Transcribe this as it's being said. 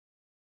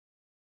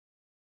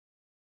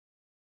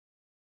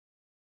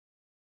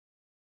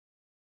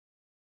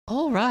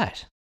All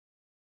right.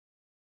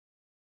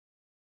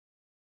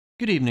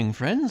 Good evening,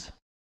 friends.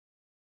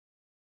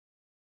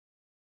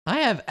 I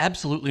have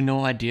absolutely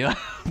no idea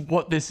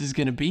what this is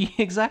going to be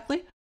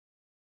exactly.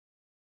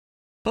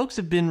 Folks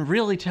have been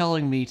really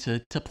telling me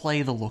to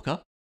play The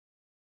Looker.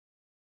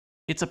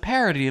 It's a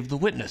parody of The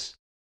Witness.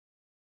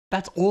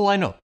 That's all I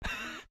know.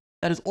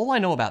 That is all I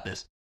know about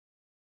this.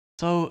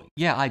 So,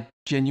 yeah, I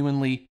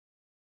genuinely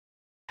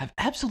have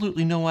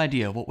absolutely no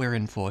idea what we're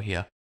in for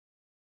here.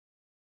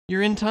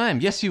 You're in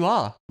time. Yes, you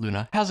are,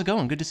 Luna. How's it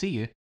going? Good to see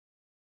you.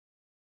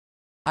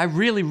 I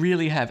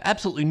really have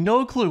absolutely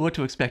no clue what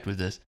to expect with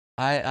this.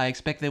 I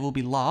expect there will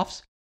be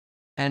laughs,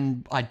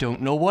 and I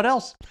don't know what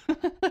else.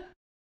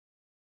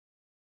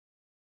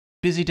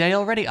 Busy day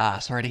already? Ah,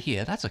 sorry to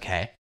hear. That's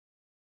okay.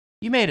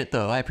 You made it,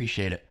 though. I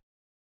appreciate it.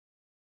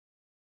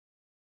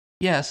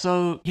 Yeah,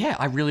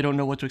 I really don't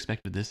know what to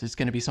expect with this. It's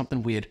going to be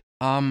something weird.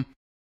 One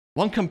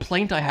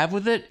complaint I have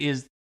with it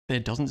is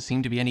there doesn't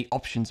seem to be any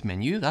options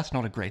menu. That's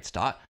not a great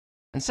start.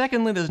 And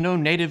secondly, there's no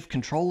native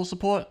controller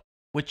support,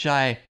 which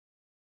I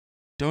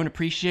don't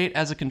appreciate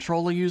as a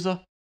controller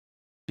user,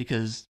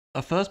 because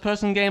a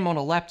first-person game on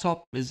a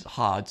laptop is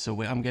hard,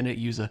 so I'm going to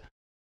use a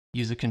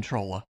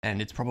controller,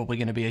 and it's probably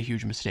going to be a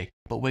huge mistake,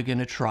 but we're going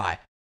to try.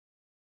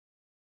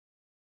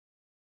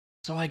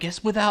 So I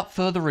guess without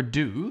further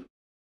ado,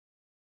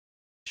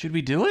 should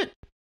we do it?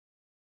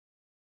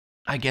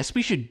 I guess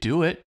we should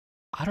do it.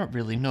 I don't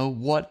really know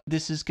what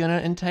this is going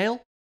to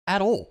entail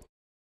at all,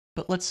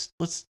 but let's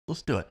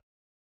do it.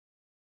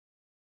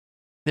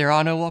 There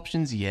are no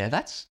options? Yeah,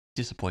 that's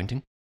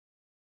disappointing.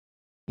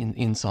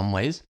 In some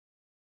ways.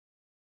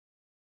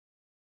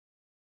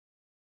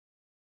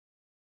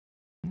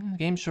 The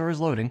game sure is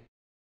loading.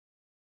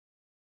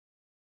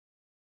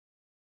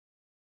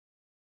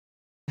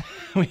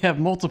 We have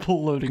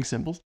multiple loading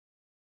symbols.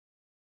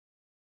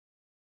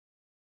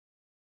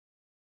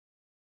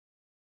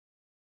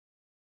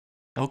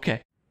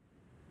 Okay.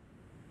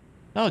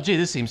 Oh, gee,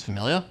 this seems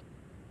familiar.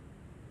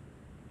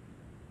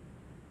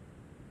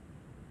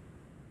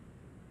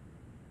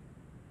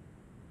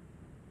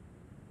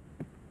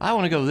 I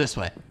want to go this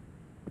way.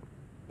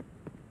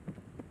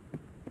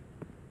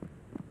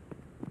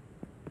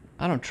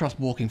 I don't trust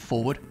walking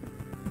forward.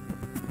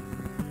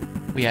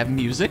 We have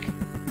music.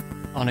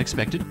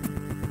 Unexpected.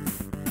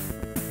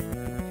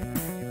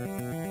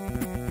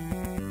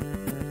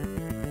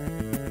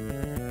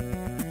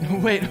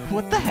 Wait,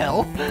 what the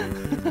hell?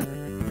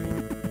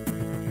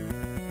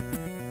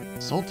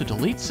 Sold to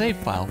delete save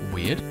file.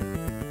 Weird.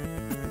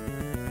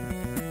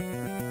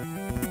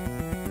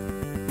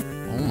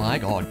 Oh my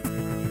god.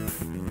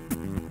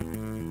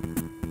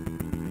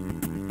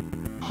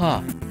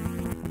 Huh.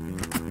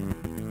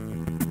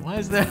 Why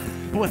is there...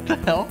 What the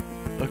hell?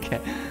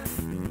 Okay.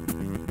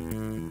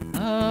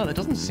 There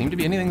doesn't seem to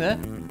be anything there.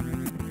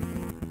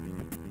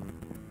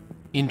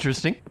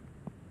 Interesting.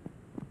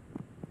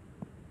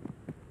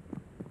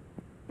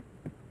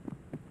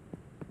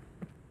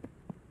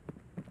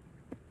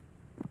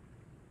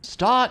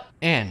 Start,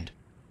 end.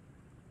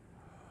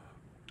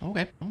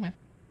 Okay.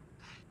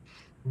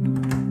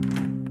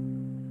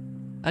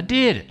 I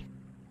did it.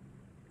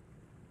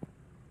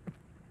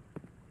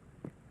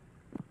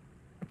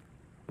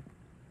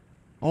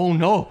 Oh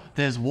no,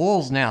 there's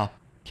walls now.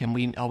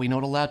 Are we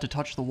not allowed to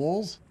touch the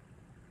walls?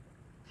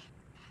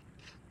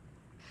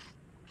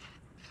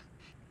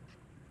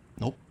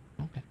 Nope.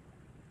 Okay.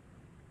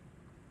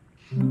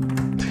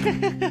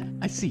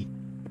 I see.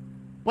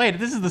 Wait,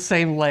 this is the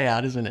same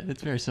layout, isn't it?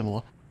 It's very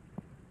similar.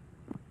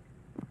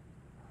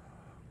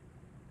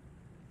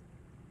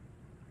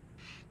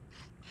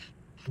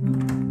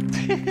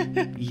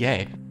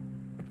 Yay.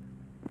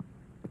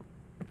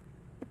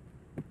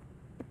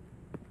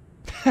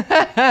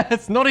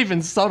 It's not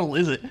even subtle,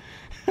 is it?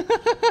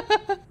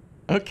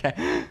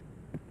 Okay.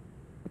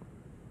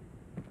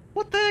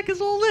 What the heck is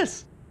all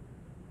this?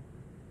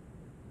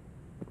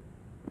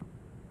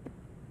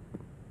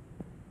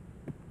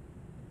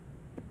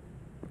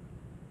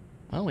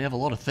 Well, we have a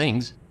lot of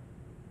things.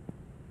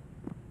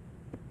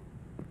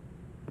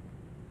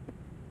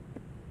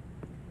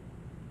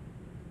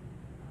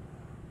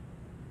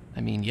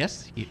 I mean,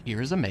 yes,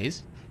 here is a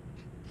maze.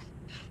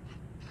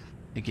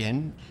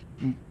 Again,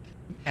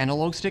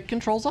 analog stick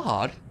controls are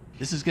hard.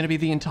 This is going to be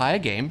the entire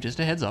game, just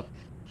a heads up.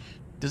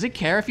 Does it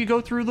care if you go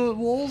through the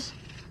walls?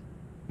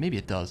 Maybe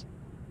it does.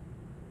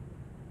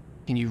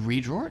 Can you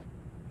redraw it?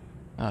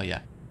 Oh,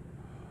 yeah.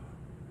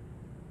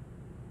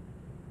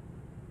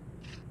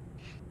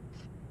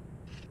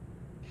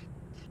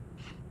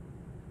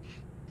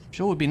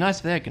 Sure would be nice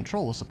if they had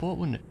controller support,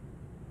 wouldn't it?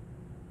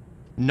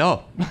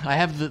 No, I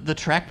have the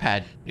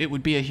trackpad. It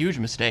would be a huge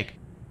mistake.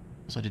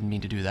 So I didn't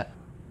mean to do that.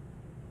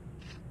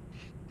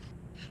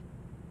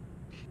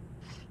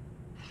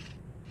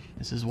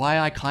 This is why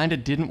I kinda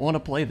didn't want to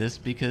play this,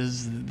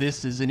 because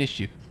this is an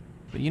issue.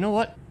 But you know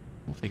what?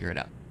 We'll figure it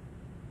out.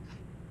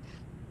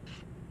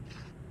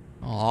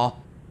 Aww.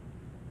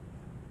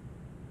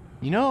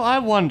 You know, I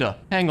wonder.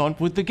 Hang on,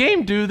 would the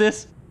game do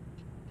this?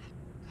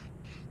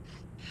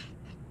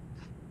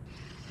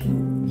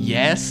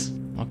 Yes.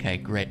 Okay,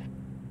 great.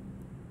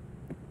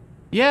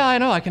 Yeah, I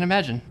know, I can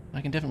imagine.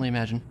 I can definitely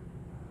imagine.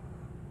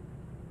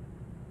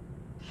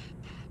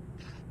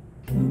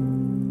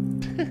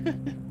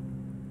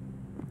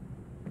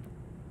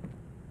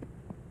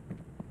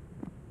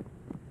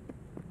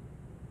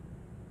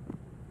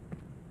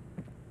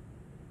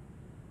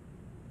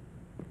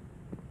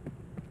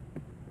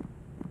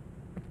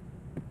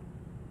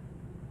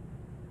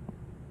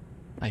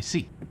 I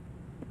see.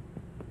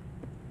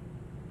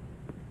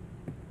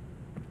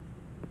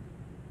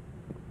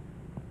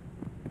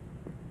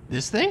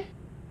 This thing?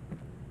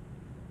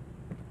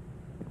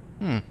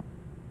 Hmm.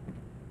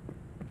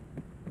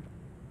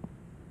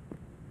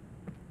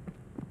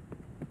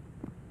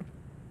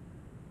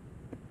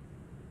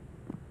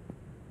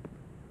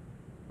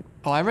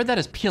 Oh, I read that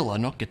as pillar,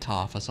 not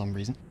guitar for some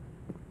reason.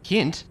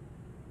 Hint?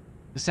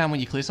 The sound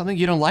when you clear something?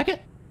 You don't like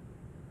it?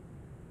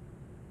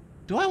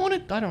 Do I want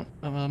it? I don't...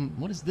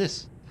 what is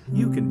this?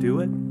 You can do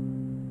it.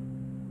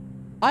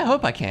 I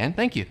hope I can,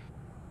 thank you.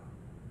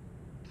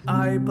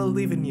 I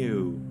believe in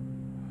you.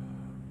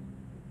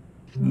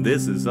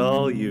 This is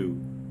all you.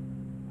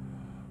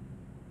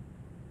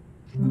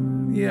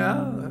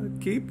 Yeah,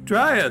 keep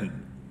trying.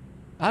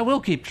 I will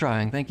keep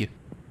trying, thank you.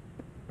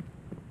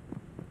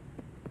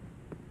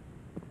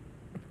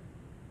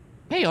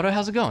 Hey Otto,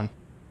 how's it going?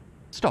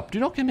 Stop, do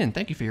not come in,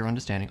 thank you for your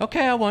understanding.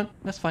 Okay, I won't,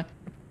 that's fine.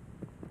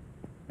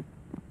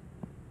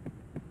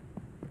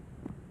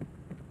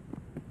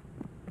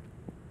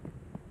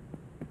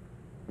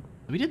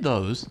 We did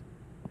those.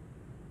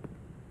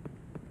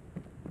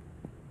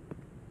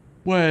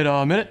 Wait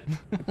a minute.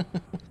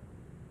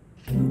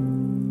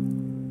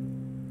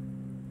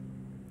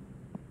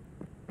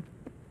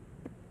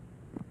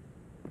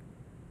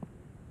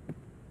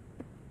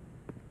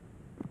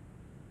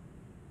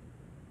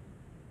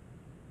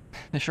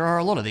 There sure are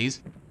a lot of these.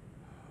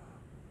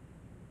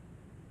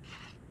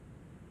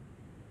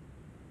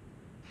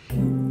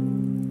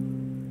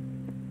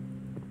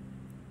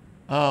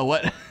 Oh,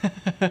 what?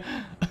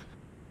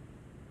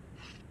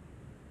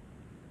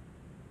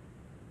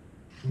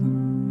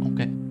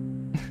 Okay.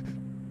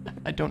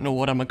 I don't know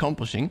what I'm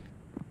accomplishing.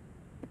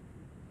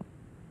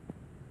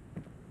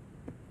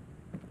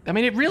 I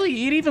mean, it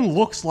even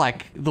looks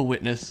like The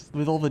Witness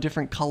with all the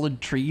different colored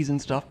trees and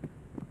stuff.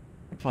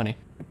 Funny.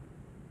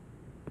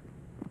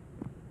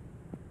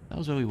 That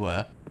was where we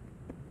were.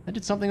 I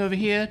did something over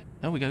here.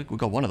 Oh, we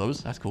got one of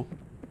those. That's cool.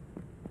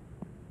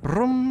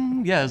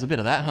 Brum. Yeah, there's a bit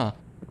of that, huh?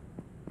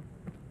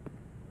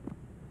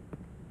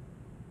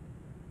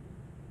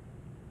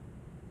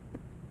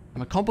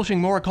 I'm accomplishing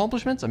more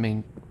accomplishments? I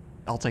mean,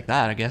 I'll take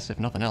that, I guess, if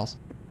nothing else.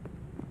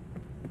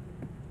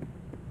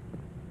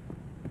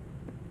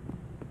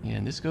 Yeah,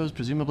 and this goes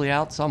presumably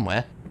out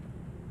somewhere.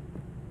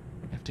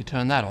 I have to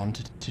turn that on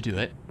to do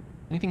it.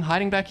 Anything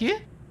hiding back here?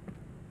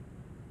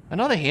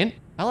 Another hint.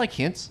 I like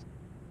hints.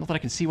 Not that I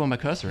can see where my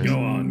cursor is. Go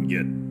on,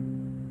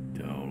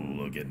 Don't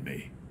look at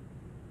me.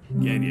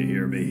 Can you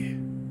hear me?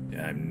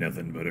 I'm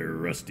nothing but a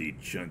rusty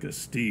chunk of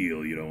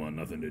steel. You don't want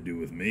nothing to do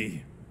with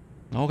me.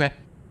 Okay.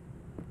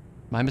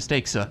 My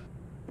mistake, sir.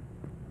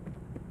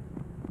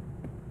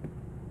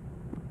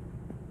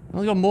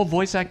 Well, we got more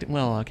voice acting.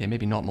 Well, okay,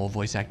 maybe not more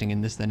voice acting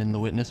in this than in The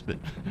Witness, but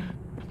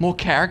more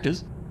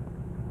characters.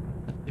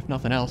 If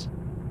nothing else.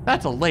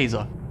 That's a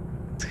laser.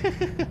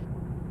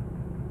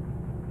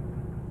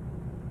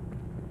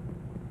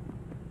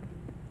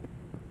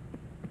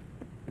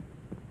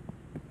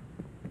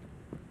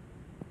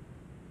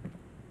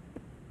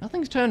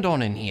 Nothing's turned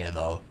on in here,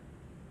 though.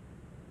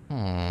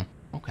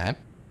 Okay.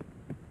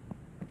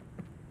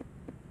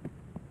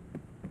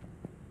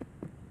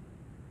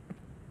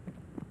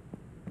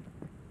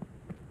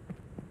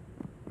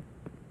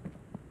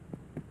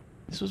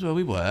 This was where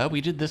we were.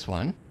 We did this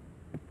one.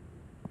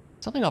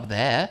 Something up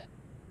there.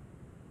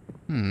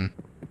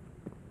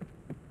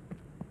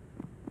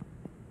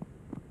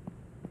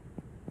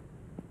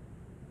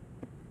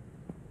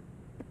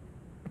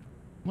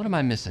 What am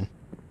I missing?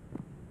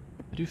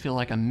 I do feel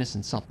like I'm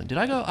missing something. Did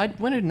I go? I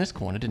went in this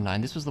corner, didn't I?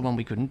 And this was the one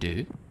we couldn't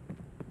do.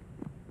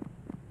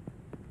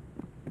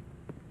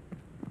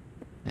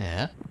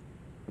 Yeah.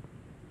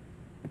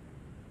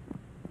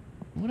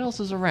 What else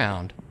is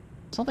around?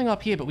 Something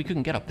up here, but we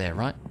couldn't get up there,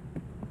 right?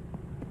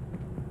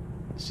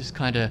 It's just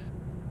kind of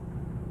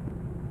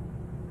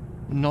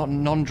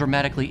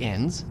non-dramatically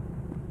ends.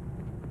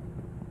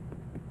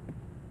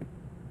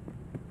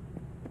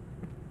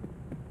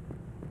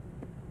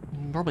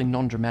 Probably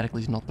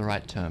non-dramatically is not the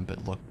right term,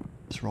 but look,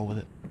 let's roll with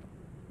it.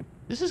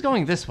 This is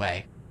going this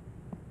way.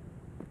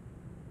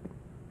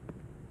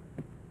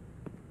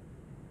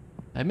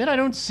 I admit I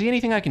don't see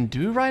anything I can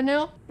do right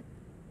now.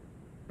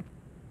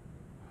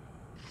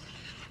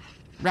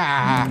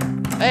 Rah!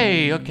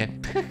 Hey, okay.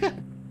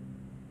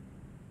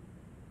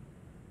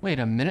 Wait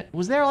a minute.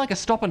 Was there like a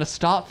stop and a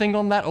start thing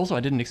on that? Also,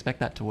 I didn't expect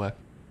that to work.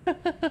 Oh,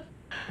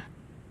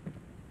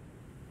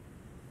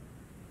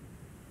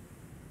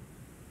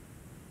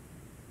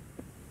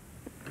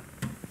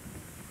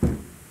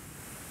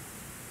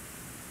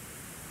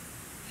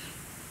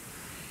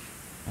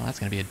 that's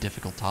gonna be a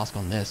difficult task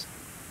on this.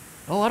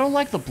 Oh, I don't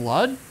like the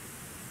blood.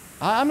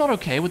 I'm not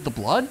okay with the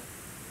blood.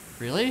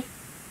 Really?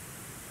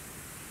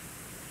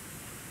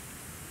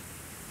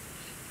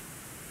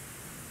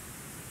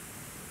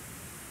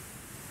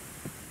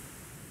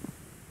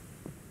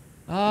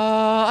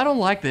 I don't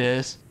like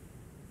this.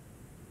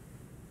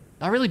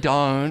 I really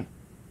don't.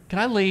 Can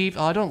I leave?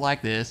 Oh, I don't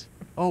like this.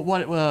 Oh,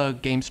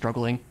 what, game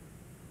struggling.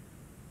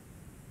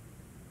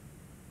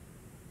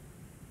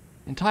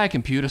 Entire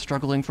computer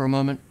struggling for a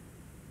moment.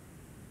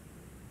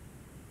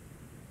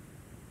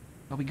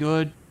 Are we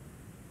good?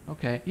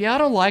 Okay. Yeah, I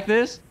don't like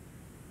this.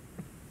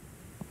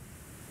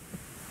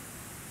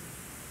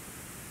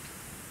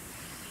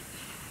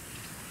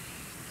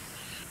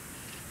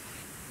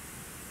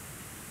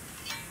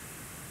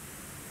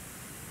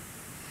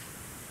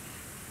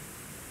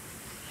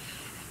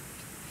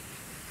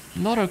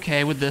 Not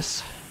okay with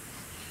this.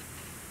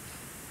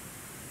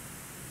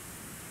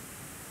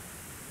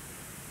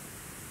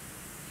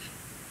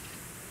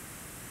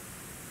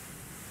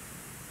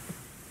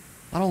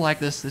 I don't like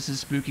this. This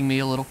is spooking me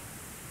a little.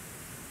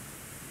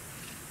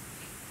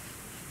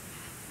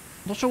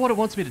 Not sure what it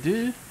wants me to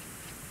do.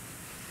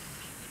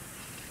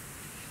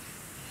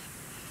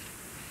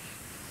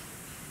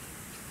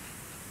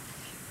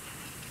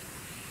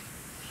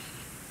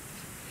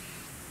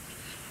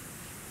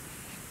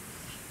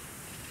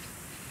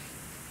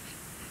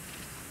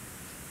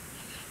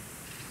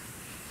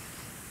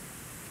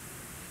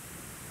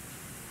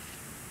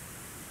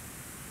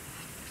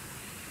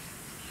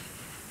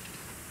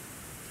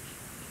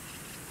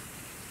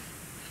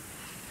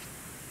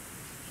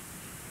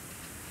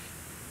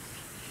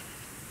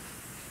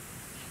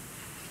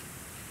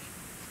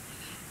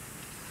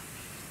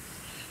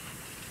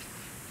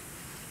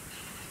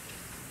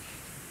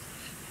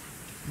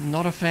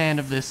 Not a fan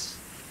of this.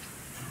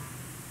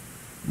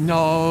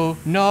 No,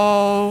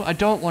 no, I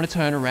don't want to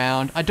turn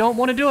around. I don't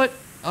want to do it.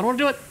 I don't want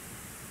to do it.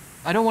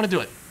 I don't want to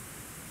do it.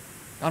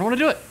 I don't want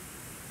to do it.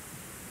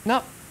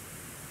 No.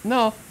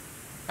 No.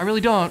 I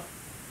really don't.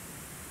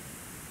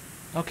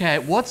 Okay,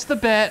 what's the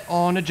bet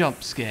on a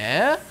jump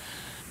scare?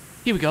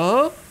 Here we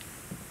go.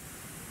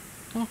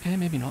 Okay,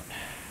 maybe not.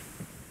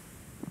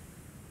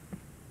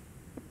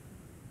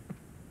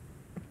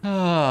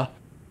 I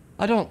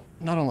don't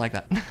like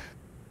that.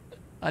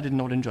 I did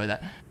not enjoy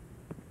that.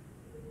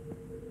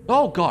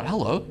 Oh god,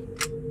 hello.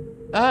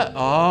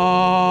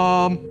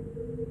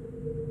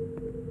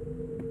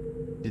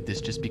 Did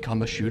this just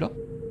become a shooter?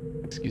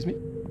 Excuse me?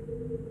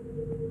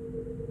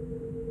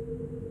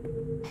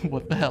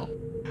 What the hell?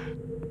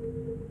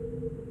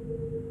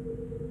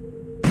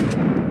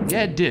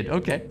 Yeah, it did,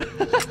 okay.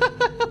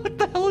 What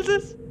the hell is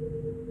this?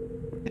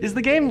 Is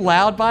the game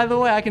loud, by the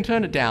way? I can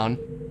turn it down.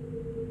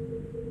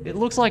 It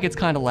looks like it's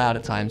kind of loud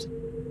at times.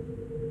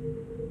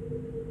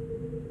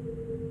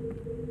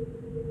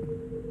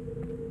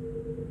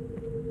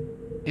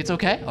 It's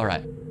okay?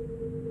 Alright.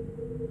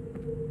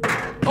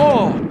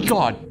 Oh,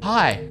 God.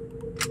 Hi.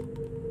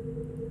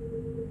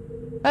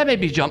 That made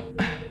me jump.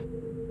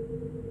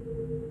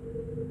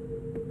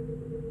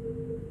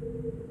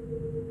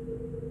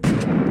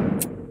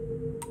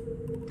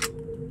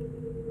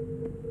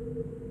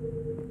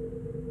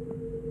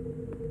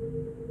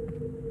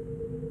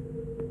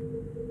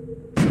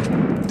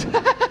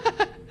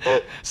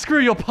 Screw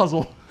your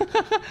puzzle.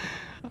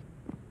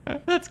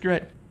 That's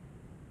great.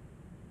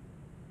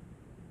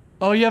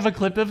 Oh, you have a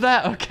clip of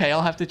that? Okay,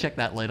 I'll have to check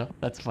that later.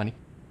 That's funny.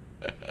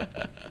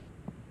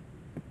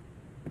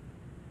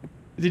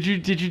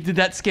 Did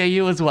that scare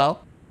you as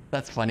well?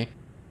 That's funny.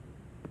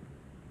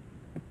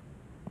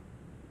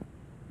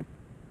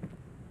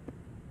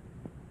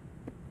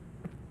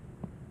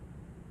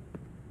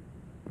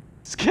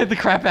 Scared the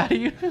crap out of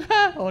you?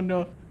 Oh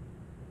no. I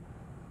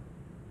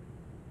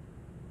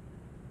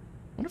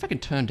wonder if I can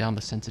turn down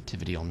the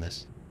sensitivity on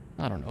this.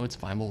 I don't know, it's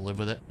fine, we'll live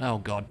with it. Oh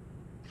god.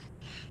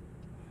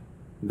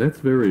 That's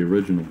very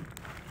original.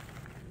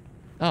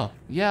 Oh,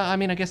 yeah, I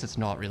mean, I guess it's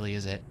not really,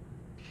 is it?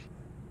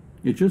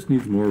 It just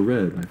needs more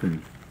red, I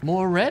think.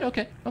 More red?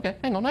 Okay, okay,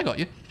 hang on, I got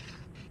you.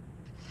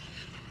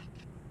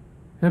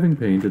 Having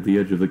paint at the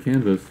edge of the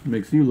canvas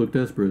makes you look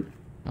desperate.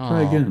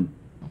 Try again.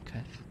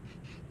 Okay.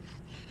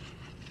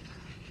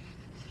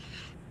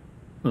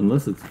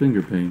 Unless it's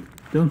finger paint,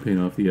 don't paint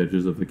off the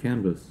edges of the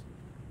canvas.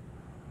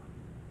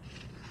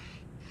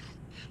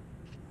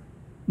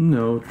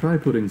 No, try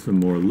putting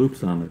some more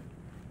loops on it.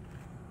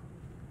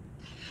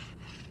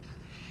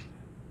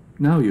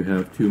 Now you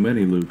have too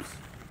many loops.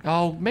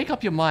 Oh, make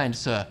up your mind,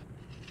 sir.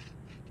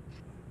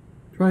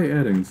 Try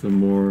adding some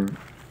more,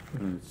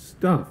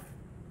 stuff.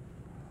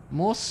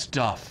 More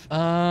stuff.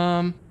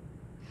 Hi.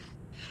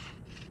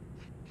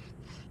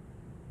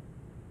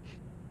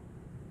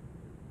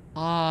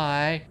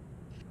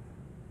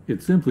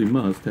 It simply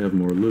must have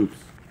more loops.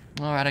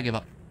 Alright, I give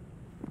up.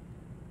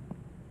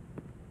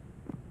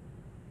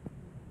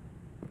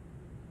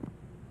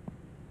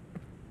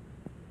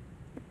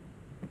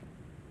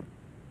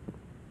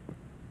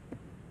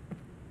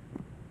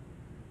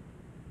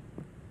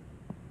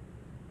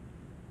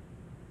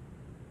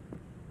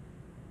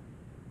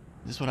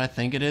 Is this what I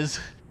think it is?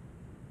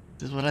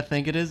 Is this what I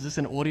think it is? Is this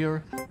an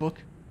audio book?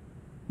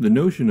 The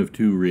notion of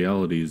two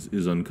realities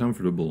is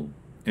uncomfortable,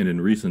 and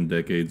in recent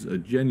decades a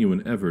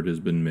genuine effort has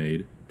been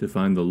made to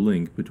find the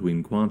link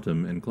between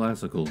quantum and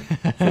classical, so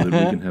that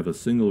we can have a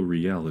single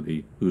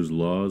reality whose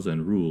laws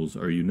and rules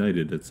are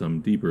united at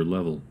some deeper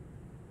level.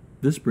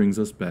 This brings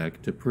us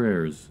back to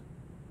prayers.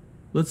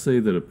 Let's say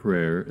that a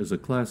prayer is a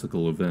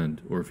classical event,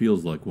 or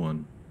feels like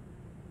one.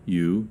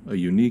 You, a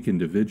unique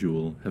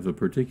individual, have a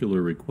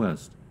particular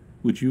request,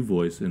 which you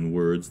voice in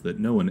words that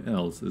no one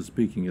else is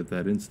speaking at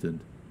that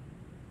instant.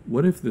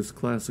 What if this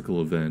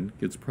classical event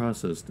gets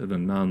processed at a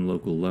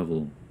non-local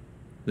level?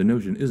 The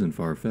notion isn't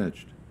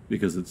far-fetched,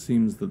 because it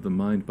seems that the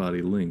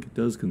mind-body link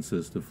does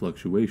consist of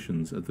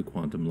fluctuations at the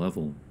quantum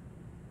level.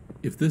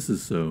 If this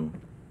is so,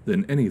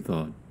 then any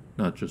thought,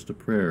 not just a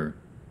prayer,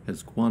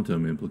 has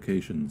quantum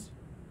implications.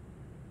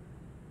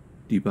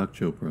 Deepak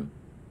Chopra,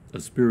 A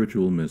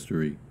Spiritual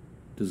Mystery.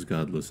 Does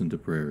God Listen to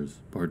Prayers?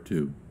 Part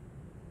 2.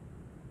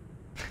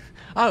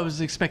 I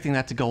was expecting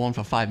that to go on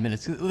for 5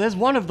 minutes. There's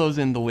one of those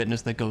in The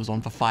Witness that goes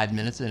on for 5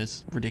 minutes, and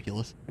it's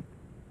ridiculous.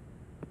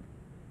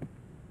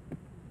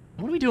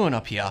 What are we doing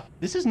up here?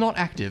 This is not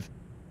active.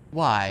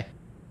 Why?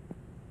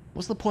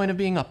 What's the point of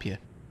being up here?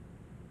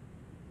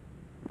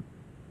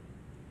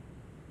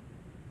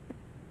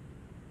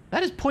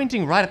 That is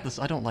pointing right at this.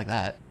 I don't like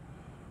that.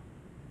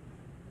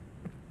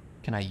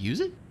 Can I use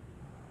it?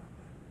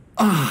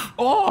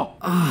 Oh!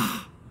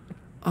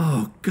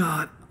 Oh,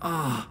 God.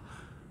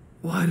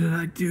 Why did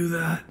I do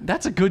that?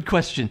 That's a good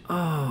question.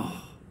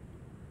 Oh.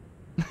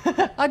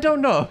 I don't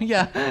know.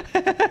 Yeah.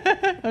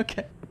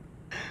 Okay.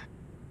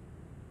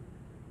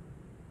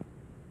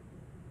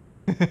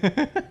 You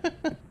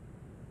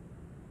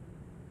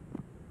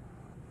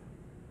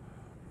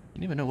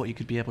never know what you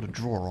could be able to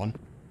draw on.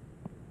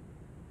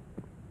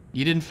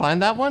 You didn't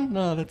find that one?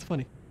 No, that's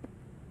funny.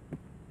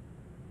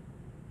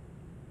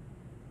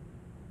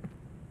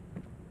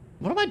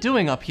 What am I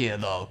doing up here,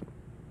 though?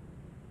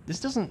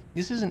 This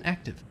isn't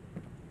active.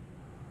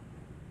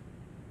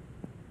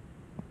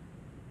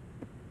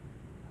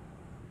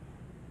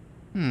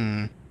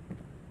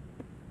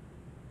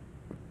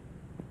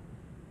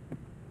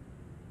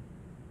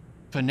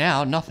 For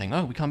now, nothing.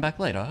 Oh, we come back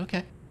later.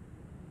 Okay.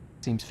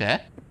 Seems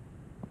fair.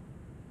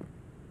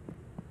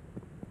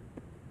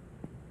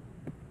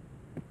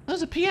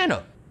 There's a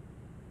piano.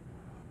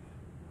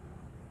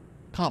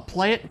 Can't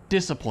play it?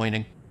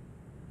 Disappointing.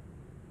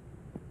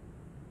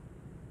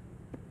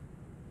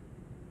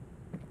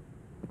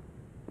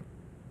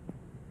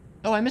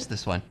 Oh, I missed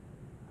this one.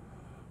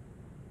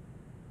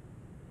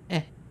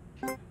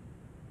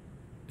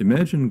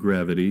 Imagine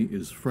gravity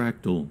is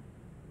fractal,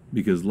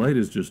 because light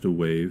is just a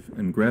wave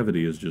and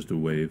gravity is just a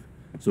wave.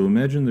 So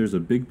imagine there's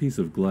a big piece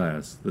of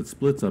glass that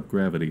splits up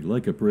gravity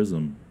like a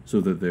prism, so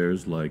that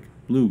there's like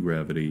blue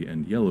gravity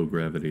and yellow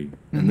gravity,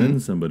 and then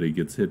somebody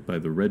gets hit by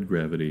the red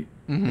gravity,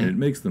 and it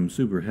makes them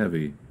super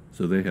heavy,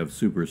 so they have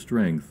super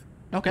strength,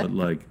 Okay. but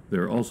like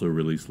they're also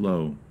really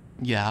slow.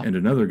 Yeah. And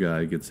another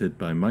guy gets hit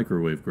by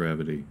microwave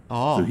gravity,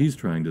 Oh. so he's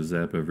trying to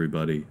zap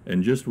everybody,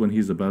 and just when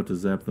he's about to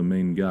zap the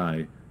main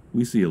guy,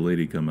 we see a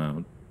lady come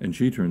out, and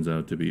she turns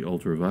out to be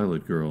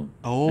Ultraviolet Girl.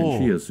 Oh.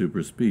 And she has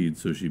super speed,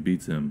 so she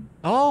beats him.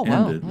 Oh,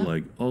 wow. And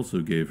it, also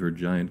gave her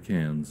giant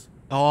cans.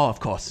 Oh, of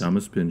course.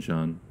 Thomas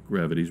Pynchon,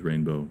 Gravity's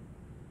Rainbow.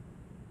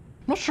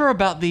 Not sure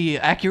about the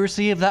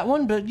accuracy of that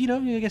one, but, you know,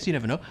 I guess you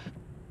never know.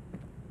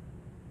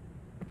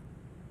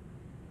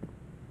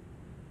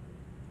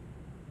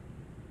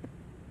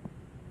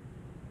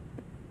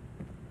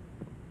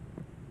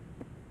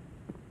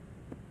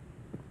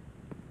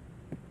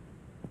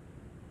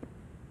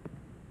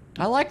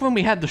 I like when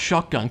we had the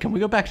shotgun. Can we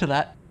go back to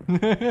that?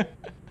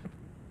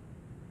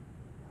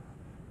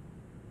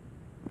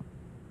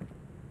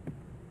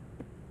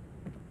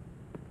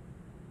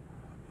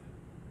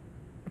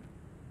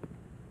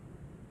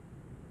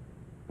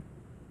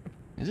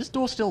 Is this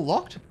door still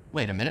locked?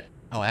 Wait a minute.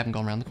 Oh, I haven't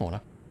gone around the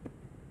corner.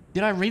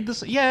 Did I read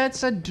this? Yeah, it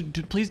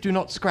said, please do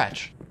not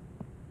scratch.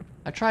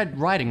 I tried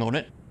writing on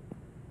it.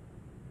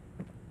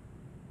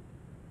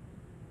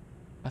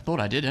 I thought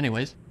I did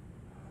anyways.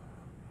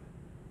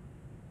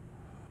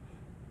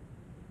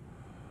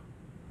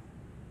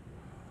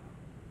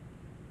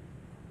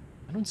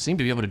 I don't seem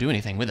to be able to do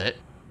anything with it.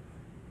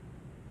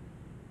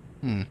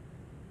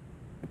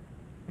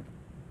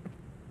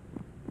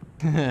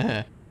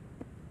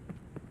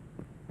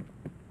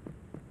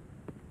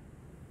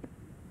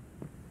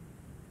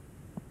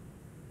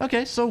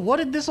 Okay, so what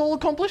did this all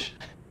accomplish?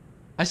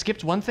 I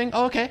skipped one thing?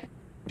 Oh, okay.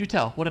 Do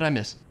tell. What did I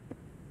miss?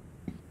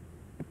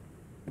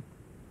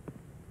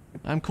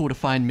 I'm cool to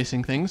find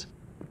missing things.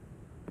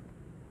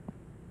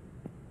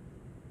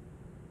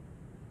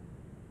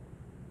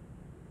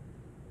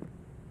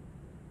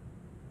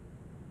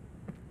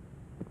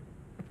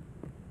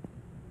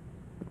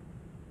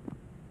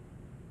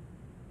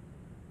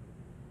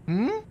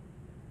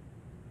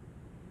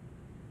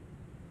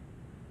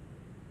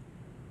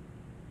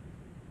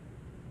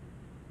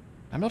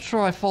 I'm not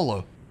sure I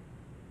follow.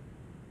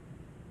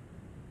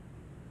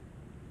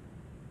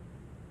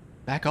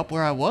 Back up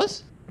where I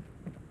was?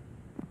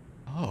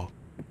 Oh.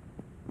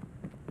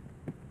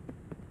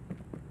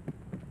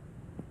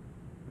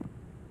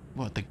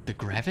 What, the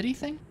gravity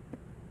thing?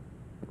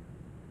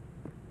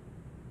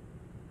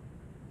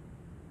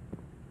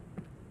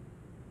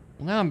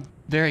 Well, now I'm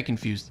very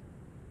confused.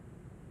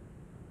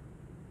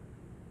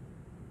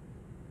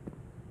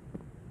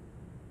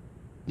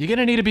 You're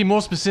gonna need to be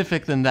more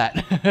specific than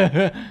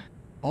that.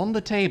 On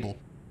the table.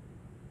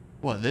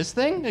 What, this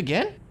thing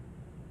again?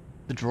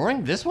 The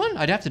drawing? This one?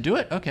 I'd have to do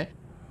it? Okay.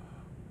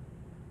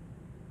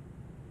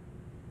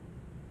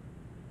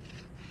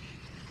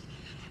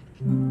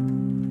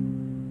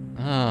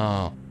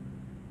 Oh.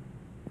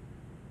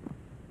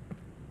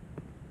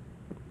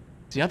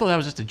 See, I thought that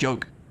was just a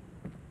joke.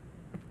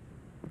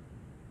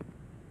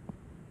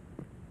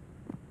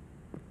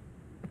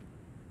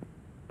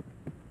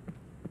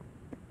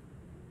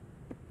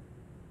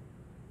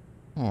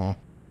 Oh.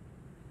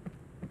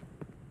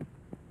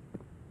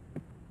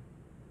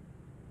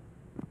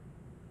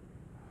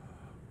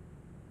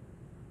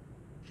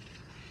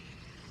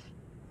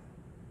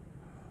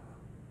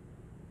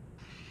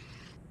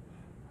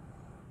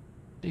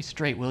 Stay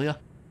straight, will ya?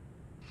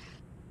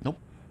 Nope.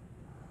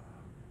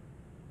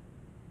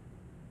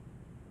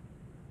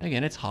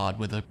 Again, it's hard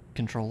with a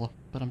controller,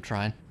 but I'm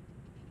trying.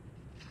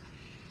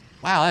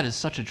 Wow, that is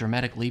such a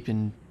dramatic leap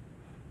in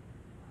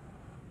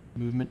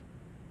movement.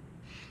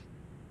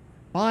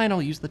 Fine,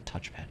 I'll use the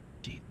touchpad.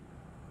 Gee.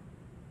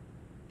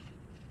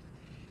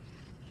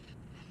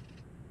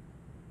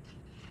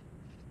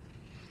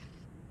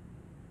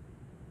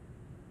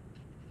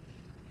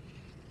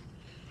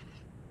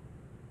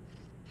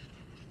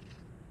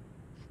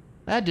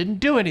 That didn't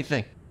do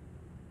anything.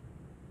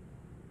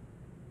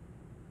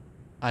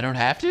 I don't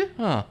have to?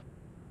 Huh.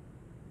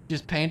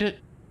 Just paint it?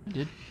 I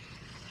did.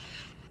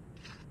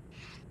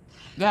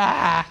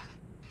 Ah!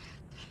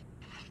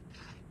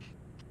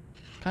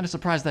 Kind of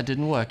surprised that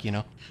didn't work, you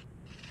know.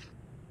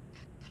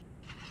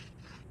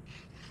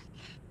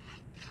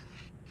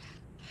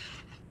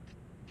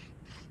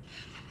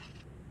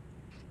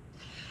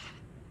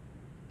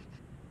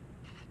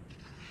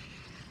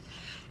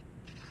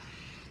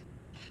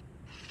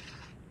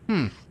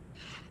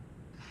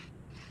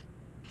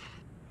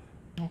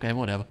 Okay,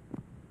 whatever.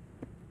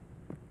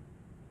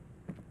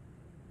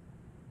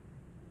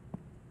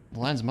 The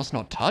lines must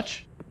not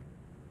touch?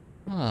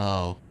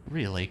 Oh,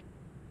 really?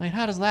 Wait,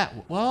 how does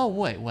that... Well,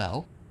 wait,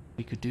 well...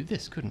 We could do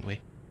this, couldn't we?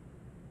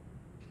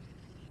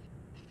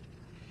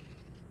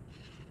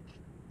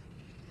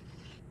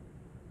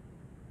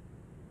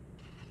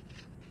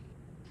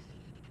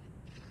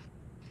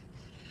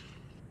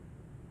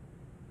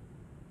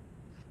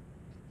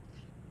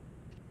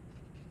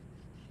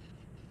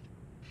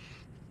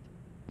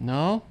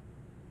 No?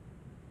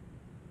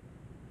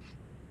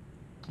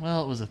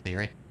 Well, it was a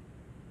theory.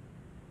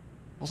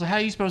 Also, how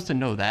are you supposed to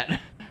know that?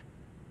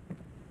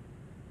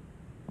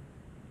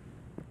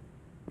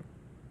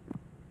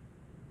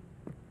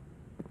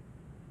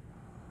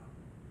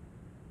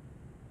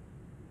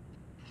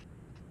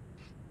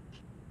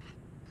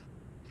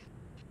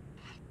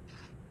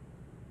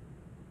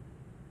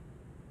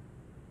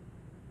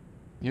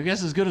 Your guess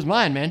is as good as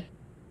mine, man.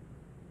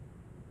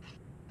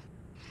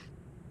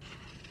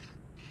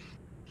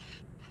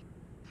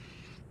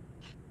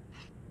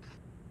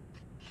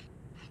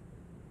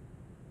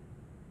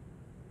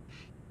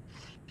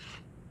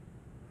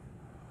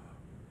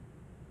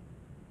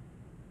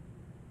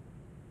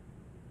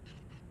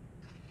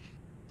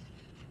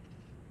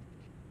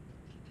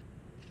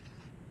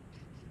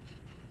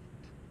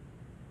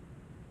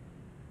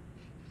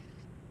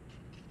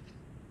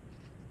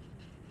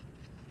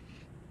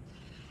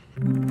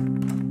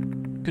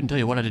 Couldn't tell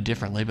you what I did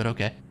differently, but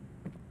okay.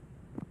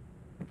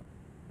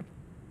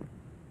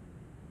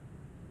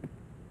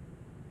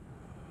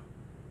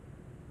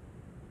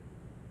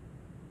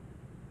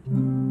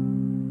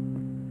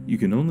 You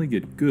can only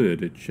get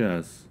good at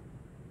chess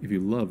if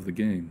you love the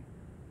game.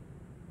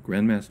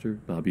 Grandmaster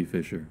Bobby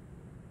Fischer.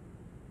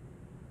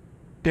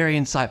 Very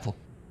insightful.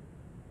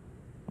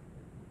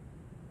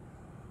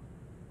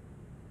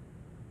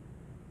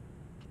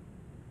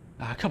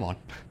 Ah, come on.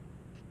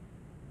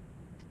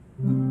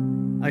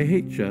 I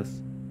hate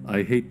chess.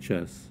 I hate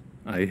chess.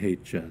 I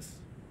hate chess.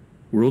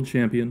 World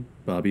champion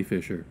Bobby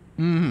Fischer.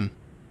 Mm-hmm.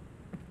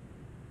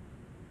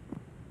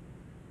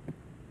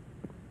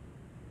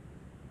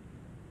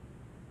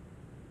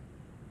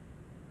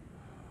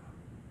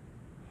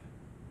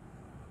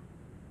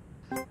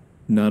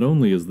 Not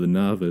only is the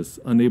novice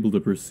unable to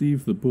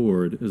perceive the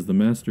board as the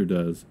master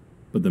does,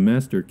 but the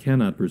master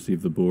cannot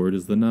perceive the board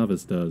as the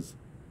novice does.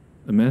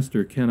 A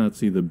master cannot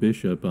see the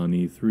bishop on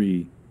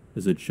e3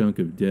 as a chunk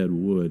of dead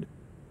wood,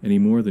 any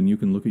more than you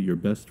can look at your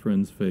best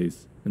friend's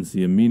face and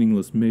see a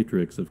meaningless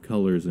matrix of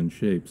colors and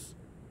shapes.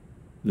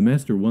 The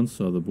master once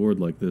saw the board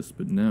like this,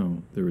 but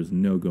now there is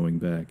no going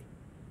back.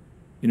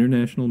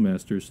 International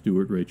Master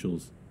Stuart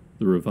Rachel's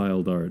The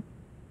Reviled Art.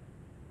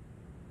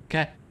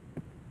 Okay.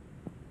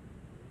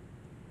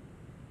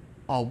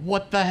 Oh,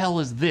 what the hell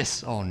is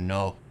this? Oh,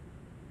 no.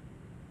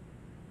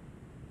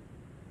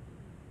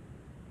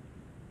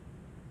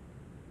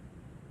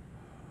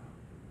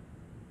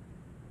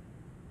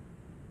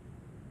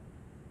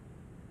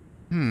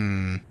 I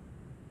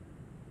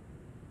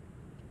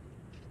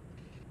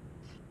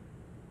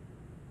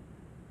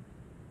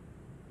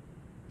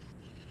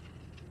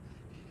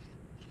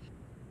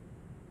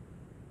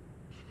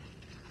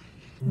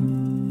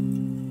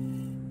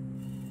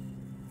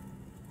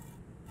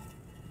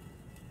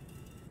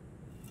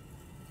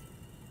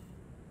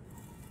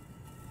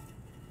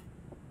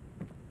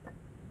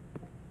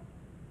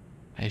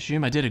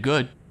assume I did it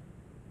good.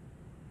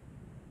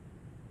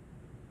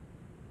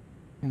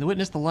 In the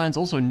witness, the lines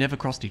also never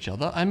crossed each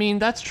other. I mean,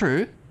 that's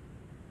true.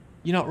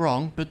 You're not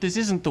wrong, but this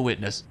isn't the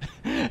witness.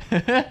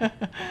 This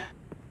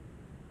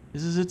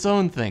is its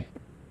own thing.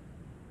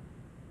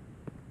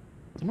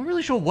 I'm not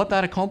really sure what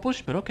that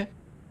accomplished, but okay.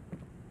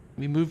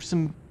 We moved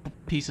some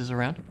pieces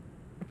around.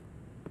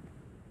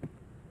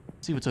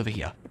 Let's see what's over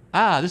here.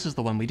 Ah, this is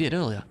the one we did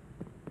earlier.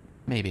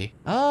 Maybe.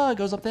 Oh, it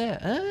goes up there.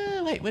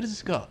 Wait, where does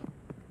this go?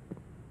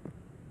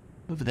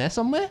 Over there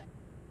somewhere?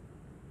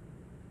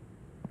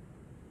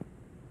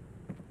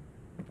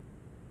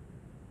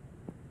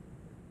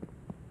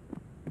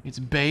 It's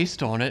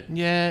based on it.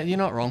 Yeah, you're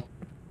not wrong.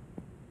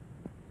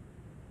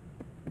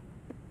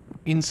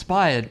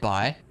 Inspired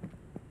by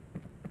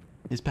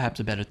is perhaps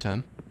a better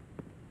term.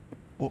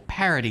 Or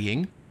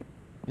parodying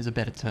is a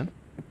better term.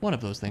 One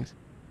of those things.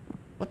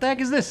 What the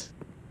heck is this?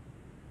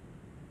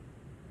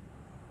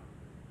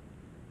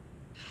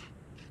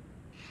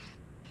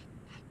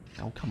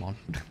 Oh, come on.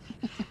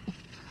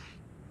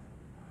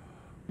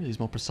 Really is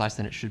more precise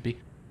than it should be.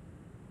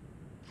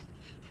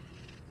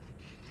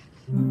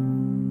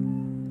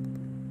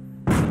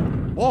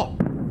 Oh!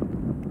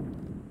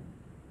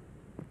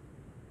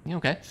 Yeah,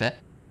 okay, fair.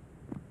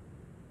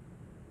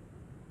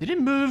 Did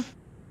it move?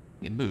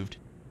 It moved.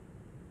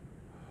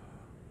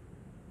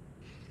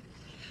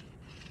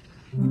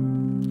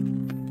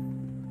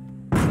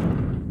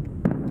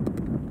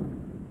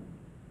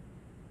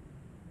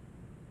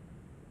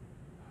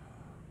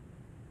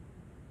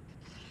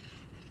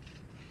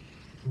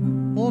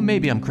 Or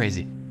maybe I'm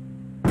crazy.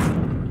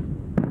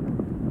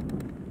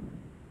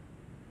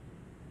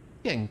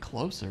 Getting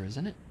closer,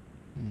 isn't it?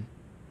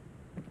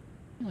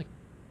 Like,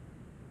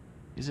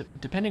 is it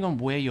depending on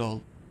where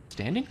you're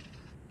standing?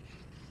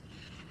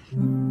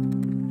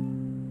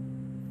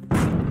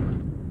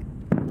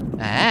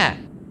 Ah!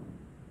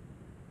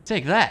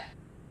 Take that!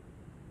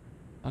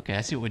 Okay,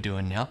 I see what we're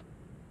doing now.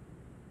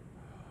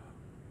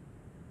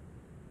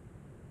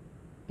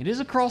 It is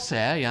a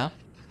crosshair, yeah.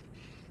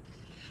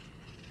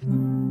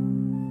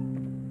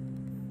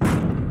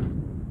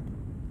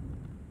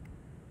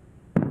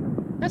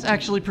 That's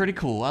actually pretty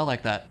cool. I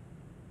like that.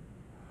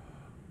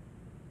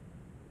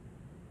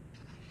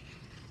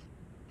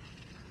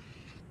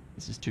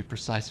 This is too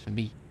precise for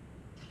me.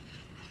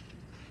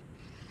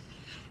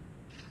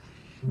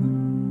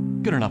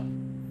 Good enough.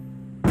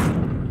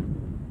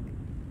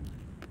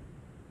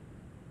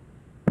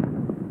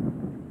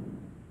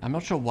 I'm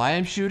not sure why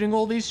I'm shooting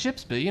all these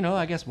ships, but you know,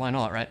 I guess why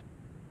not, right?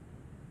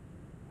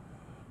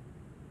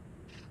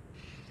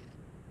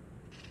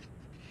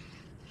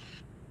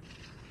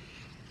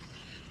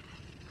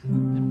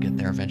 We'll get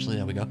there eventually,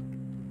 there we go.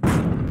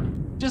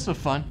 Just for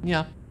fun,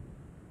 yeah.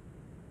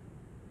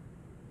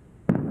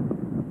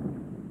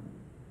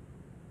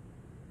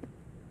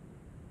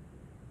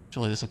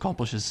 Surely this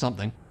accomplishes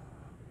something.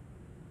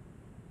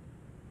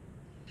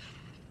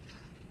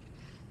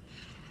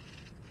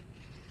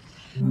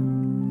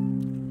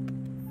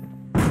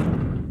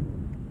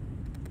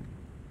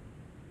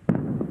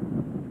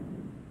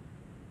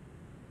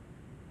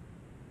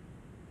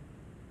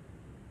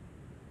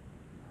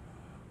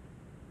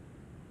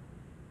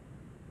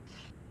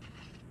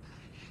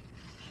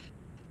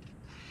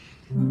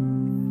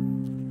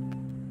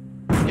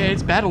 Yeah,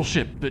 it's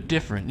Battleship, but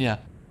different, yeah.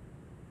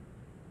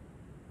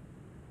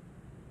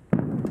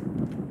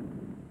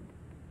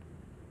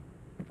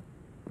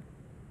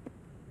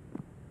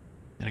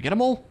 Did I get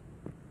them all?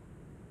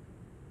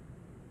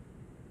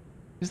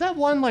 Is that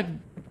one, like,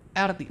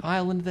 out at the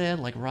island there?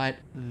 Like, right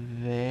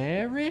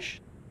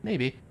there-ish?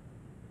 Maybe.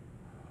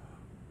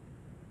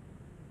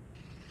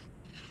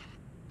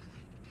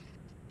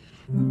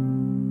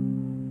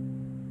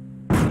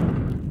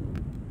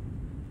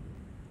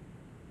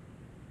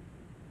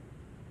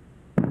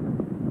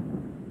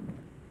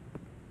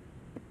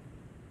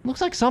 Looks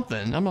like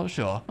something. I'm not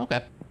sure.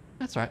 Okay.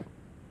 That's right.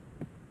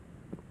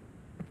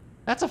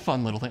 That's a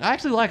fun little thing. I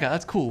actually like it.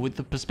 That's cool with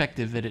the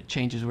perspective that it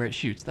changes where it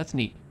shoots. That's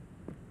neat.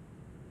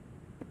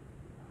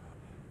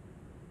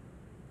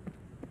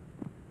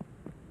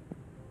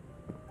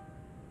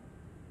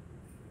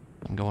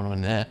 I'm going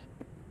on there.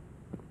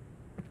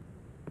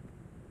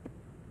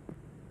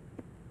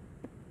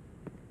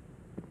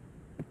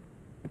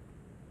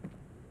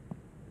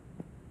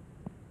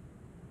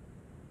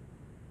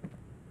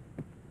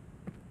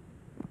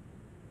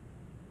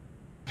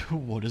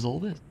 What is all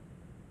this?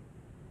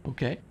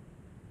 Okay.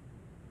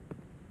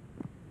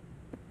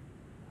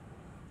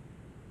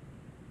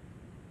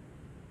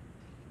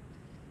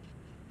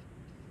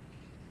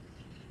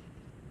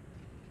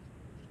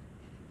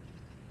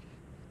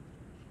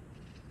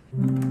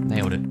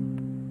 Nailed it.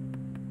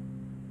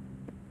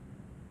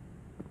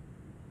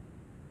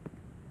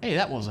 Hey,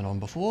 that wasn't on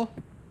before.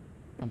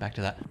 Come back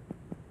to that.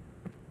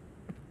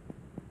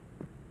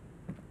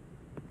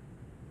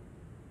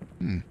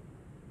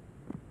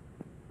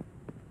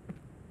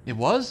 It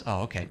was?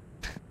 Oh, okay.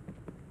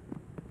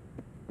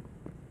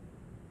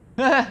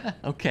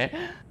 Okay.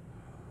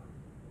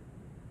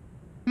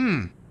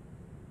 Then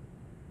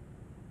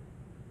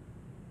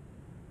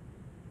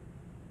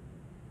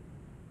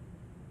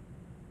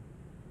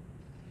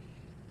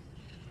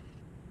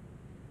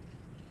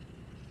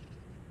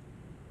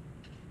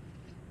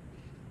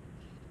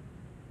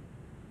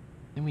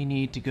we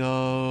need to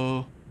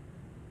go...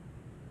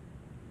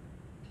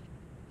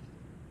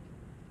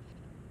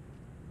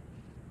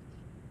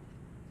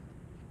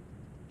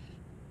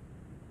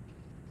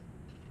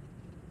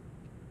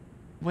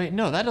 Wait,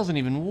 no, that doesn't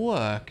even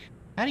work.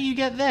 How do you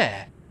get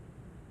there?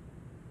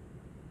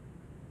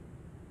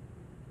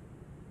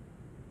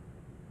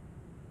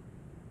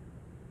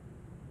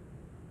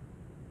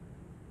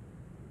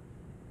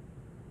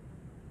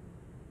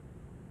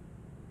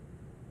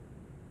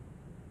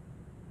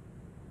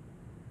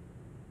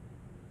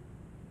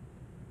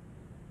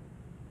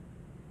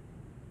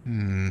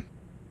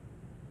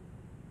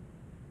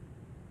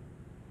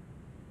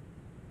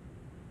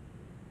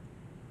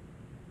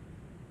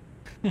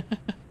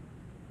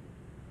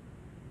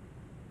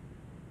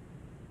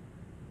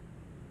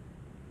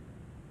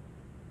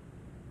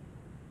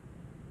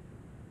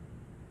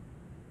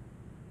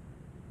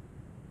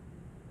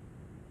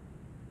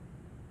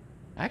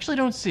 I actually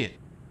don't see it.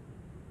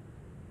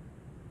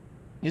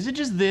 Is it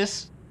just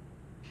this?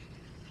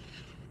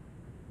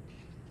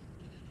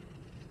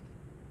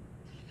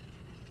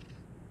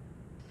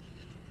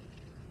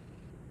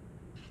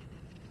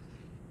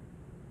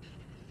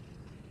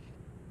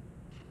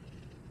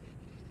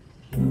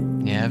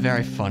 Yeah,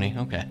 very funny.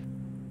 Okay.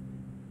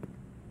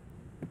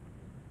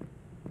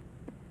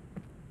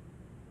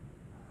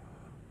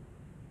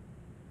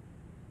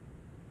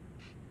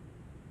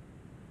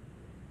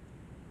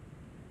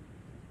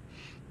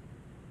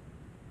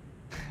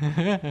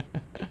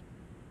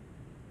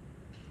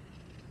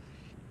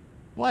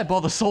 Why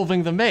bother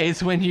solving the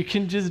maze when you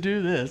can just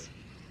do this?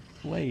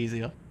 Way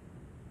easier.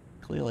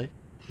 Clearly.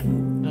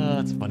 Oh,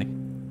 that's funny.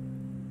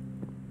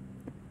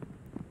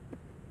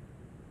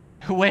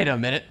 Wait a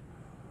minute.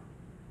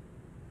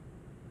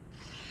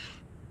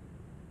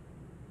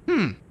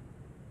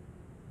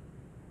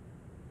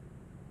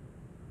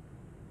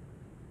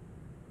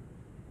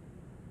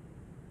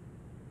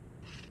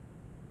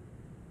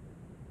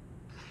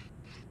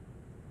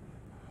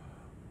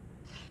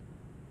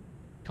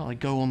 Can't I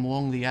go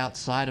along the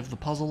outside of the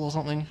puzzle or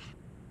something?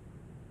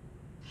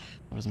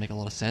 That doesn't make a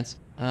lot of sense.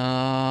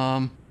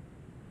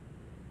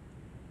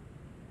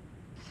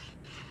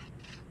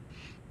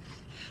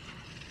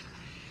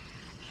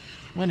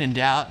 When in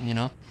doubt, you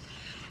know.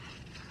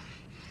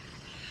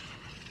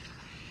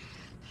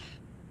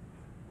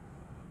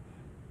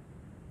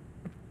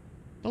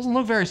 Doesn't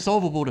look very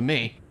solvable to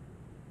me.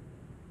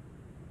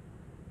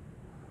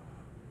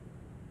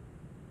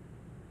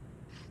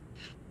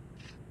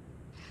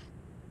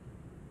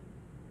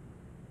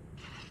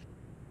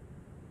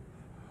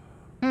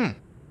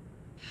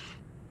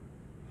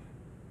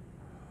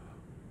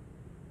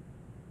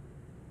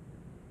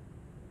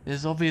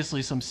 There's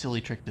obviously some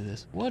silly trick to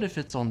this. What if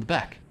it's on the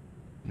back?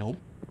 Nope.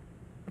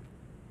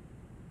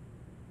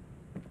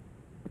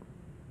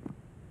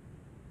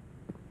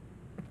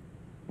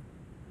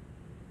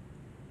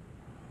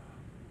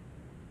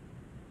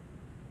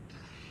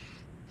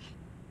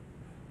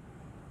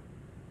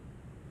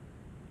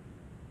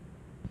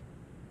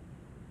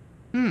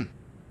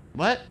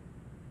 What?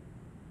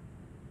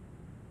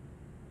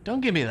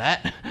 Don't give me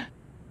that.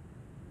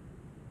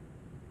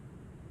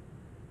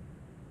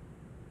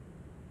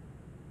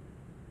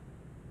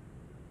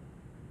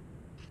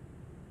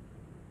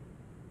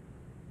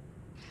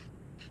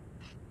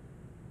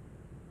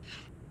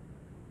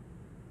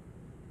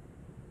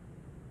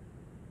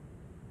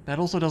 That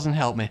also doesn't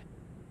help me.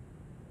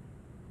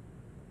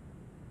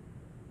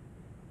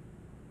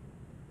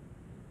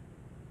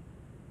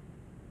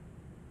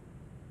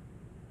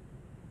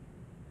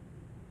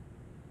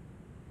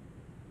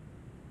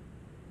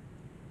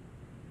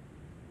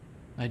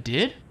 I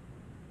did?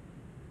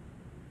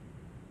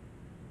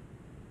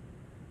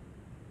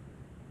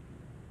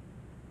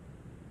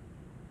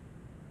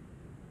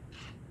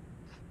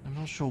 I'm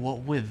not sure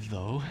what with,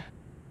 though.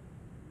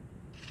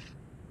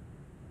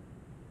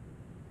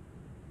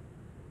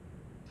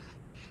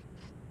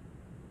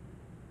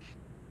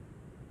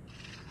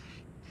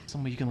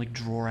 Somewhere you can, like,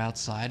 draw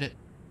outside it.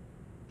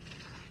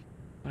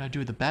 What do I do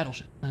with the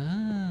battleship?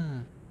 Ah.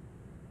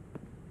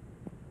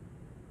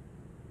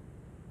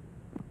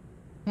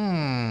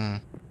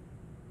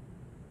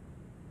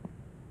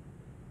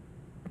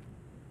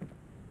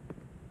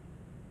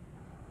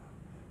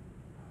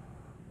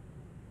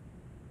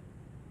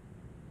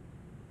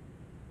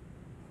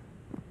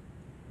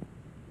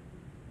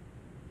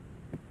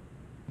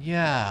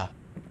 Yeah.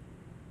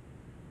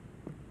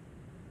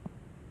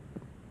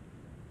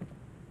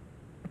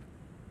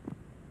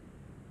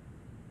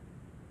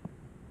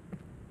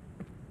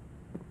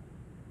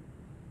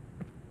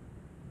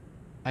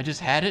 I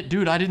just had it?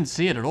 Dude, I didn't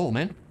see it at all,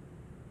 man.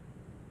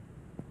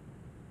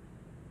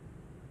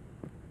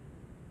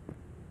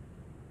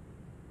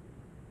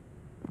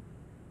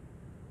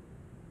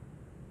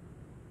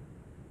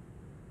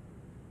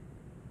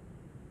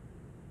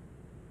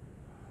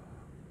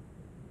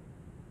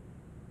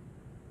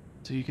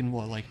 So you can,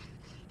 what, like...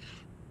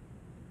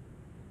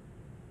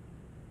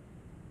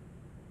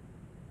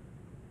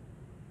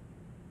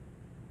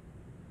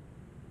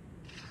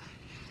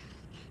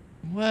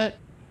 What?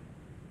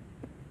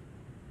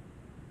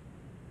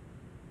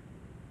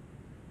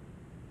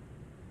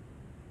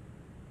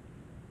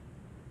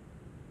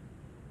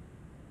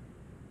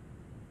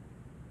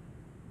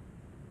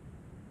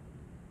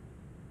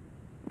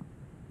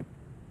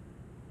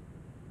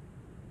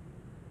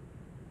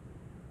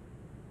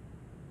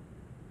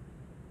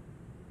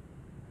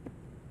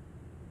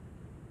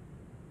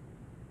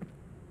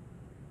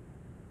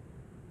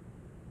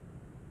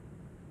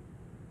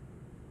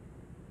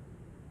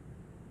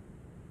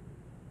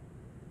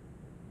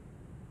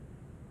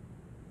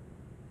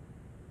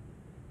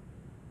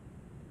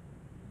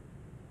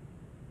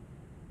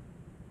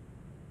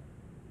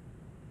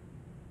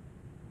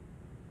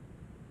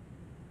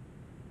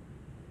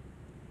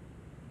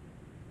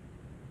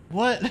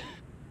 What?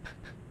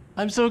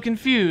 I'm so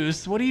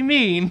confused. What do you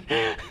mean?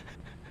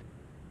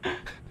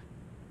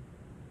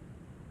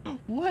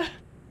 What?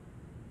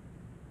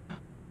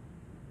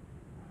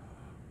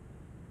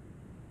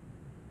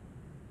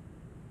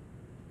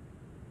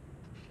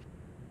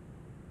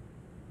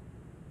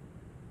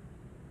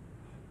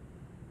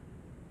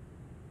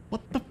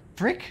 What the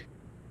frick?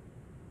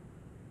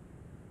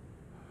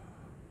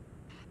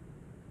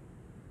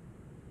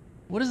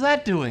 What is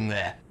that doing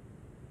there?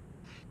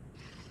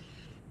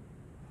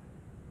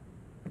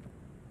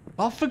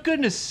 Oh, for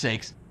goodness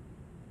sakes.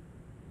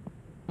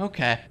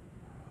 Okay.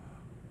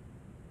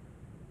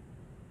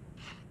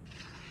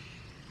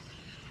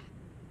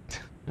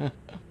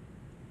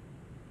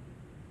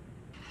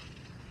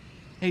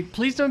 Hey,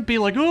 please don't be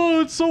like,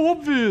 oh, it's so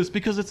obvious,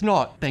 because it's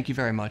not. Thank you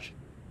very much.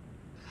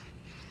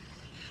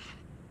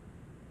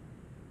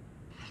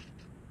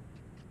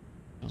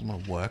 Doesn't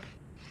want to work.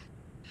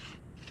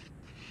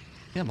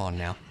 Come on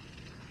now.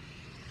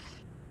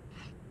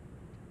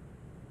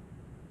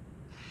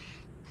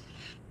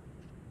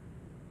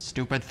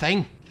 Stupid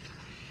thing.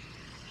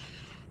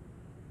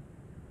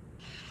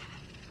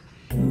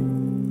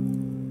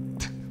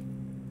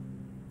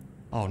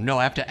 Oh no,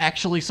 I have to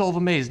actually solve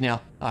a maze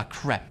now. Ah,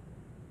 crap.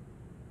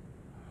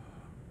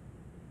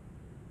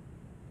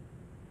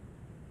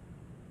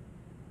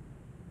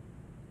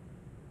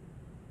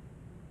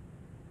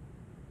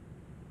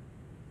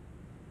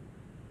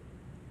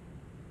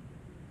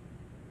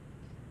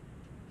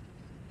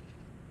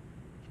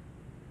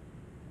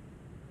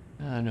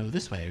 No,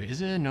 this way.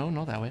 Is it? No,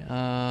 not that way.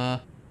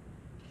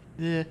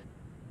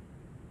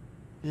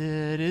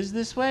 It is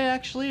this way,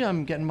 actually.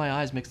 I'm getting my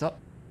eyes mixed up.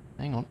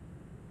 Hang on.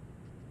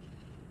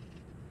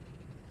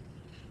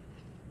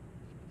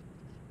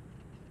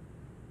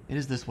 It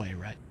is this way,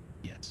 right?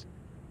 Yes.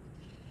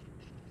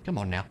 Come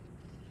on now.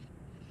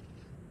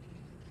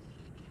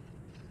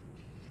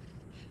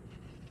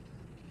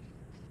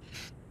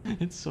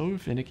 It's so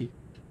finicky.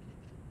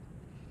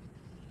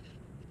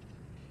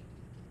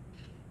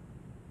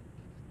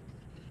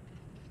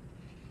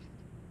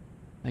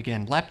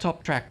 Again,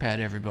 laptop trackpad,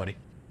 everybody.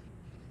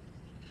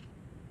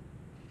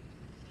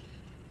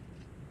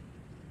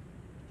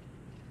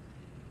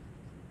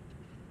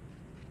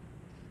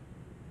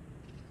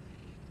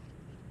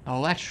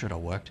 Oh, that should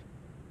have worked.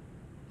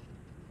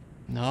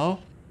 No?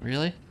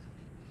 Really?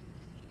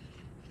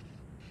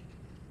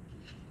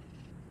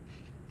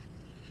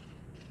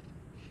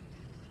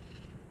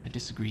 I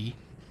disagree.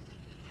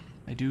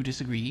 I do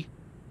disagree.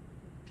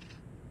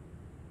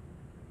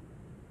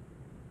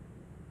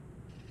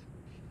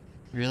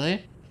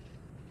 Really?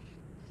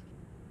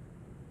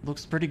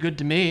 Looks pretty good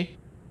to me.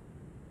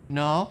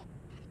 No?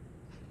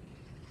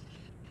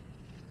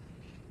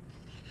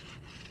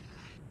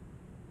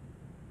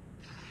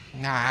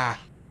 Nah.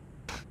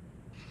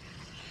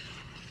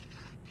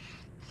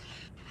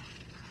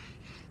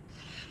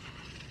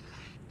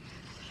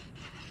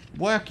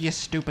 Work, you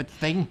stupid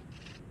thing.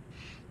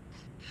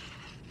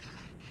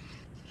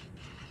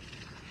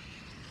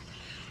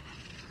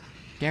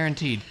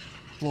 Guaranteed.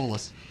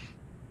 Flawless.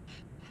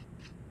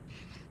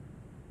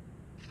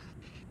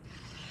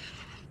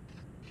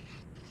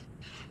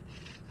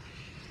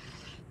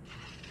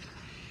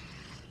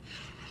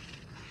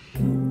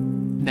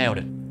 Nailed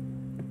it.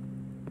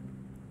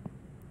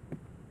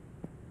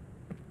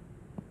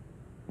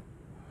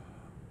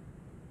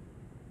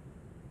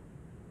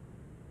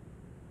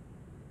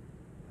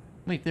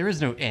 Wait, there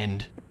is no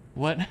end.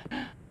 What?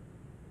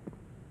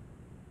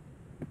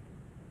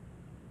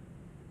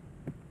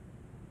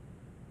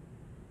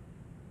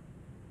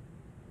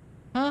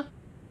 Huh?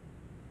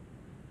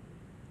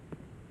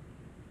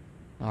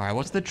 Alright,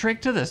 what's the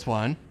trick to this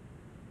one?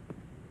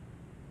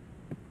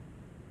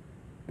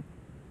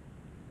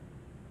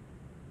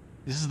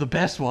 This is the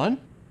best one?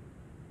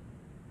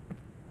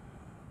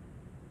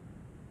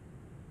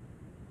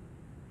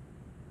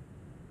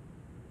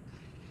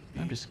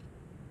 just...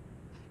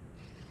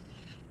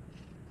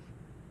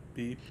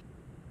 Beep.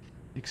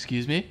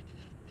 Excuse me?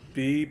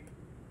 Beep.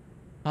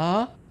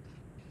 Huh?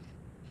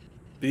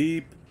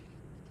 Beep.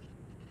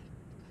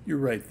 You're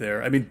right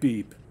there. I mean,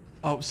 beep.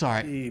 Oh,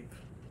 sorry. Beep.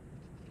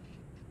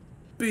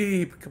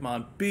 Beep. Come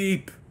on,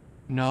 beep.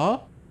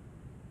 No?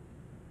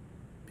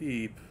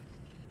 Beep.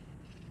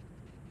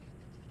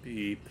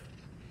 Beep.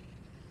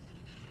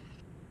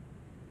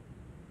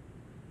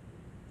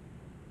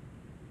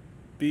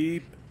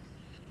 Beep.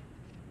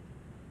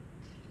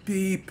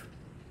 Beep.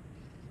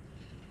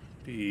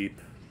 Beep.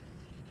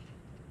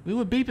 We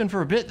were beeping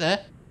for a bit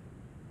there.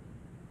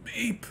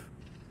 Beep.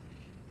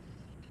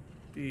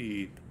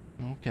 Beep.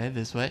 Okay,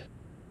 this way.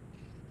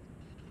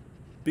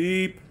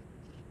 Beep.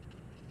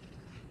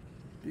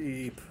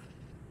 Beep.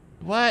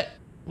 What?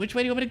 Which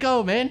way do you want me to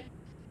go, man?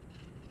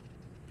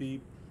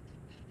 Beep.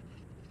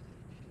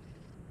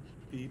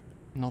 Beep.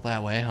 Not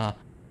that way, huh?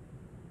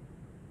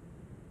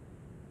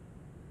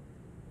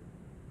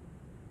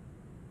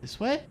 This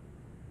way?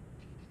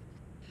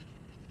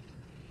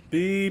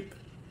 Beep.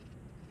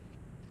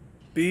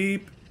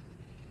 Beep.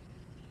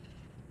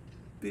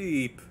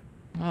 Beep.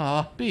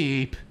 Ah,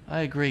 beep.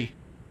 I agree.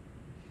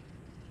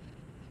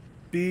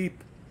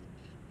 Beep.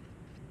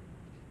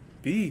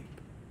 Beep.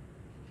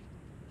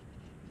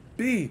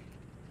 Beep.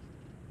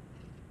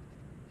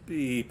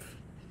 Beep.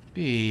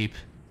 Beep.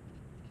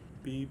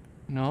 Beep.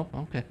 No,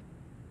 okay.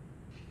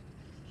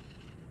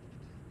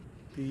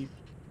 Beep.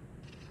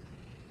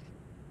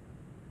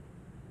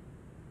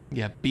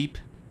 Yeah, beep.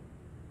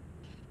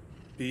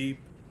 Beep.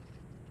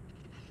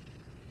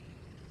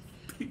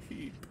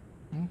 Beep.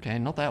 Okay,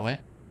 not that way.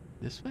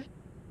 This way?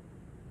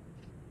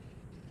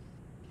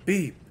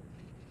 Beep.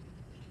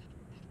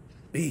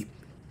 Beep.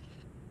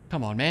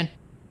 Come on, man.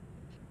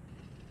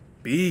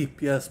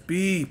 Beep. Yes,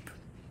 beep.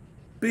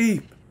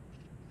 Beep.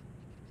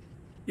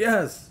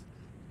 Yes.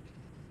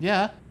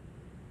 Yeah.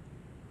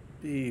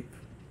 Beep.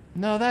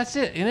 No, that's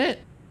it, isn't it?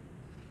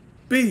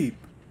 Beep.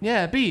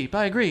 Yeah, beep.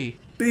 I agree.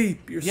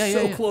 Beep. You're Yeah,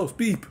 so yeah. close.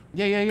 Beep.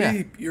 Yeah.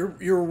 Beep.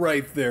 You're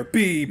right there.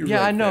 Beep. You're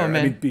Yeah, right I know, there.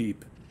 man. I mean,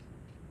 beep.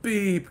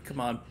 Beep. Come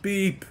on.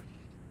 Beep.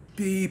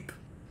 Beep.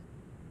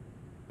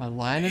 My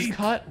line is Beep.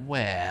 cut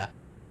where?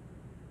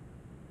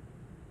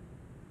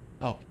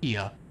 Oh,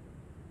 here.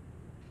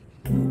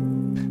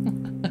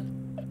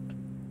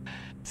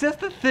 See, that's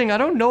the thing. I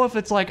don't know if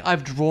it's like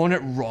I've drawn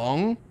it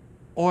wrong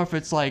or if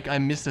it's like I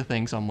missed a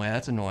thing somewhere.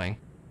 That's annoying.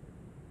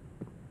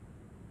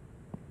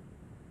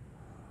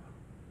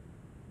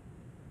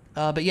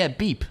 But yeah,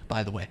 beep,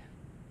 by the way.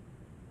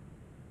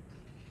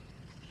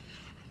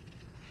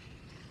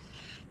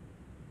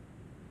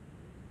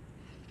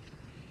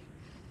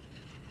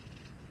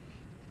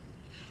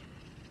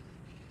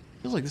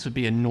 Feels like this would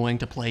be annoying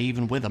to play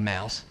even with a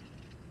mouse.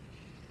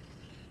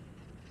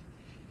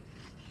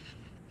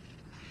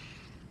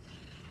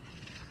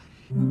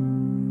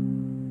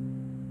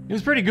 It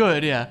was pretty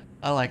good, yeah.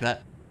 I like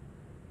that.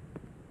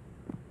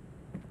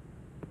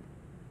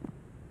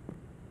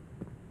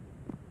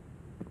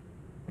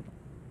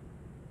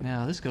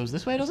 Now, this goes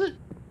this way, does it?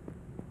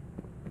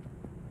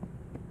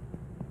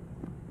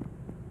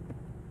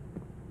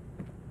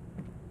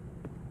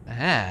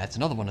 Ah, it's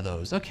another one of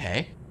those.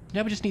 Okay.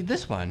 Now we just need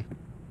this one.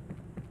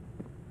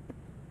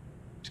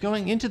 It's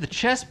going into the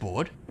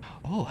chessboard.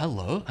 Oh,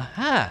 hello.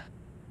 Aha!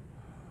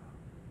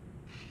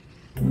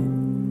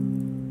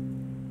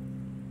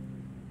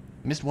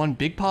 Missed one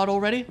big part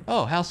already?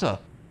 Oh, how so?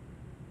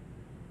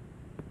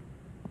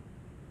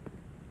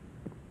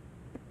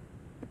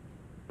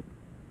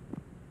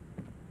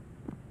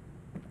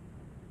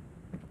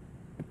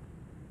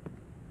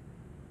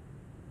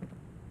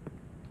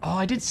 Oh,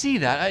 I did see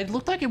that. It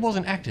looked like it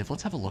wasn't active.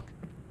 Let's have a look.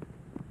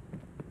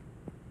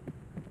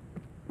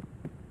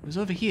 It was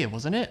over here,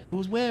 wasn't it? It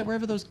was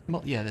wherever those...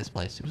 Yeah, this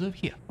place. It was over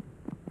here.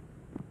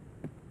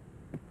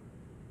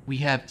 We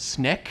have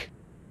Sneck,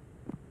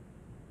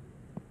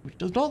 which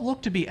does not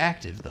look to be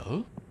active,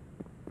 though.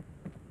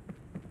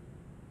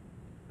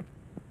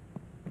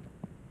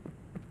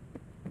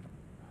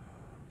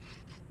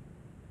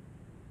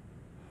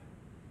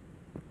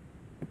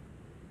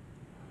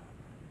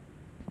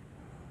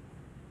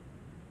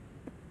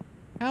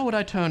 How would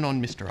I turn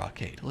on Mr.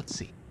 Arcade? Let's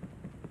see.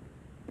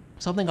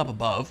 Something up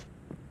above.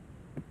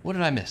 What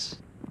did I miss?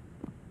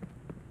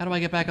 How do I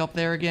get back up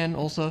there again,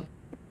 also?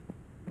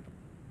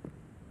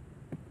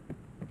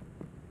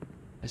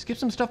 I skipped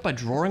some stuff by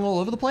drawing all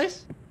over the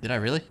place? Did I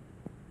really?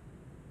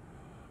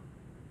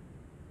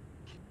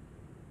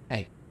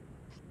 Hey.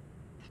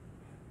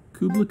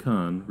 Kubla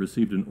Khan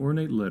received an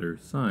ornate letter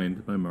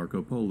signed by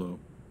Marco Polo.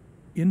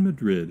 In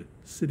Madrid,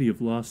 city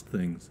of lost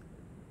things,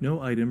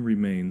 no item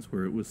remains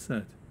where it was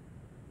set.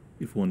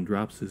 If one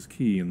drops his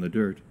key in the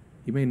dirt,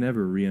 he may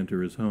never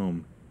re-enter his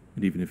home,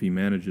 and even if he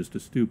manages to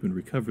stoop and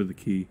recover the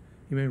key,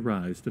 he may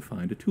rise to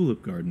find a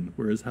tulip garden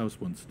where his house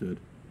once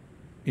stood.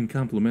 In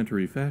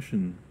complementary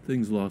fashion,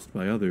 things lost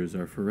by others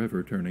are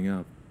forever turning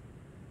up.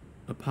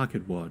 A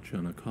pocket watch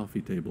on a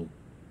coffee table,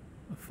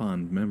 a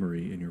fond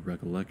memory in your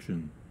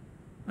recollection.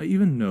 I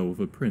even know of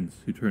a prince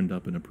who turned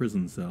up in a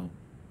prison cell.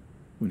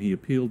 when he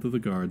appealed to the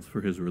guards for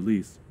his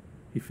release,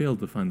 he failed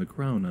to find the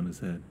crown on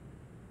his head,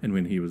 and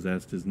when he was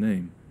asked his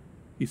name,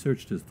 he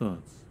searched his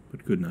thoughts,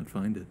 but could not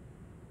find it.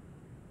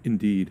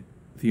 Indeed,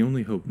 the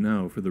only hope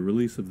now for the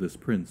release of this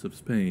prince of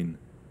Spain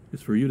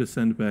is for you to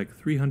send back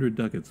 300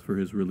 ducats for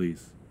his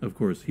release. Of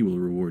course, he will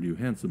reward you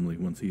handsomely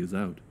once he is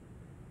out.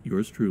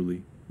 Yours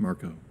truly,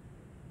 Marco.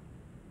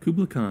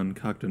 Kublai Khan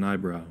cocked an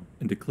eyebrow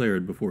and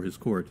declared before his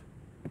court,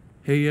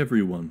 "Hey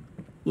everyone,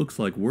 looks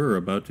like we're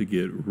about to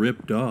get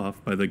ripped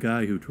off by the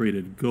guy who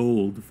traded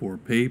gold for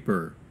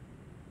paper."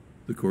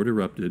 The court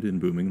erupted in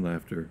booming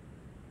laughter.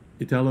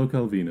 Italo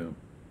Calvino,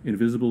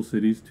 Invisible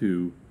Cities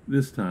 2,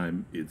 this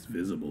time it's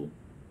visible.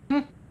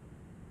 Are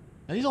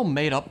these all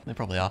made up? They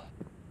probably are.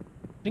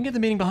 Didn't get the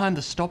meaning behind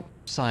the stop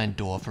sign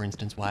door, for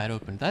instance, why it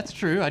opened. That's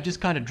true, I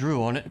just kind of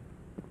drew on it.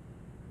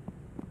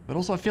 But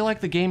also, I feel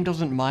like the game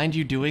doesn't mind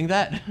you doing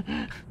that.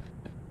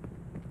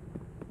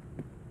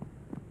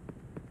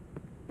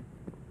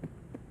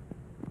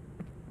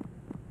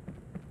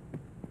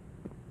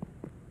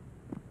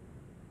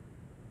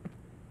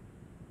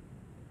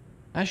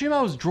 I assume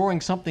I was drawing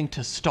something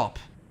to stop.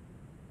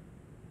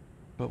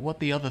 But what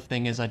the other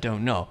thing is, I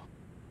don't know.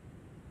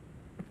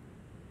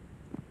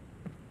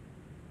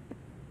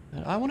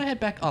 I want to head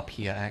back up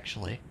here,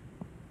 actually.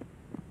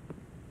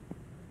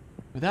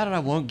 Without it, I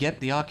won't get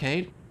the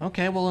arcade?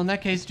 Okay, well, in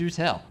that case, do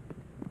tell.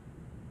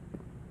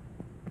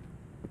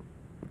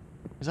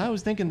 Because I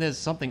was thinking there's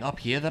something up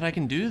here that I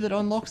can do that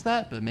unlocks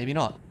that, but maybe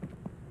not.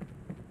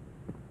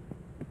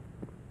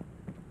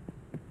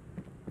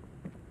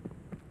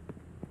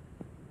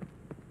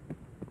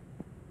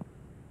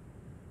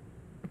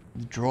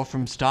 Draw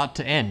from start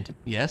to end,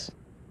 yes?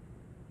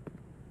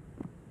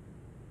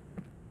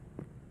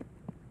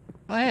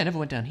 Oh yeah, I never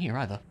went down here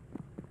either.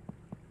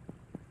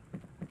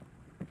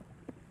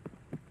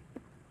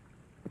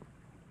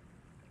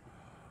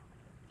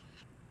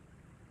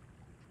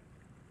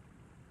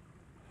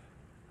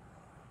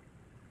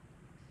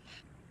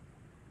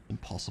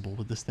 Impossible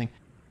with this thing.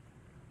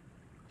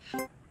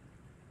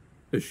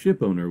 A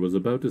ship owner was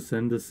about to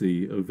send to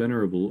sea a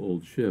venerable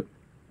old ship.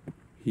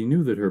 He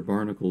knew that her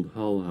barnacled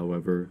hull,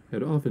 however,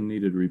 had often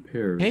needed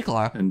repairs, Hey,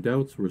 Clark. and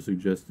doubts were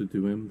suggested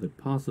to him that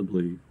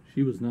possibly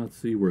she was not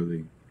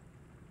seaworthy.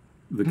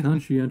 The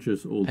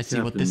conscientious old I see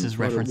captain what this is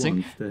thought at referencing.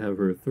 once to have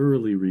her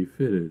thoroughly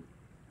refitted,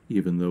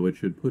 even though it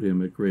should put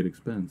him at great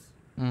expense.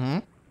 Mm-hmm.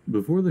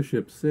 Before the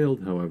ship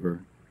sailed,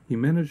 however, he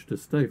managed to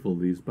stifle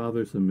these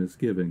bothersome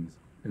misgivings,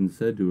 and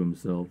said to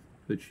himself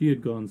that she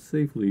had gone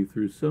safely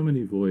through so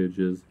many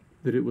voyages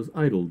that it was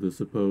idle to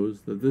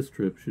suppose that this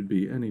trip should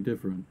be any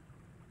different.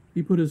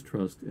 He put his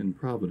trust in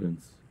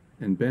Providence,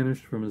 and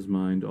banished from his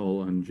mind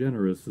all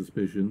ungenerous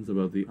suspicions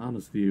about the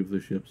honesty of the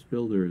ship's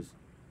builders,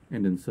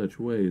 and in such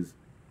ways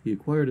he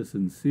acquired a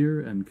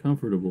sincere and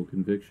comfortable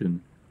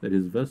conviction that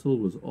his vessel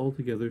was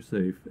altogether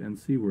safe and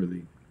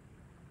seaworthy.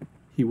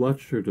 He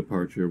watched her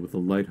departure with a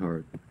light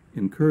heart,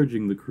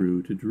 encouraging the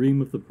crew to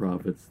dream of the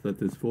profits that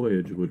this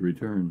voyage would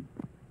return.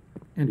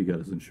 And he got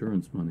his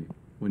insurance money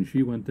when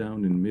she went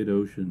down in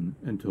mid-ocean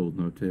and told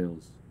no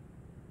tales.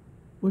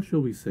 What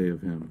shall we say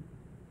of him?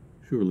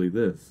 Surely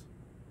this,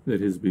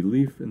 that his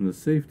belief in the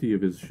safety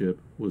of his ship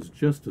was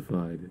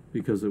justified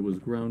because it was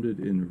grounded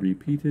in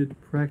repeated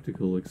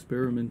practical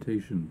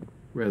experimentation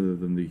rather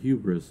than the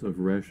hubris of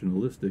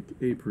rationalistic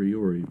a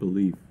priori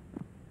belief.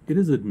 It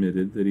is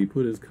admitted that he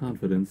put his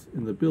confidence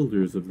in the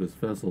builders of this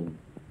vessel,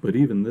 but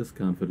even this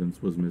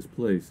confidence was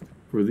misplaced,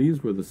 for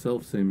these were the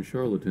selfsame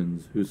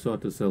charlatans who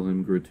sought to sell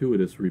him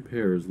gratuitous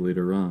repairs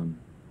later on,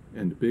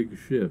 and Big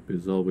Ship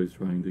is always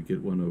trying to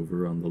get one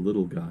over on the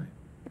little guy.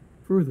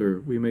 Further,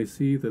 we may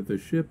see that the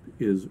ship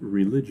is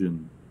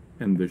religion,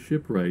 and the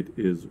shipwright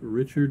is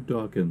Richard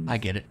Dawkins. I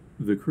get it.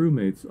 The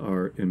crewmates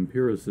are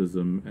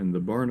empiricism, and the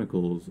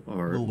barnacles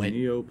are Oh, wait.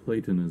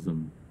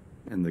 Neoplatonism,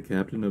 and the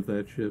captain of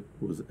that ship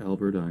was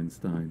Albert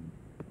Einstein.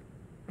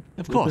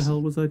 Of What course. the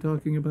hell was I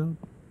talking about?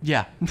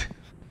 Yeah.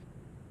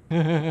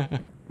 There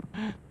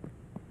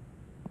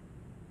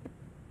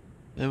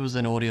was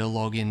an audio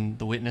log in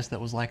The Witness that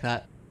was like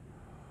that.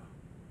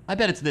 I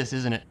bet it's this,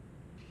 isn't it?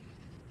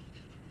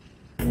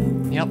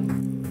 Yep.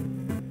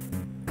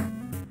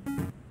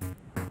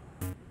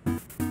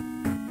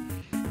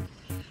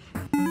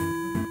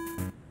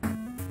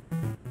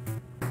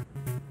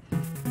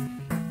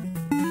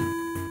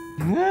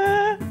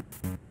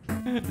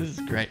 This is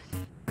great.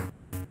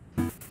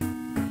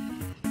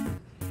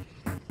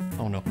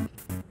 Oh no.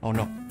 Oh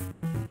no.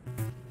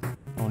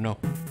 Oh no.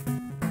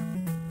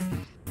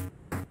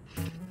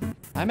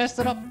 I messed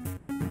it up.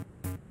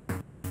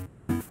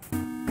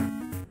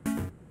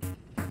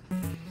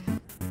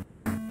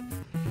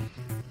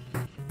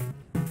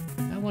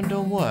 That one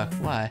don't work.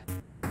 Why?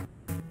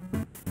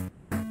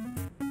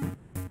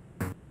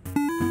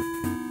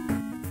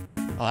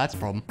 Oh, that's a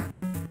problem.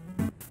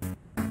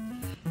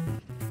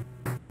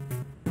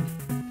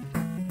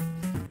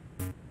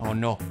 Oh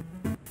no.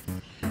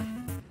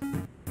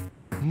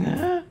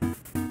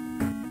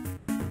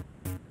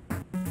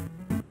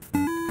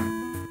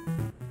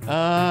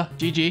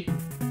 GG.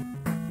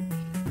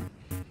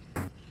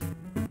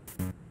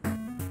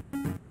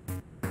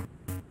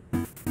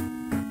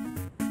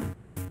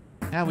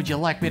 How would you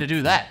like me to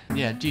do that?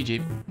 Yeah,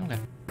 GG. Okay.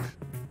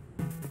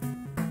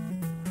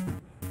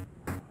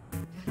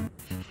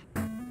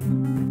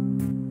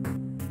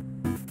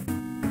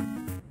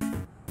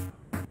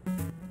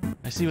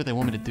 I see what they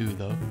want me to do,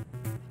 though.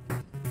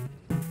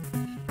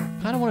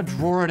 Kind of want to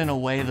draw it in a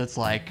way that's,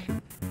 like,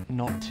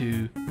 not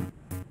too...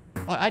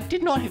 Oh, I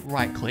did not hit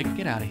right-click.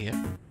 Get out of here.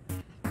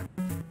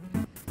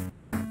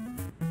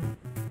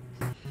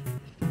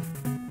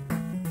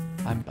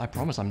 I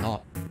promise I'm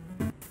not.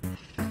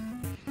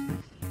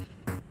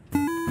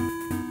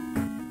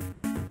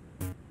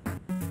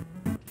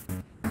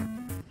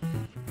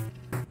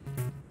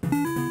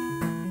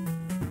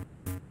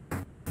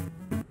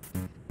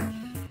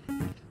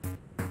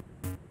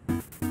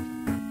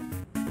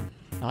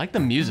 I like the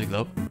music,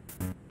 though.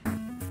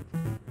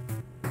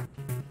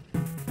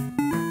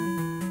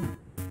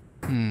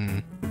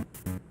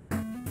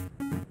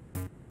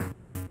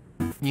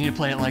 You need to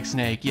play it like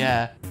Snake,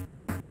 yeah.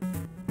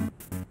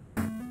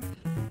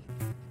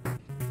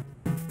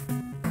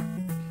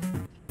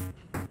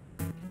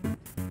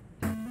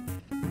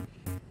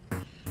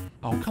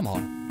 Oh, come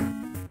on.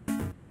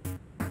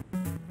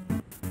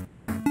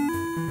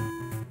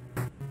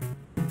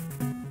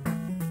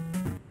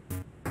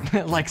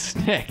 Like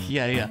Snake,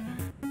 yeah, yeah.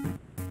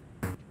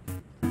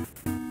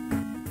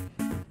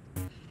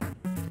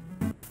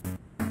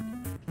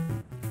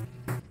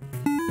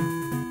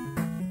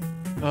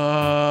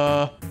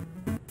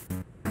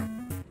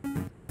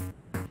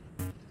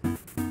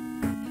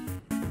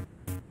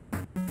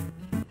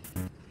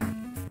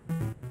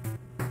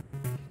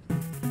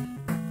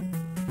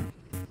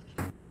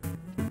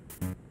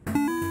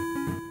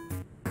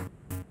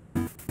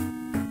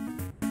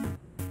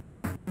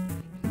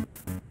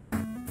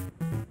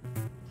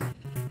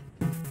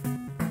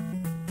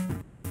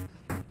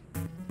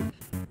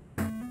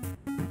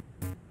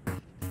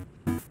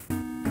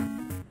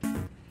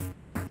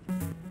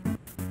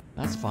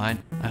 That's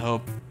fine, I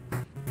hope.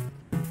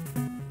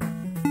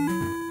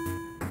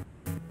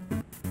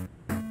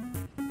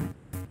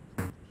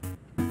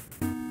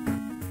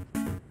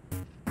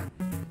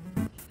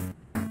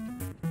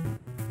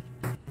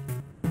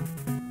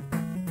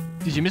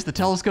 Did you miss the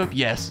telescope?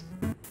 Yes.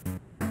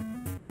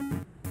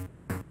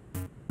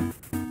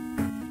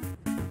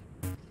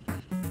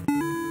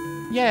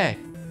 Yay!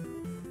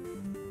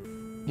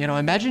 You know,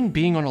 imagine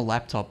being on a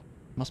laptop.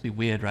 Must be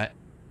weird, right?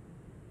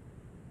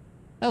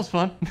 That was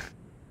fun.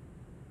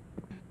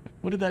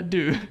 What did that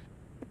do?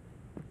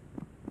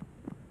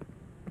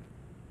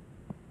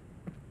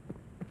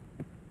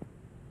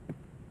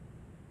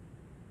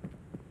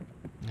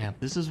 Yeah,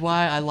 this is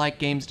why I like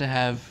games to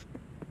have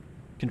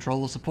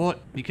controller support,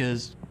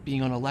 because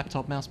being on a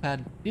laptop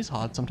mousepad is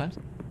hard sometimes.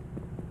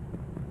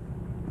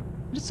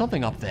 There's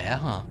something up there,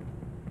 huh?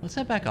 Let's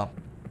head back up.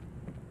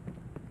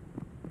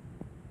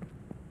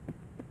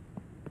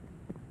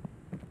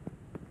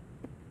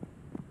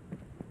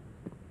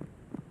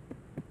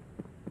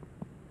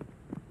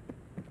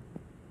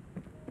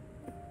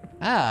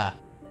 Ah!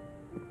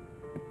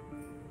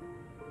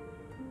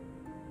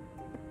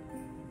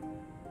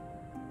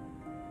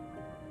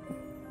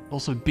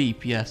 Also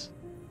beep, yes.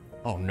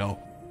 Oh no.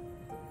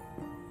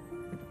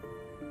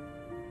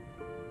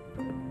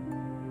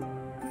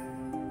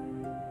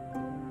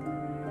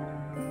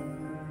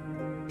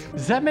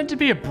 Is that meant to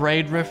be a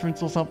Braid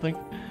reference or something?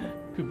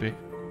 Could be.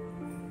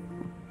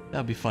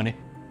 That'd be funny.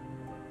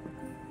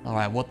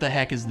 Alright, what the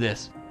heck is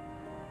this?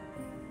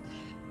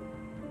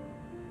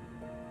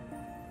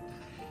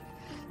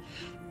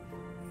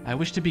 I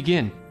wish to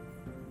begin.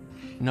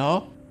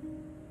 No?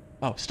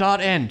 Oh, start,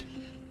 end.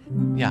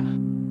 Yeah.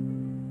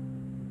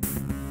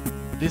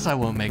 This I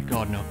won't make,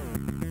 God no.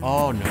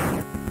 Oh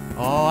no.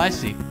 Oh, I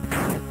see.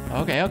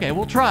 Okay, okay,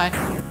 we'll try.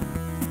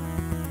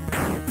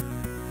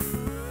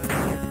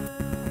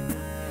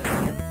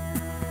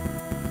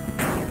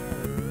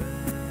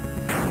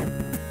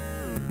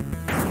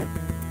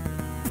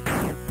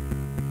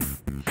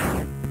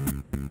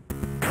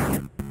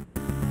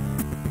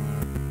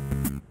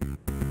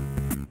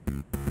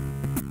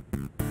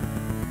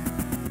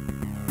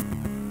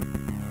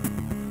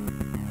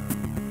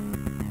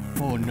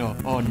 Oh no,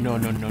 oh no,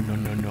 no, no, no,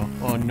 no, no,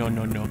 oh no,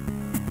 no, no.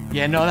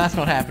 Yeah, no, that's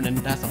not happening,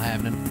 that's not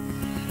happening.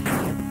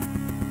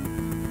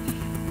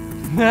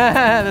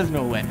 There's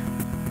no way.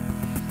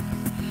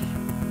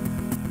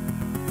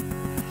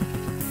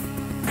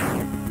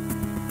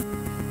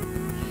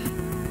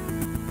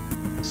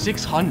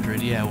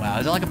 $600, yeah, wow.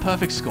 Is that like a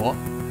perfect score?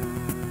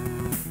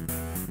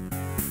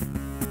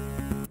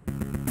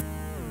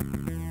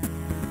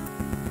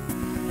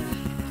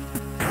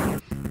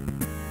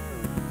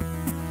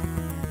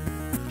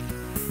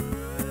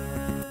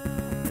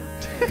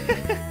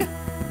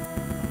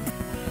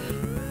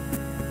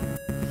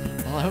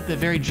 Well, I hope they're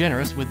very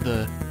generous with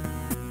the...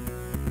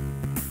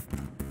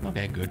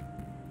 Okay, good.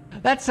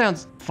 That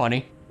sounds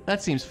funny.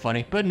 That seems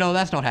funny, but no,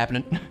 that's not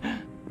happening.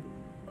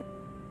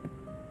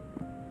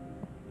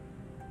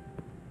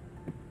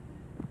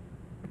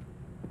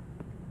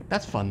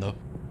 That's fun, though.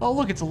 Oh,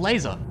 look, it's a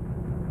laser.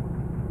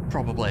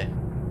 Probably.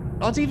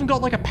 Oh, it's even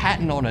got, like, a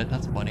pattern on it.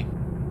 That's funny.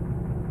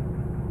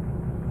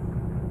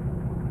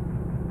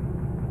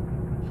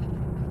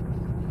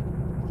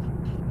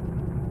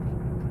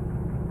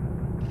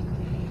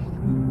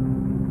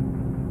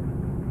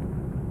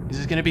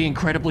 gonna be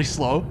incredibly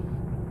slow.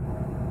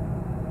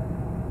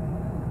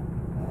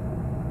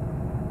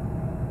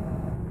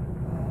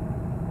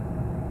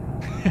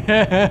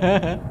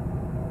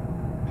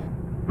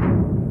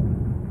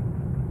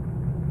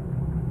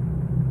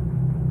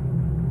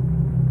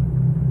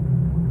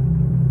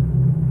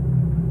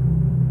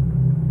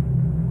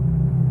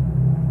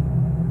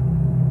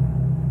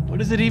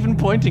 What is it even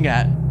pointing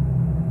at?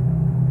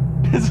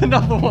 There's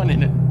another one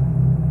in it.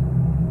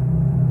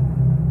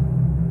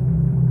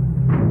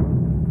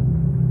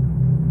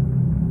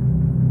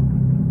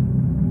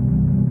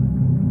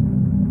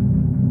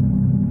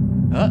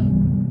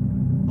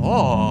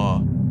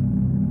 Oh.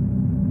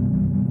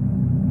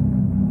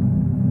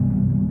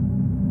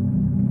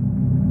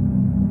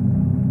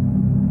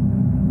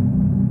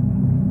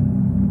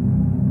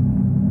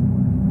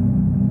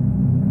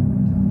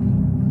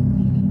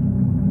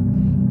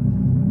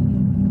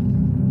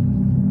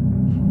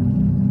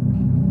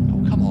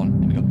 Oh, come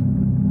on. Here we go.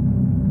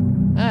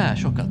 Ah,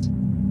 shortcuts.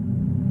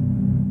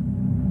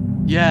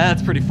 Yeah,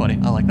 that's pretty funny.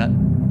 I like that.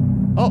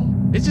 Oh,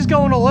 it's just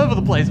going all over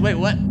the place. Wait,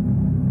 what?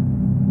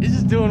 It's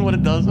just doing what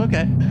it does.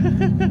 Okay.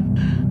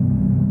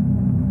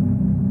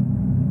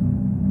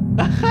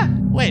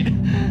 Wait.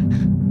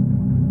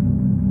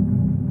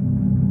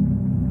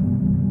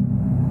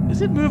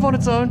 Does it move on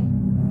its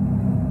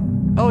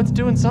own? Oh, it's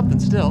doing something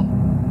still.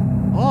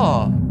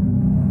 Oh.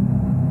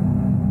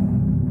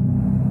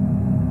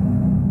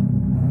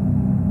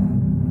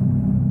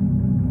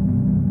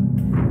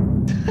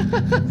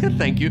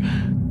 Thank you.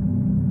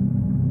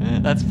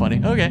 That's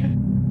funny. Okay.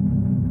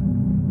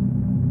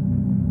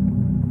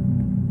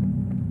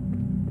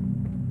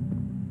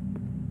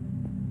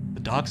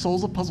 Dark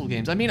Souls of puzzle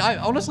games. I mean,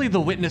 honestly,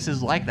 The Witness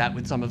is like that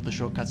with some of the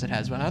shortcuts it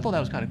has, but I thought that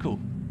was kind of cool.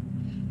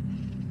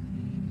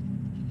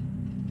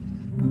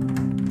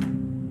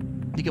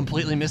 You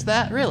completely missed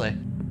that? Really?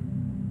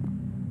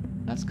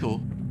 That's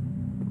cool.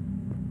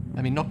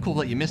 I mean, not cool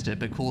that you missed it,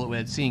 but cool that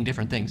we're seeing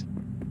different things.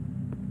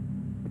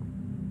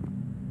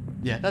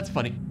 Yeah, that's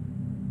funny.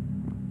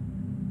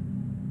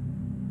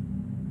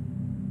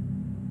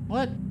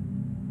 What?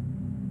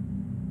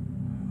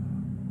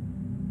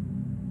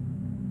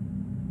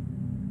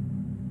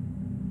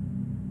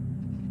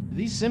 Do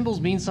these symbols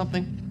mean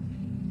something?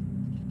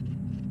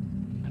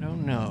 I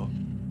don't know.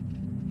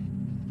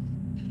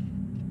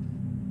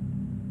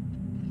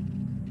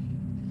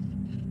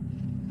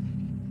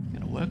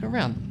 Gonna work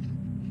around them.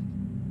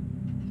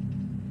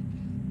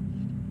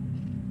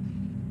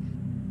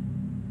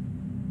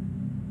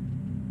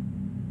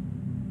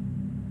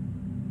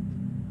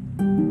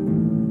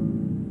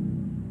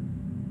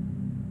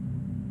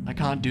 I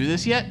can't do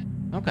this yet?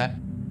 Okay.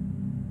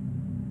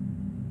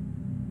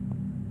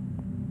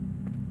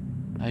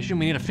 I assume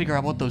we need to figure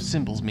out what those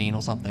symbols mean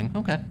or something.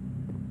 Okay.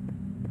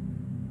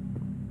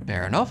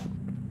 Fair enough.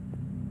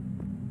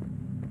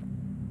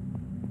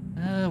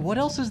 What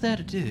else is there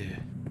to do?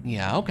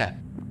 Yeah, okay.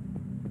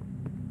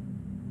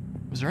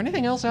 Was there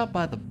anything else out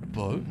by the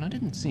boat? I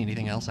didn't see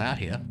anything else out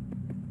here.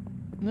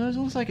 No, it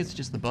looks like it's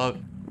just the boat.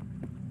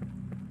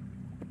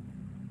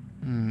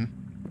 Hmm.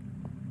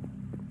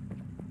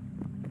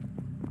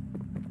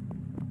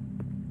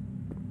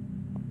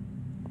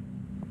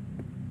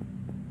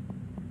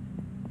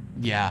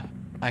 Yeah,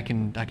 I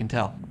can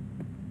tell.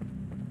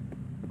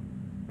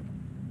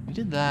 We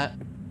did that.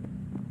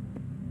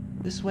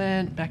 This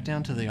went back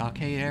down to the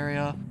arcade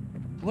area.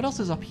 What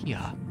else is up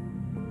here?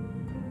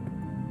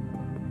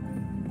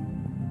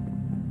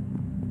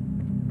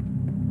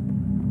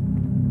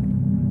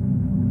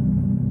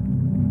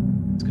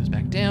 This goes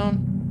back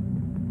down.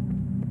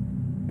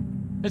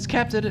 It's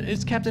captain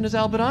as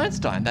Albert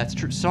Einstein. That's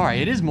true. Sorry,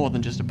 it is more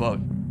than just a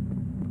boat.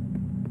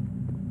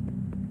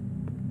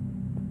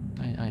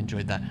 I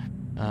enjoyed that.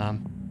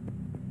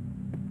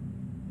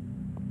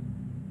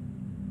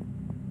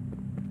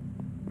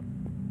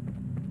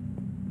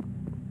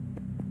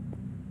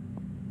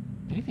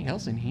 Anything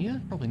else in here?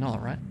 Probably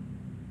not, right?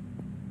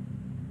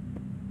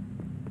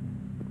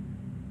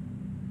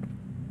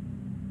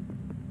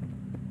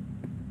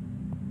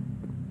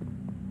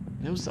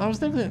 I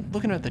was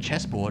looking at the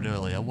chessboard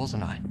earlier,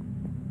 wasn't I?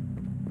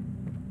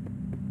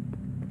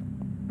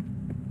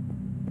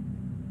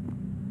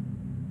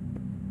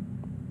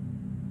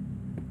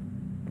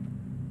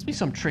 Must be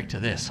some trick to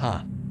this,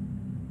 huh?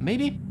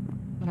 Maybe?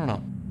 I don't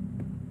know.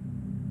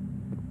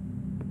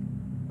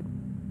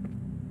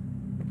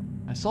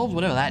 I solved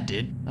whatever that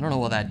did. I don't know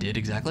what that did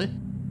exactly.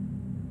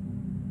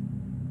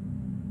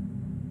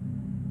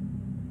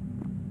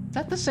 Is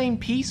that the same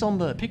piece on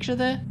the picture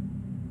there?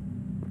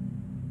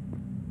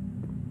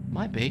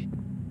 Might be.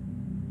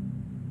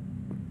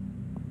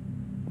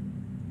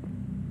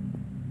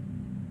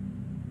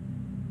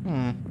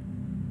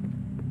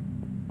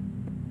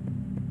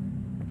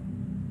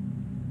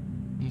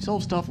 You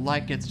solve stuff,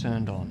 light gets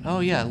turned on. Oh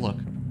yeah, look.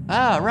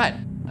 Ah, right.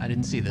 I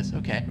didn't see this.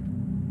 Okay.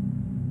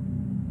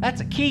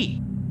 That's a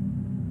key.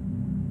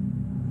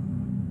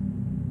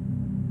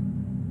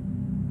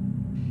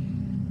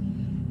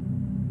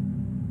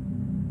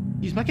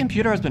 Jeez, my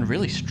computer has been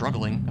really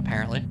struggling,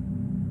 apparently,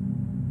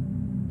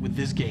 with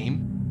this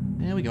game.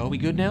 There we go. Are we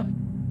good now?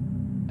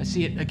 I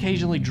see it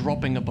occasionally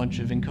dropping a bunch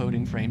of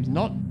encoding frames,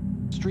 not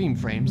stream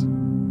frames.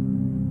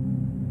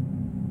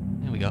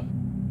 There we go.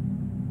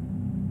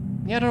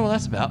 Yeah, I don't know what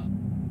that's about.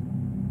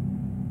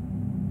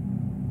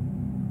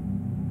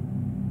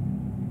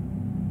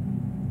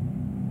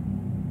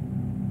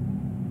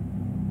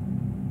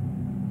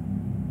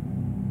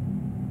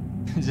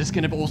 Is this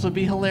gonna also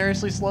be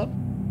hilariously slow?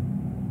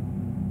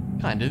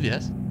 Kind of,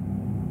 yes.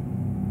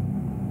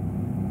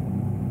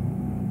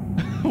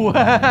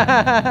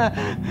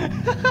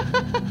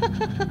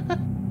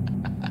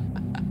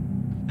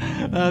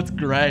 That's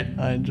great.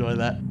 I enjoy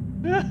that.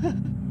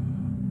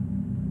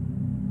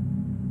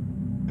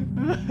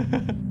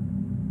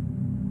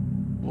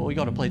 Well, we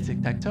gotta play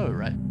tic-tac-toe,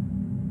 right?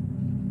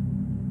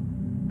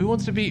 Who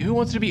wants to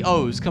be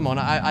O's? Come on,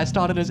 I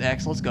started as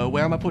X, let's go.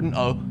 Where am I putting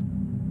O?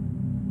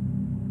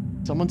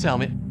 Someone tell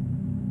me.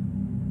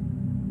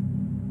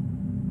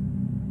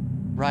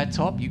 Right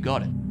top, you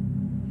got it.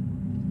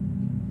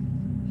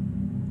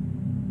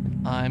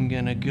 I'm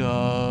gonna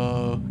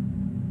go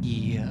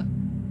here.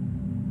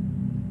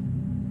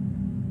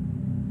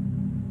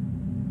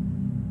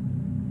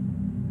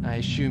 I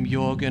assume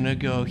you're gonna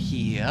go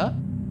here.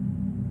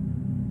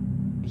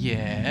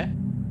 Yeah.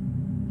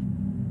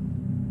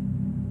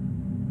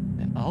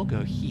 Then I'll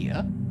go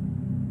here.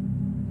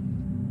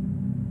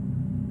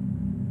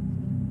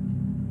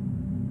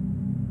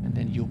 And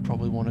then you'll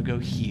probably want to go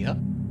here.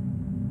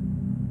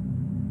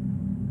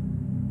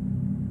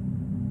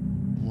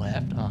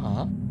 Left,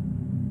 uh-huh.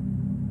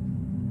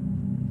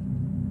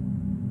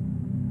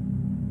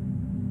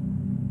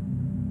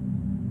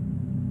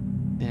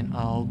 Then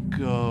I'll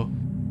go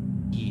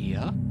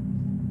here.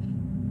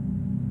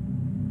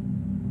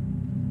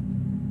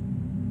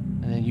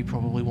 And then you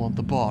probably want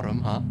the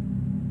bottom, huh?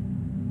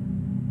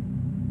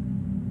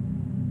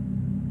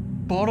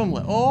 Bottom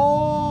left.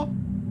 Oh!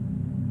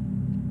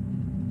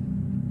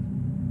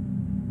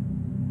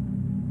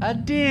 I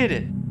did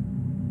it!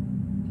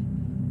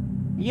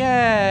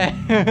 Yeah!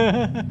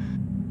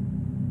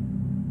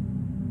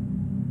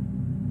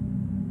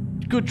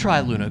 Good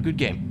try, Luna. Good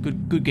game.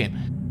 Good game.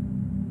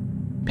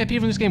 Pet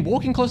peeve in this game,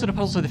 walking closer to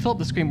puzzles so they fill up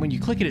the screen. When you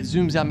click it, it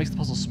zooms out, makes the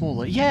puzzle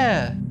smaller.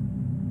 Yeah!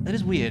 That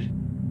is weird.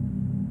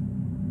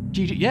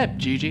 GG. Yeah,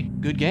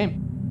 GG. Good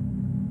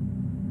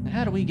game. Now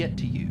how do we get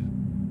to you?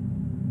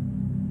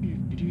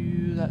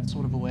 That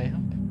sort of a way.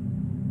 Okay.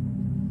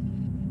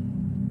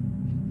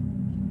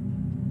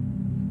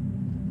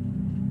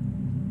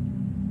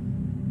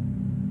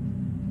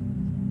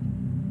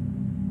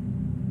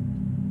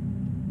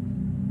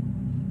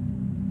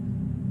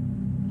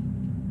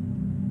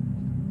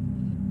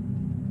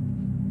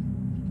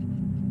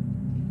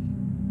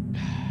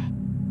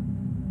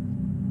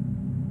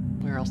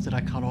 Where else did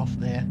I cut off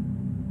there?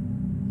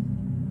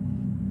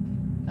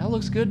 That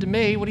looks good to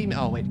me. What do you mean?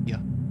 Oh, wait, yeah.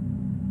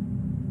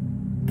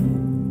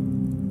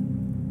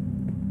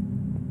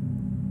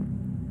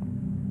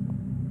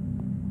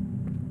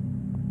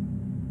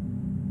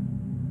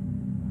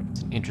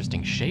 It's an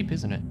interesting shape,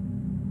 isn't it?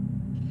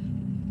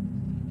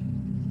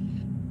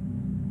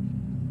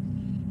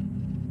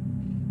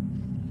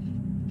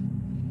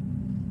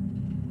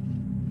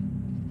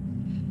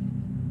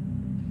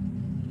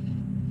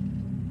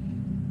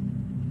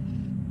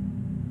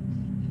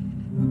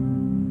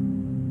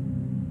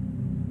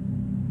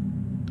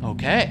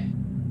 Okay.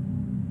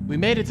 We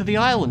made it to the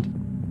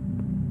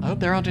island. I hope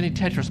there aren't any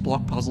Tetris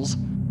block puzzles.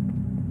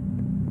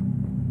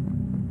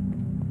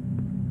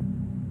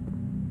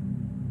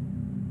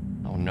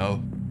 Oh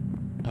no.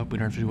 I hope we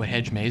don't have to do a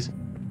hedge maze.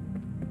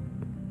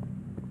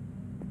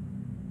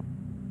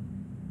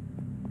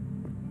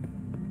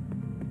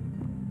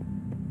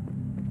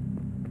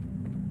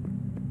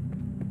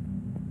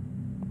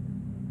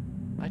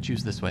 I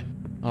choose this way.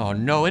 Oh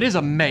no, it is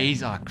a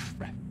maze. Oh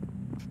crap.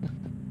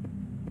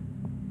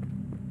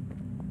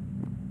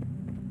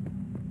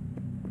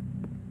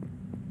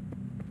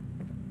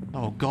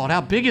 Oh god, how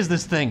big is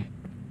this thing?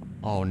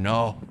 Oh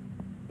no.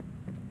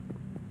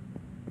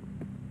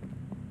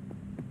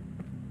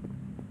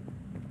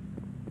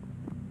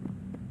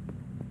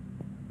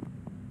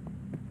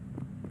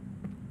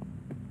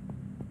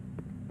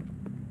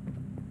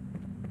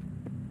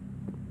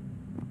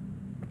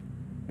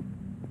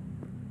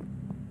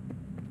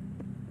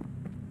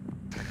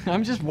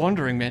 I'm just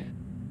wondering, man.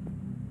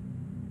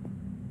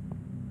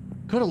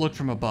 Could have looked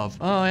from above.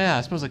 Oh yeah,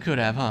 I suppose I could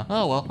have, huh?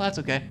 Oh well, that's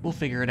okay. We'll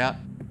figure it out.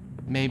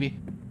 Maybe.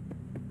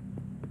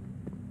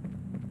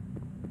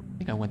 I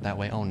think I went that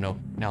way. Oh no,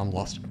 now I'm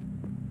lost.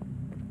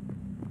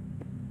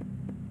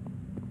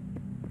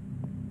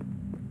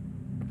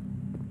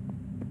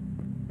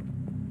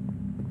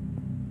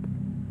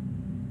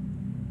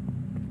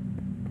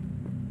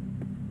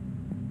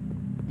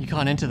 You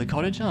can't enter the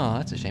cottage? Oh,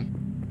 that's a shame.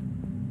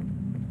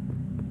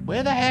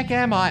 Where the heck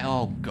am I?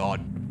 Oh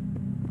god.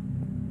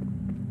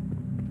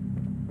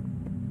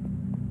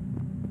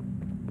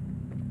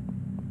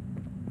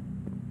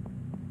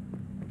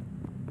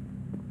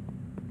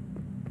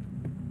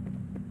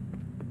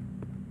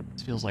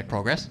 Feels like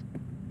progress.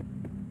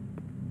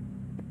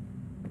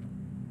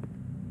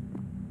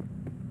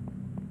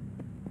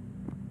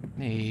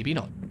 Maybe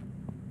not.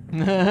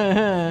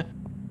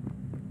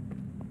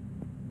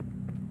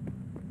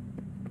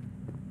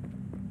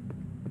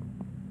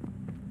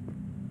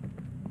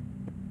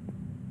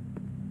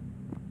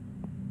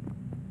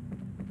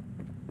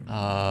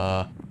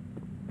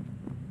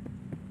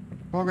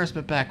 Progress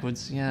but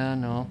backwards. Yeah,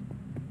 no.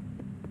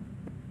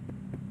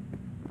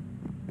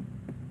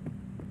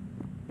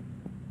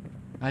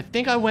 I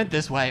think I went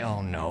this way.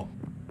 Oh no.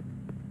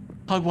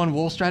 Hug one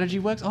wall strategy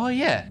works? Oh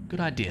yeah, good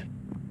idea.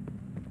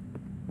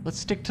 Let's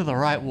stick to the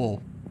right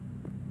wall.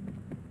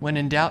 When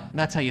in doubt,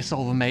 that's how you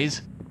solve a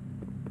maze.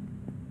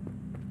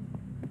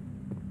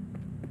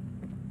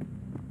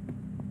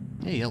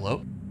 Hey,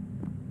 hello.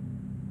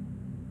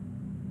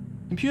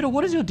 Computer,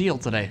 what is your deal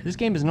today? This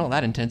game is not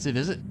that intensive,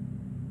 is it?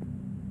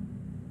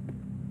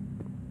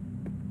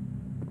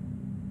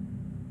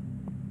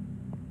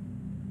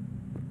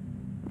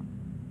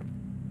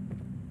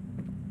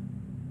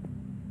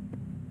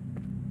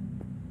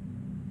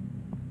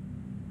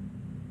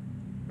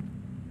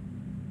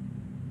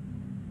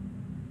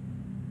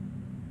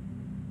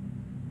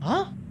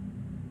 Huh?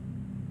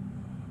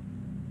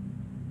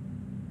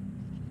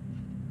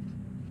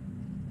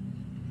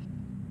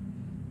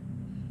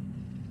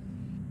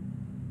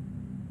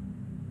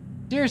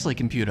 Seriously,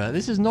 computer,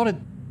 this is not a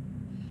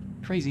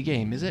crazy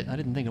game, is it? I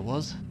didn't think it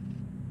was.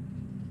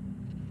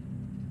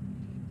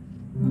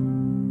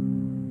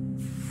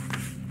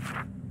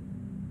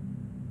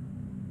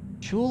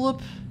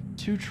 Tulip,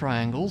 2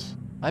 triangles.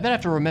 I bet I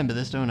have to remember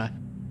this, don't I?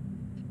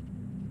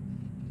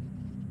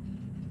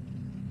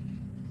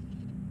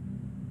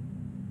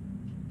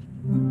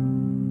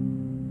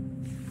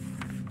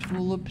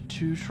 Tulip,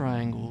 2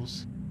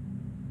 triangles.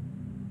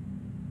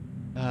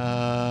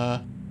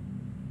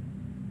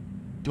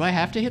 Do I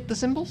have to hit the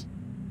symbols?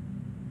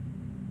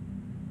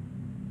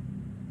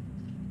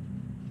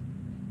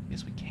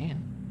 Yes, we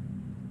can.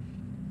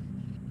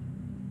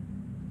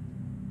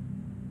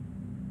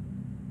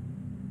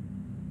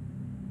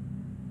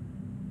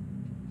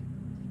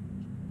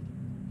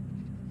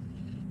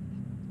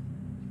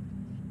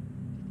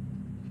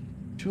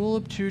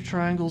 Tulip, 2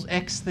 triangles,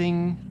 X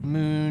thing,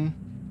 moon.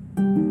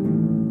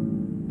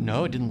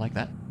 No, it didn't like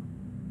that.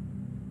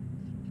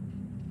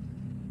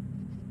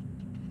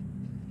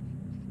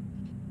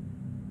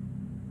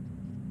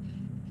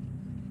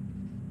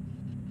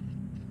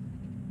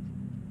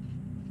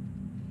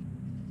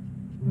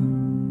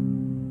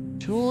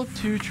 Tulip,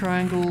 2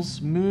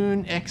 triangles,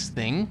 moon, X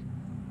thing.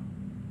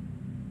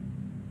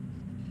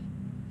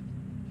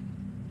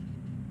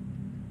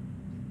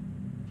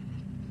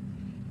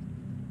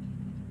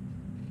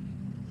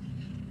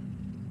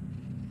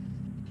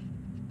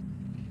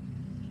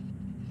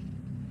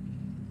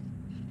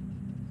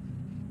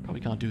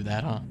 Probably can't do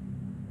that, huh?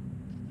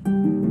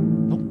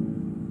 Nope.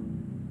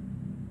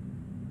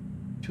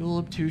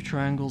 Tulip, 2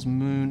 triangles,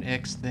 moon,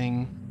 X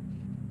thing.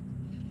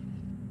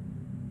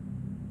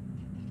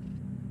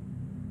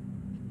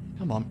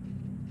 Come on.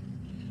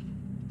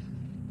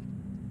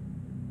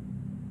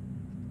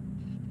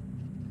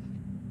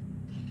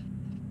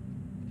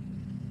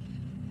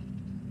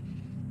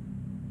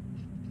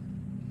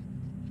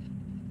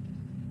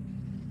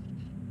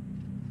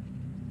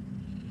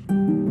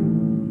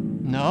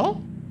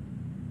 No?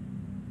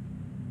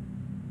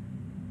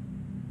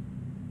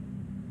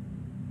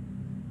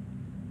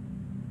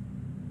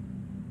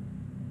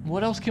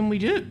 What else can we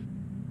do?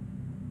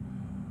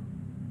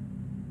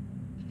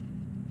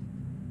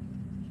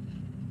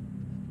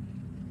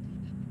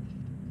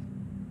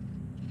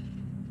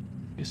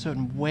 A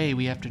certain way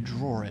we have to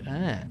draw it.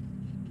 Ah.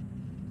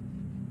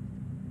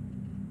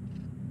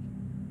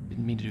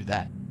 Didn't mean to do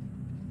that.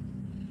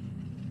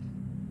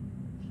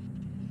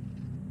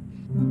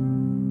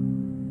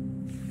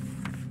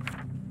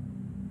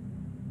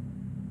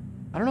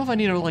 I don't know if I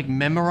need to, like,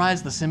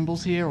 memorize the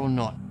symbols here or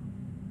not.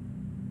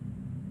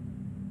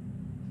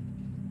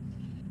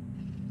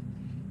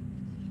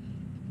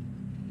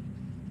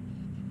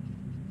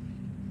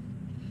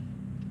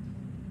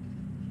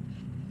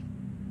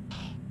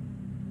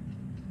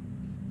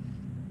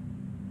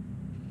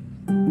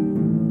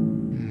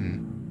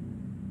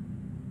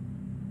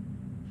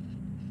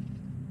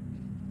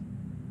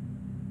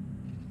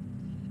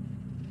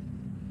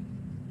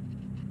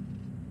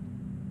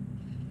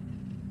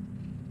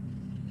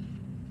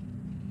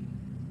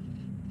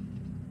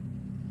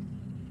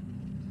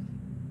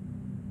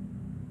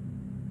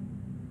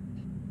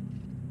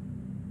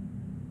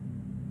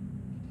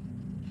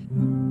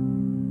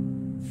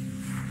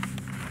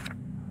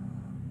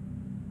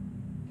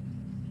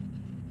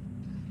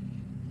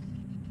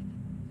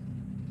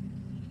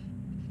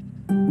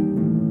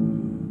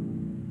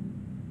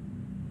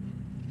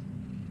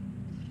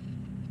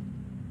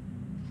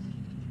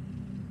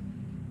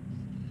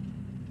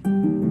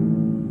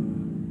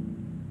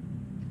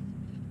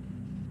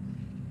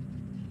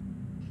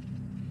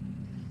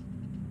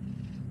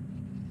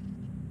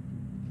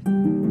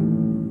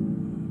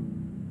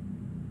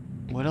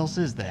 What else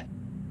is there?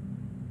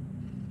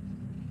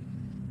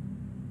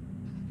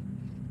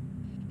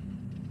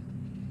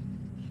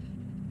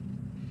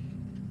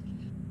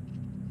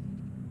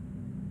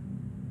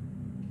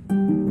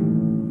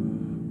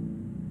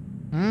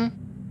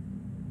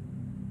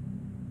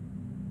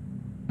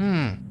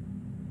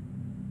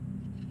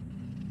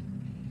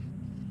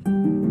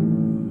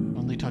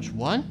 touch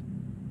one?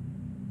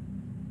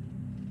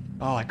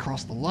 Oh, I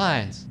crossed the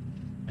lines.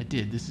 I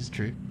did, this is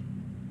true.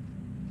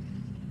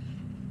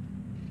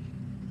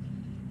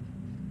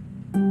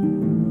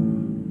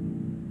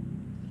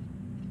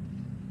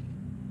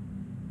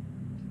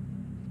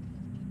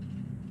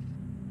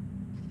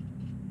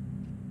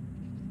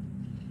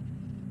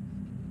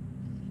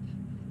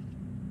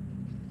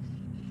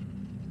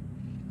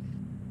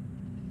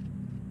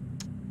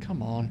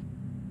 Come on.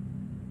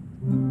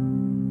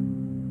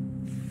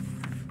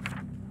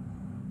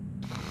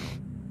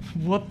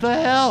 What the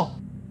hell?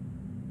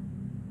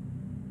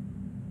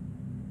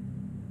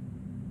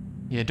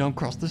 Yeah, don't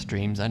cross the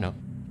streams, I know.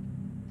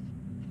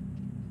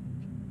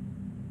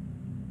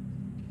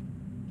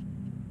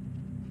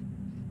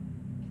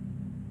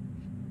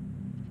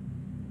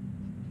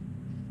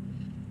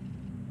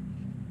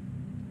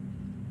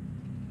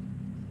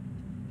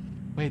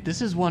 Wait,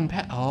 this is one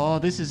oh,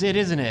 this is it,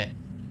 isn't it?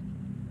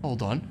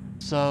 Hold on.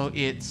 So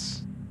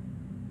it's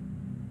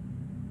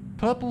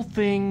purple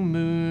thing,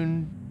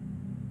 moon,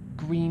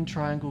 green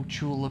triangle,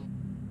 tulip.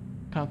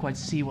 Can't quite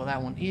see what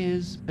that one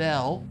is.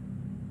 Bell.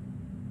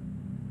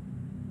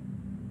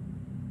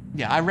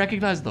 Yeah, I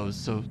recognize those,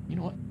 so you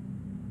know what?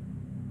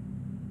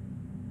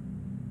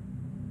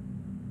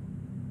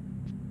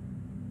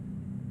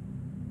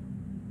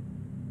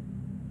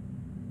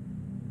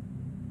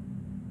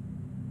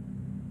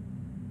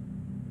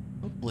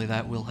 Hopefully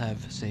that will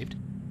have saved.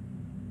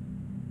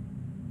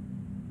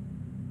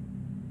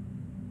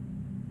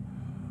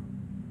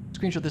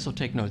 Screenshot this or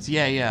take notes.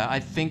 Yeah, I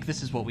think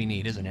this is what we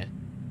need, isn't it?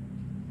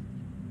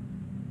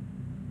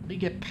 Let me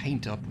get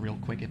paint up real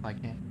quick if I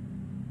can.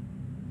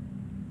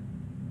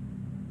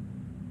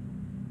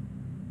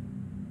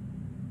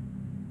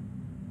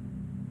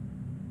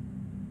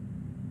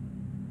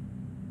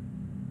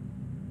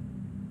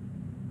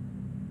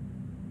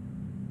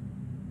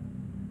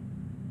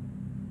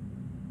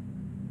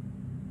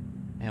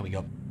 There we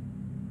go.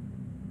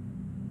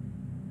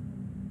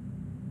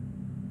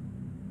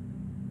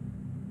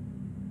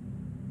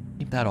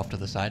 Keep that off to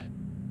the side.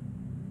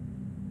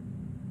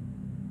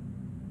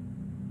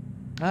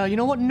 You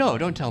know what? No,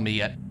 don't tell me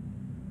yet.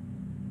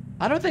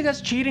 I don't think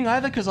that's cheating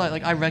either, because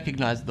I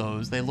recognize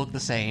those. They look the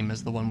same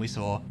as the one we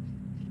saw.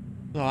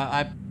 So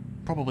I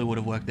probably would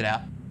have worked it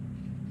out.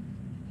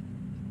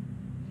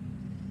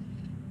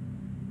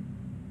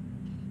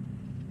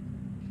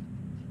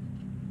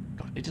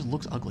 God, it just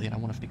looks ugly and I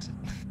want to fix it.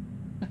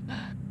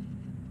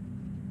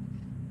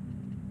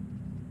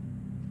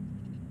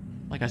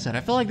 Like I said, I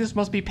feel like this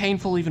must be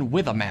painful even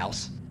with a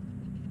mouse.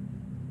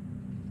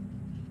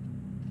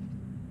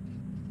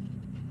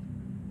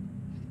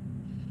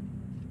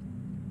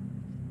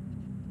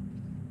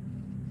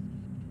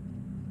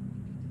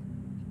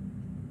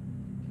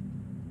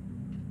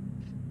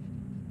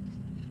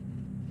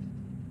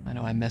 I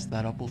know I messed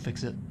that up, we'll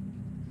fix it.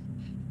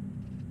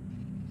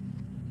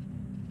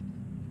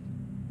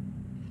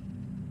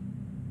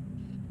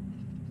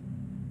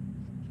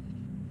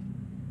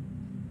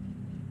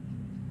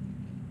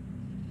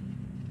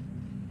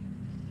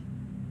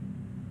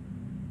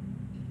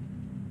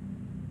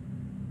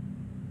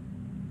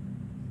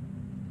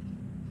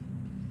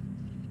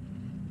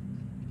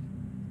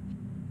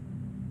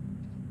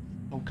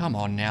 Oh, come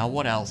on now,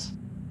 what else?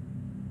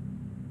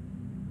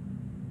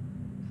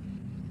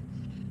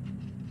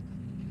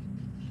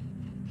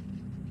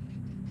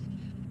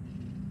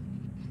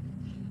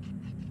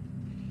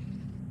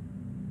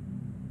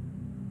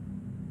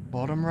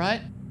 Bottom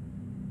right?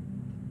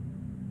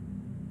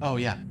 Oh,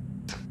 yeah.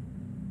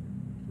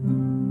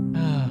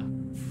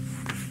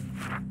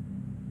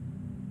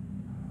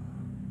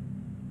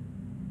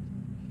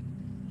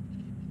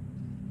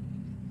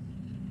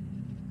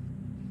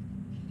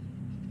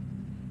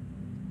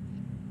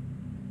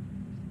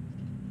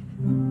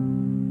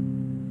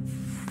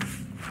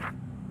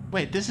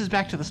 Wait, this is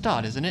back to the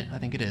start, isn't it? I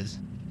think it is.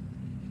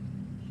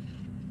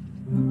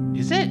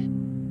 Is it?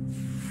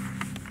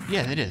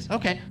 Yeah, it is.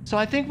 Okay, so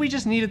I think we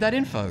just needed that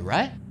info,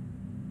 right?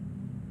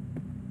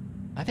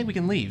 I think we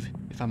can leave,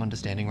 if I'm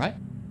understanding right.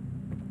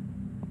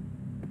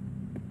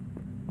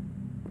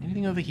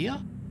 Anything over here?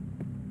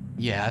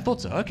 Yeah, I thought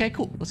so. Okay,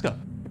 cool. Let's go.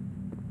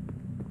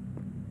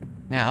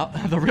 Now,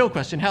 the real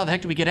question, how the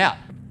heck do we get out?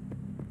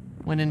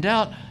 When in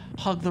doubt,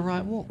 hug the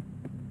right wall.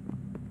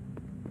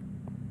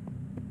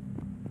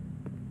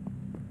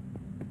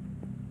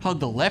 Hug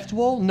the left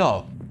wall?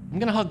 No. I'm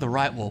gonna hug the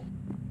right wall.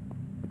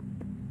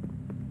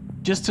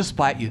 Just to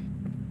spite you.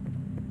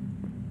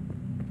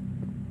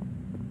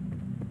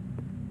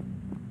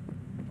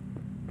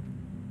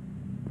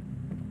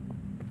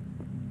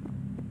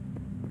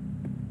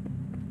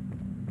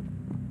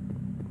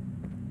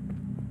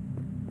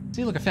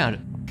 See, look, I found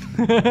it.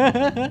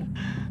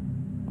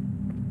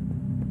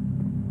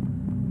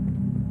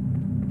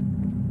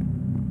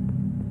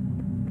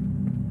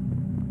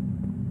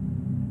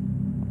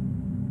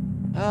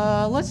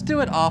 Let's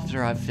do it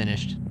after I've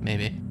finished,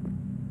 maybe.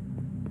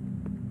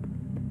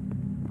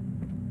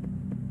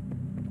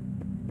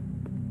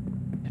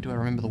 Do I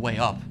remember the way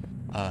up?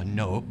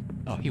 No.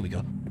 Oh, here we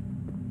go.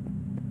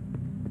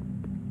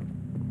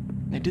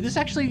 Now, did this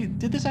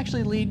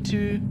actually lead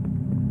to...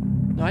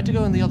 No, I had to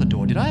go in the other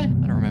door, did I? I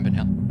don't remember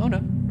now. Oh no,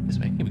 this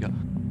way, here we go.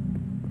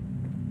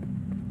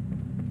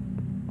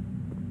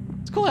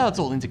 It's cool how it's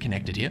all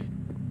interconnected here.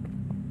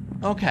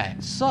 Okay,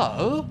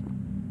 so...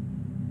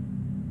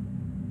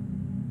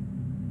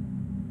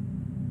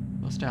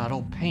 Bust out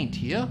old paint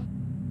here.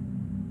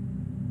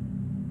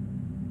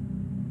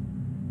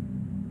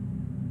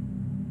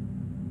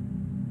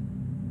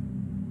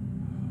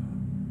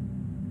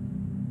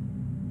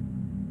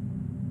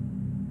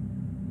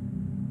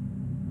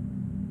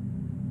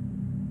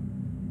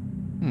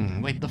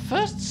 Wait, the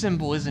first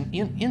symbol isn't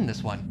in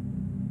this one.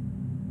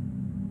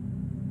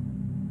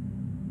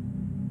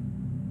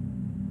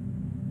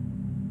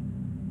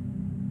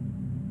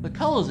 The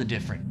colors are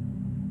different.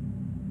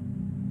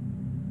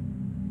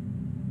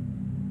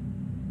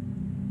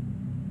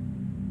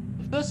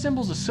 The first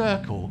symbol's a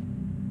circle.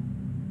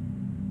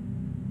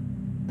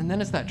 And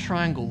then it's that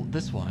triangle,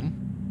 this one.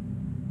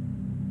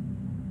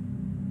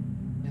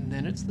 And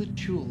then it's the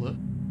tulip.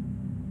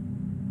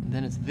 And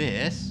then it's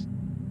this.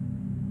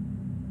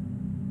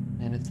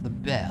 And it's the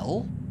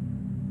bell.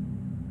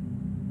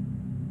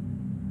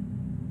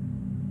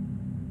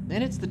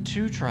 Then it's the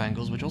two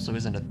triangles, which also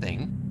isn't a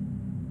thing.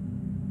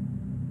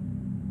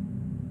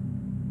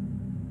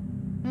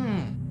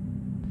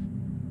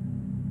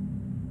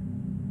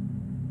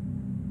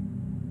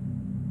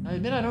 I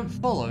admit I don't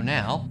follow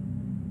now.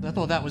 I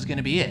thought that was going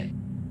to be it.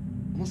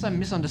 Unless I'm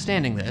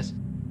misunderstanding this.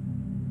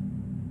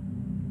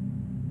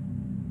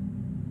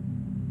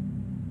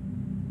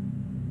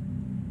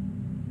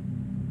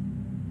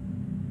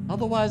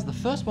 Otherwise, the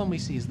first one we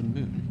see is the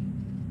moon.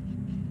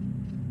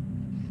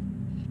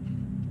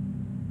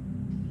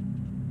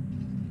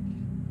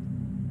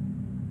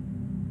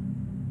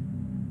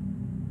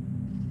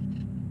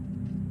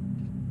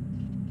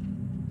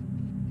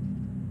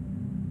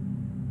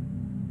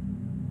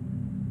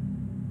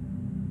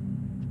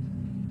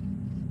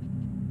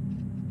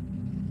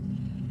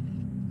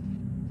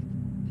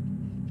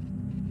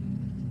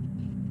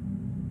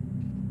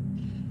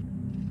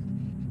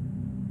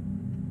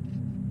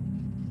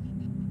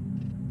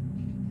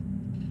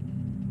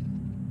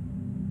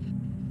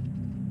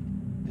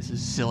 This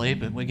is silly,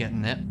 but we're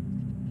getting it.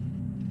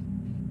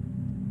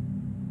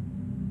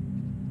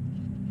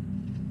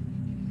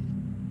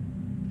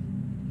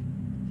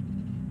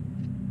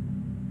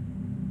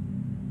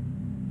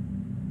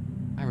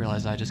 I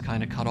realized I just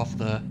kind of cut off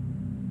the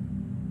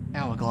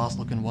hourglass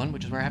looking one,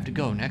 which is where I have to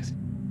go next.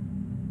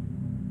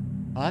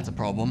 Oh, that's a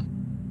problem.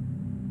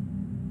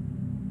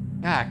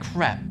 Ah,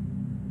 crap.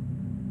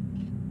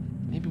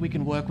 Maybe we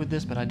can work with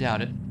this, but I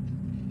doubt it.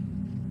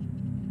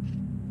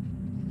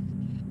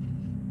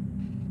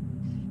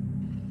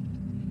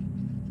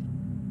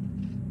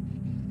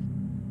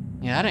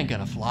 Yeah, that ain't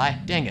gonna fly.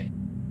 Dang it.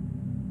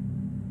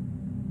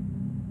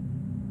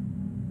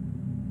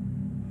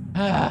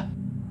 Ah,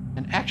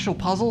 an actual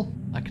puzzle?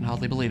 I can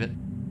hardly believe it.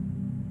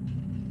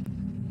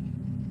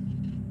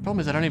 Problem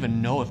is I don't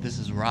even know if this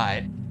is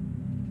right.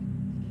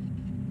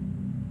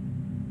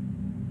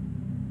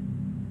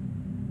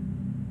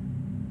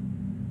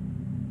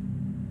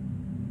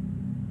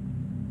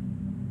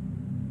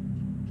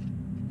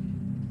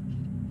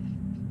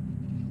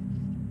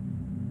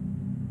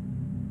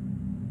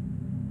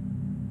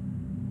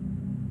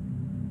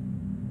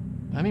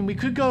 I mean, we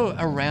could go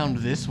around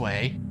this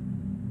way.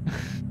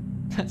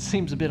 That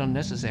seems a bit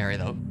unnecessary,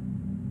 though.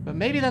 But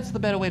maybe that's the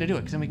better way to do it,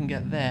 because then we can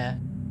get there.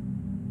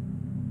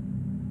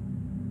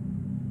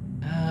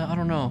 I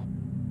don't know.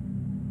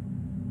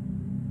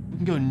 We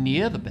can go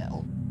near the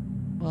bell.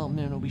 Well,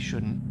 no, we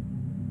shouldn't.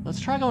 Let's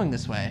try going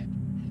this way.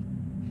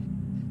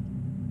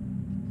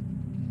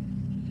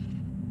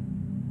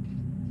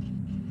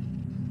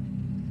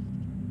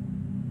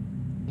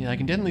 Yeah, I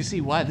can definitely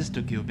see why this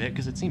took you a bit,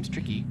 because it seems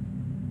tricky.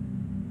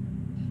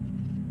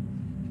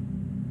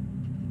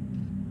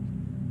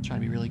 Trying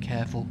to be really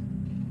careful.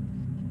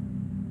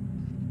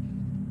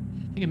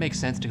 I think it makes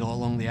sense to go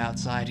along the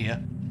outside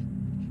here.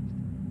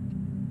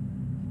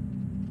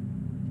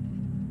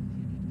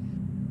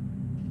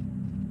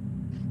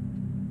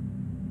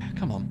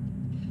 Come on.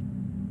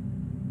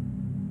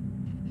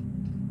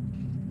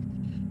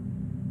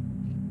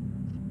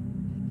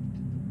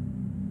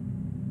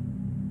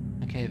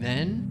 Okay,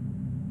 then.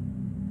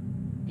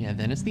 Yeah,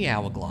 then it's the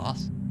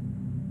hourglass.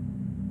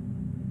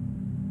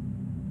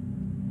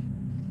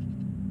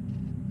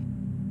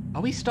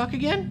 Are we stuck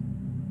again?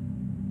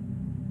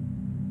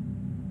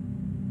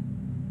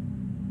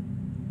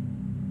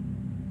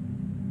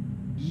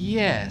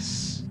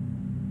 Yes.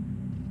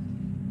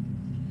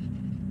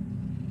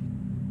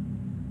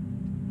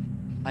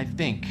 I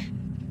think.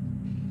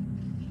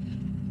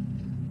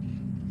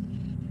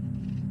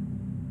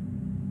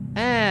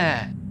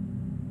 Ah.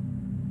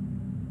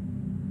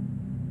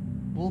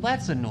 Well,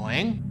 that's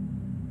annoying.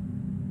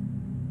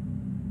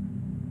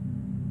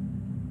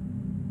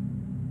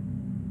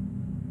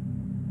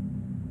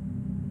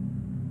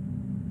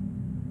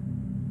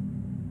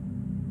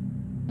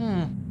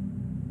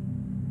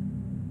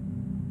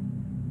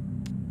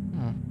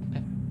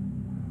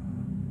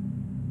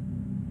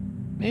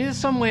 Maybe there's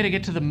some way to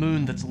get to the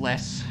moon that's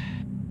less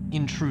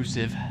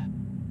intrusive.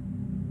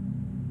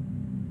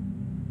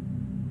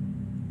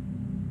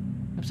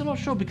 I'm still not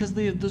sure because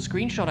the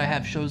screenshot I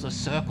have shows a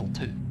circle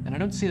too, and I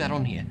don't see that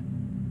on here.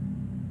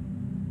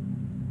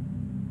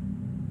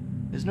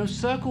 There's no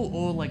circle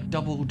or like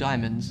double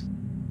diamonds.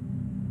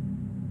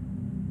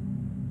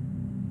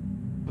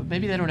 But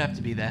maybe they don't have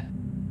to be there.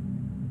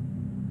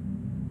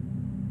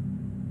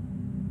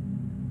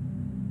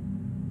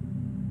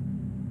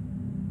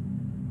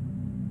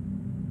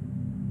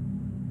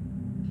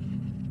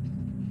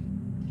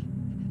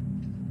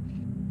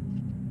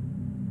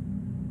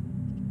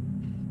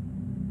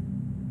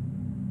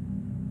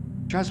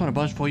 Tried this one a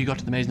bunch before you got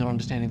to the maze not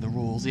understanding the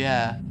rules,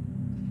 yeah.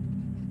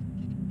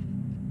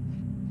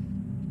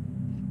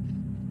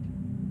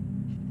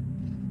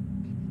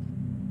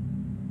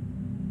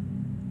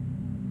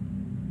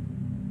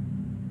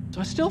 So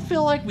I still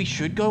feel like we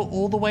should go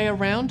all the way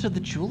around to the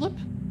tulip?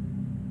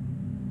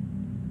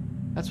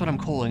 That's what I'm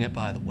calling it,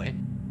 by the way.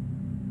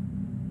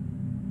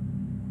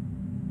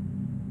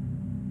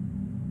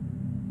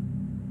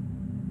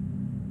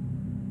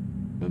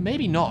 But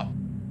maybe not.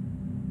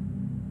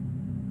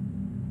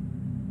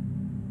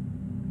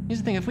 Here's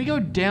the thing, if we go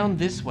down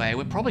this way,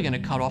 we're probably going to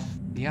cut off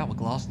the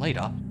hourglass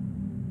later.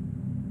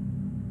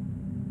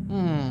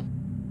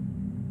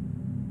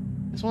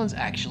 This one's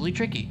actually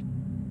tricky.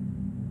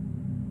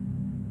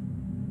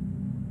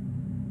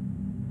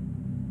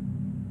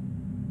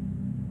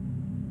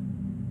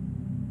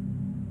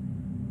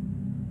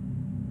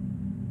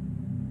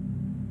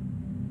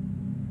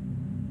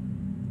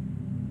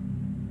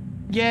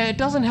 Yeah, it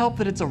doesn't help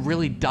that it's a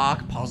really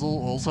dark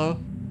puzzle also.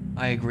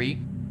 I agree.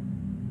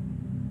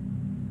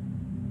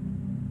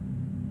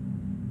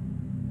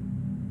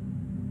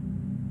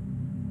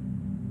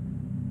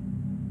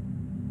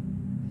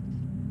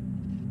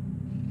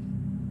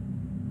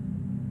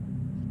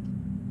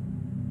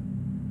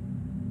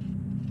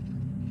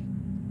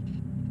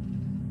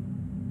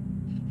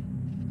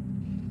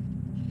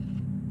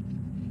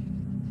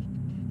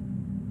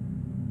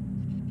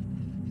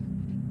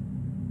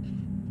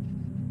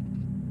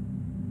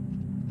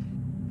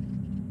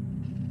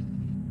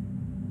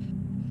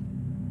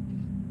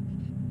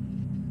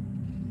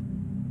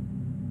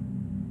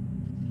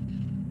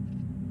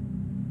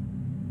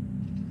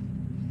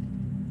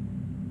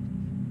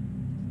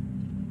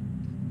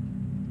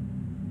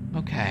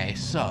 Okay,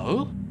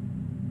 so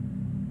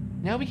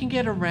now we can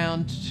get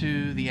around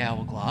to the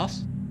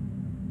hourglass.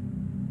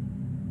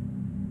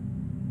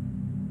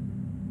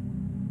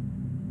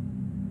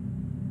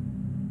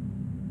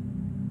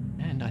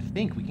 And I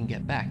think we can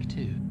get back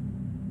too.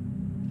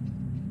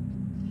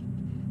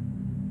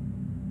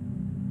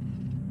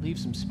 Leave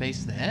some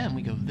space there and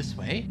we go this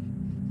way.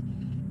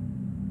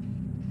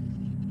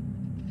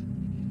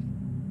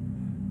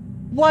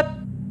 What?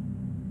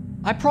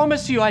 I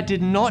promise you I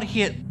did not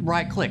hit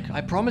right click. I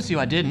promise you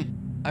I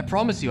didn't. I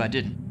promise you I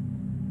didn't.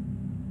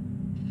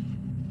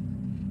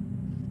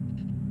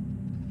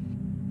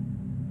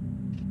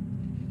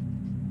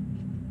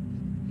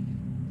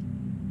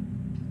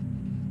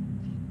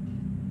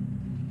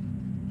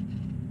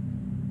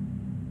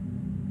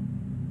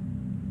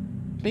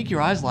 Make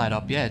your eyes light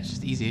up. Yeah, it's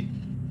just easy.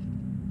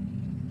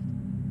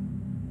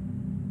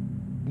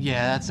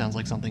 Yeah, that sounds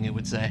like something it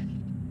would say.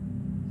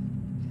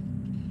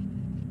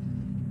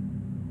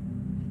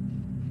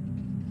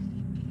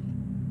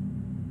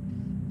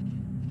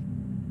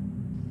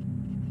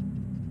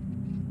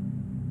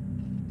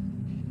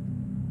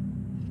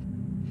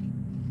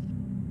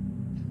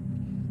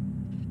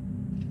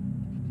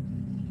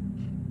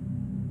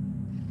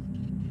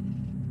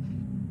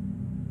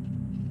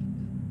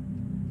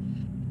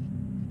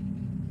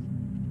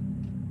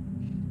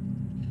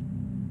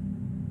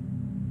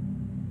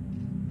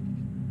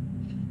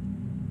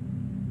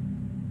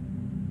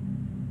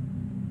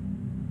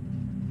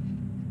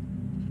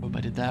 Hope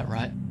I did that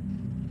right.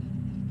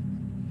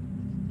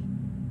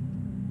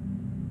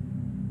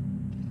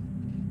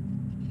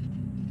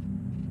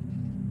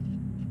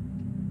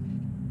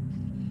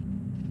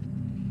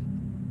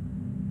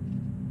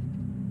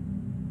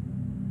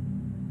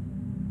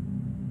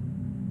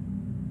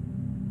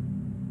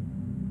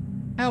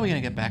 How are we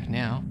gonna get back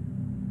now?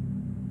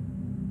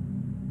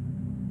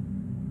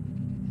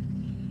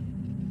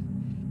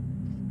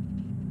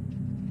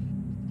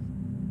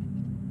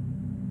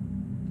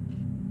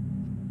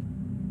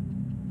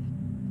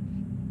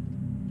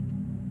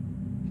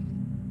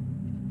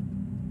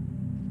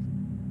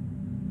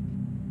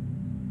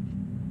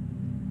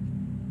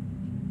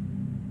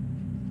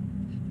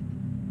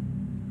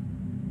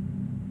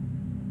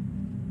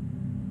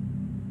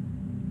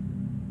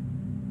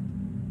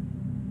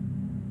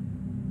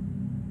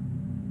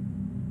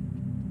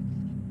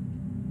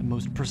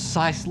 Most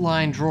precise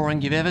line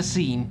drawing you've ever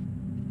seen.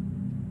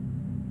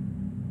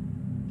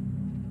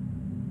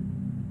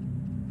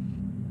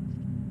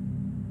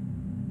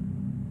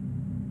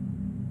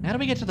 How do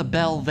we get to the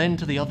bell, then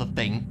to the other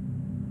thing?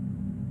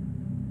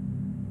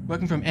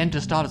 Working from end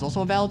to start is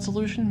also a valid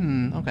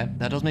solution? Okay,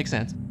 that does make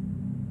sense.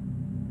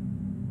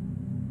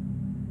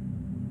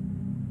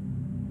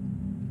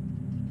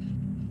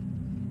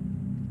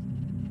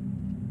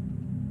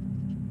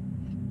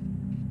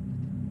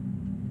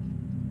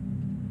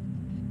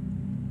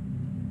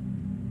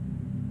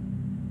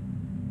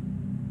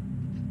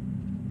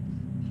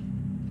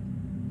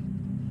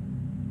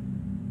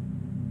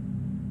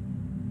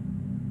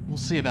 We'll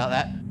see about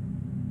that.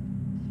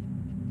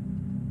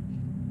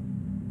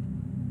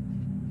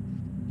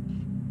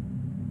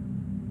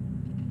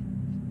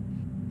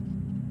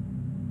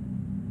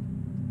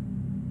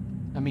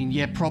 I mean,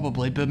 yeah,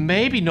 probably, but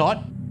maybe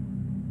not.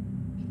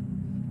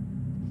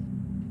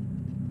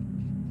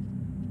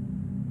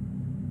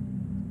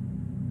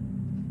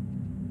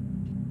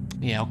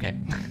 Yeah, okay.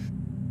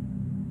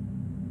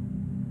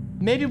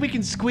 Maybe we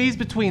can squeeze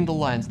between the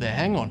lines there.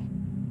 Hang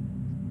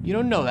on. You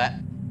don't know that.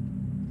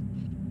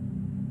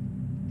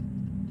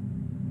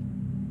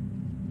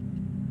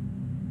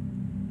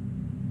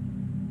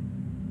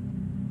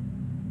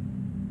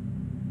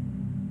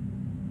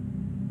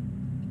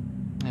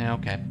 Yeah,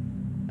 okay.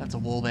 That's a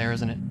wall there,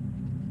 isn't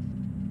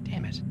it?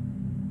 Damn it.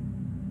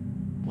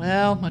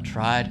 Well, I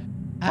tried.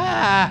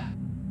 Ah!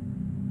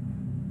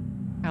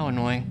 How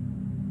annoying.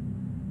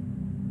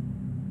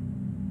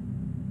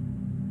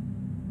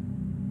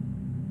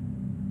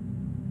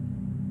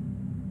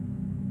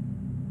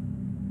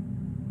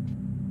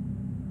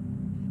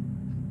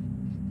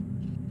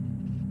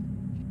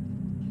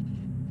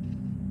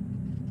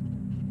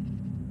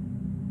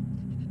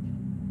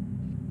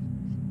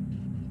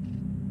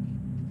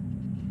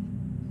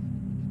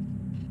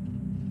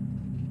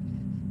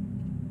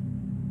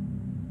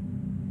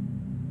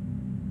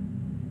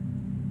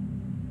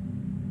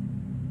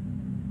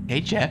 Hey,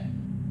 chat.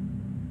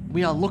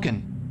 We are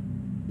looking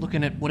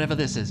at whatever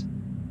this is.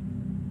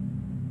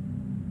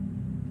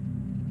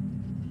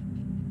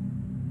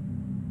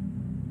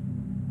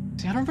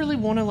 See, I don't really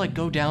want to, like,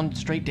 go down,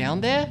 straight down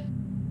there.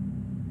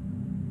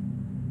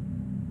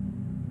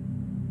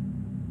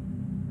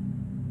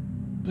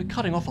 We're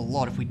cutting off a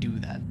lot if we do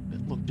that. But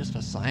look, just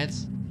for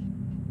science.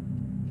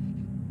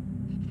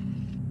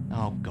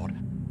 Oh, God.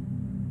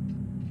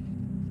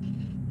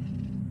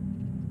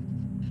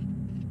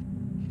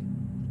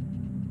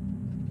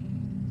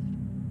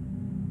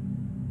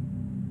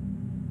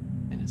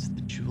 It's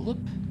the julep.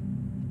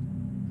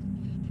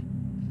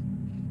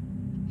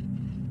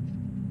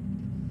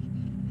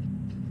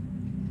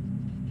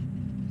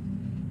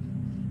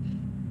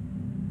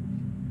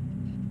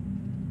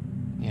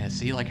 Yeah,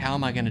 see, like, how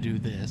am I gonna do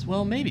this?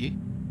 Well, maybe.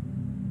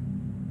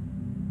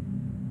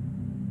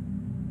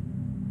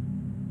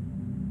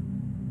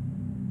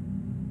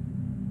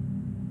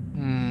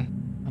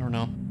 I don't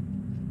know.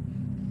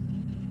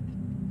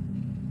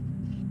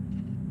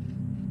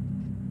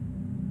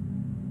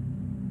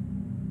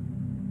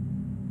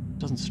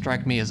 Doesn't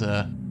strike me as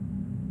a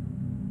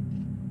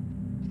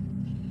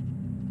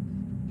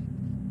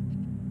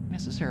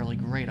necessarily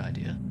great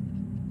idea.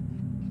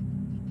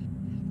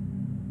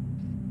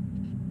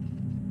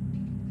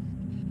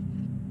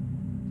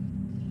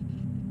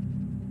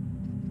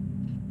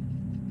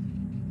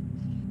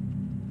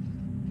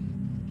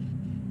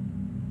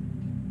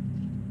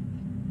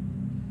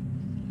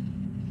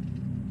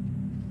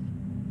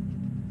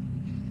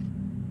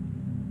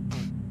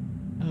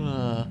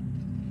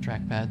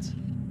 Trackpads.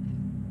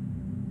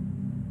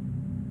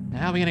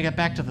 How are we gonna get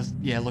back to this?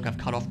 Yeah, look, I've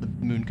cut off the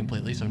moon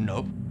completely, so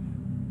nope.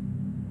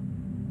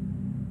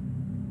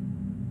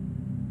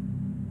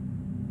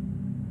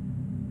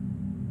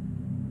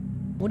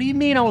 What do you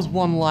mean I was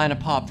one line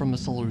apart from the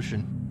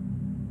solution?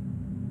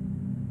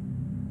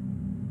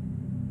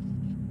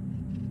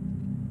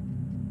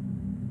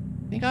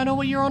 Think I know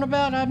what you're on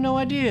about? I have no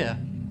idea.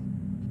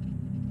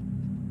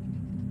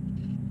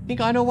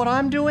 Think I know what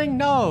I'm doing?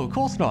 No, of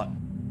course not.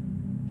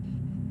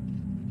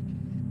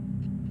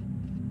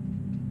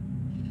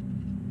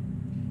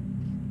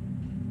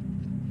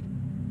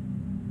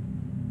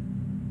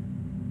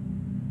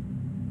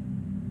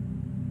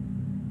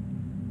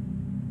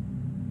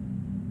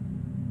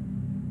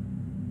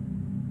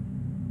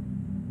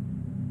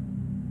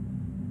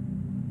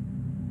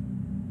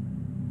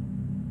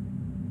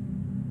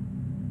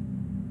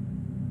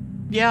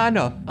 Yeah, I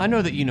know. I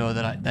know that you know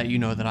that you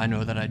know that I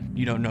know that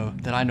you don't know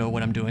that I know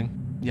what I'm doing.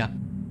 Yeah.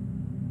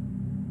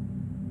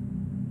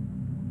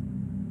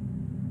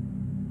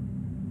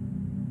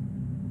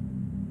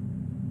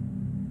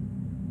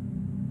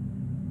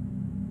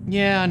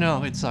 Yeah, I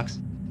know. It sucks.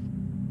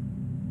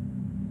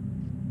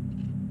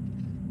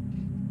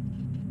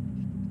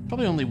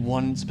 Probably only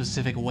one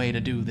specific way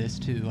to do this,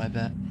 too, I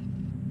bet.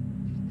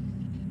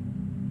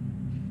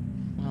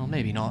 Well,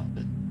 maybe not,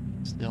 but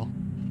still.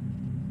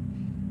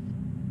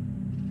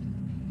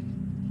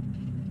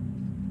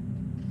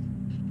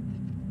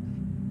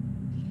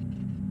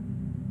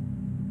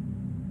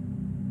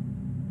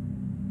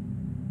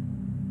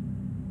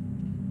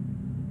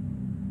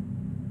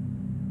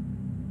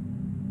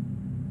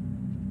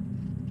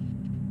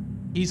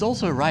 He's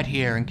also right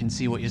here and can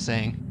see what you're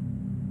saying.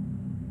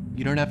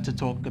 You don't have to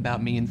talk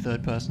about me in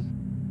third person.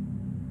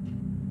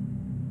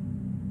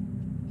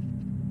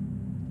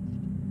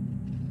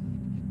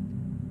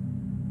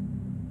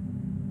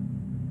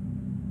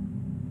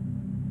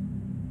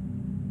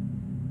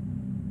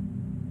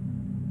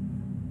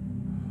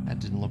 That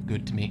didn't look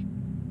good to me.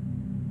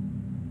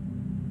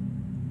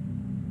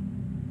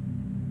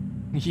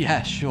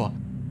 Yeah, sure.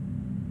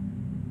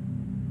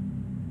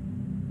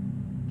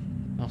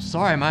 Oh,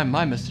 sorry,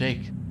 my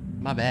mistake.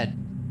 My bad.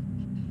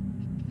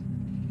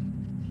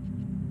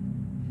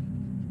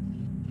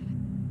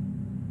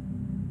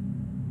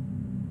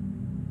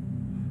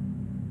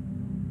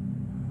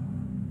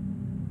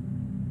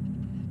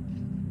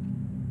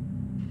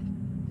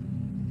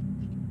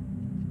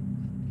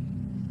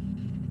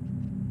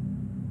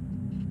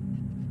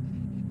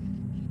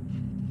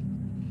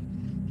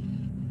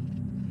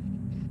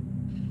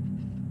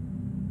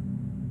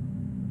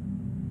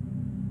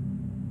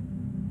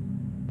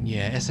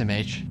 Yeah,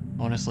 SMH,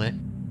 honestly.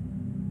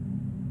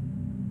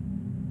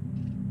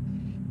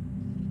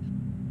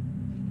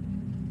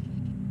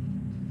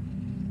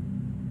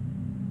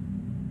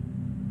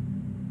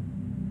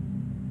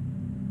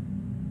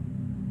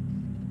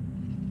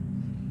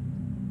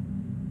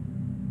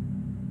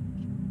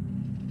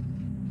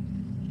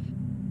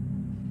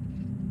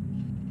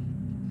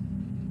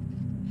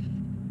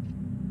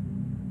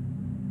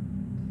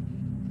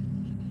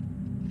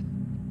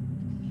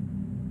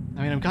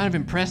 I mean, I'm kind of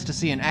impressed to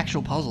see an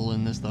actual puzzle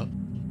in this, though.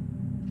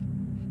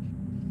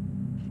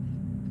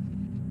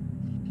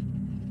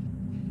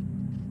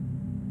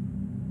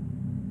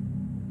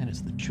 And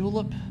it's the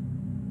tulip.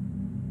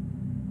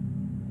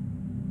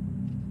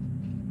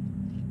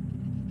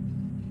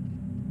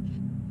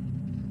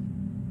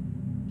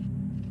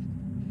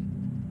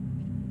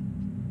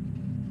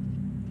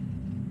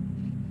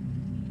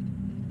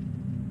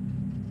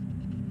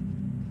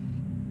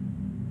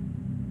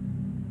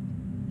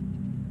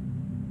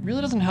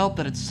 Really doesn't help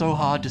that it's so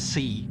hard to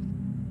see.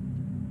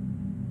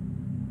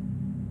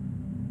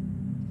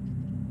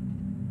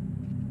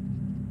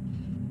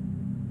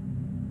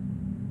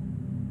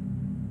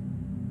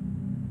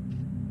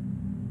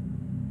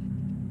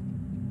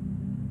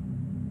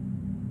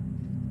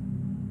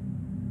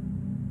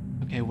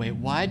 Okay, wait,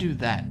 why do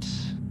that?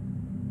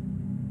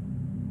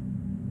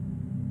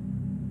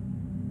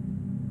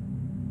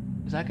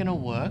 Is that gonna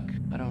work?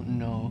 I don't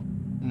know.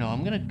 No,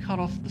 I'm gonna cut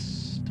off the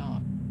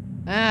start.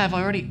 Ah, have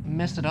I already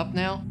messed it up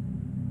now?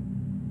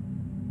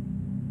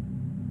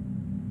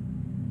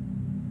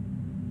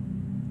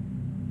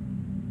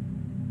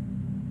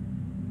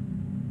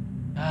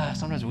 Ah,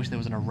 sometimes I wish there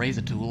was an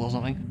eraser tool or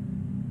something.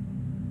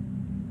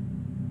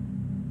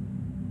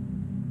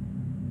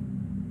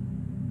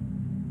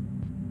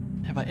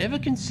 Have I ever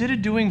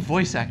considered doing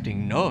voice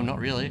acting? No, not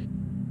really.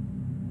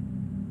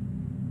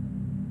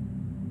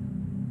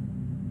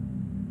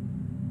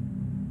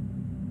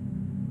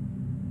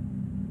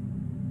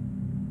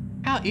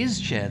 How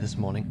is Chair this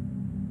morning?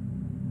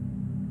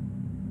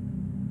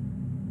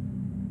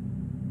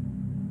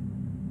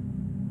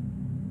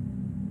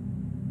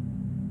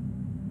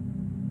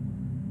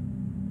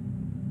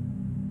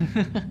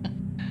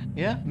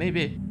 Yeah,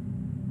 maybe.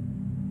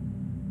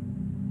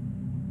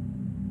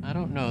 I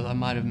don't know, I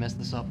might have messed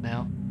this up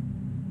now.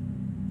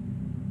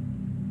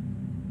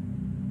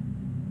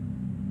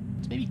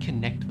 Let's maybe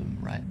connect them,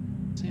 right?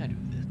 Let's see how I do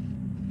this.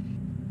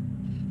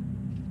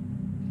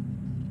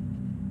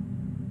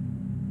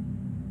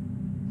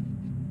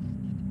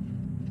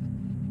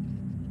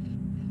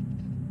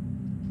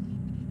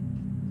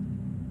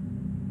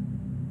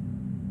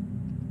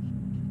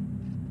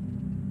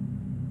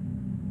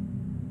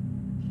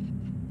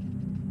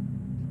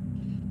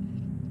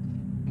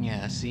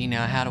 Yeah, see,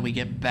 now how do we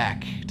get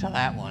back to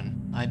that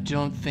one? I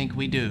don't think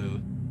we do.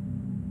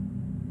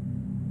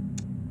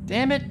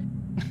 Damn it!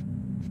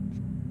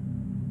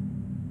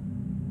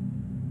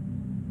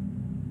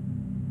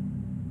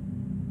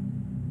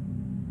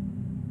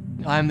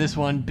 I'm this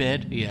one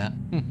bit, yeah.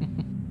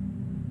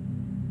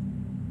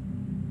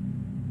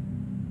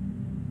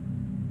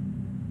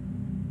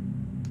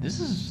 This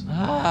is...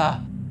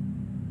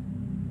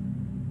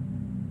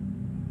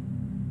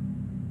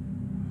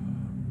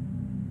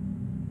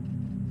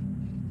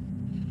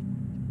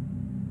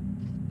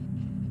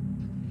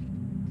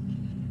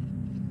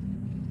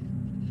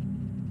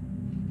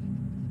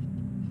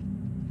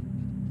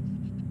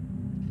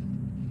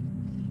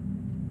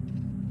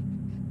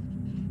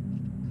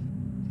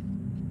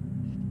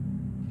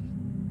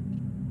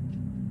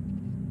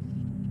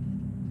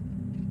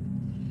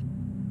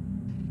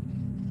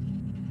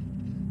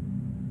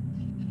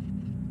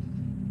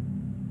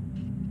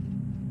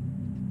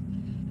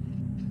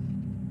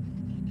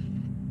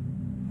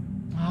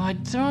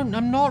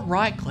 I'm not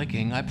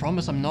right-clicking. I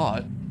promise I'm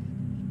not.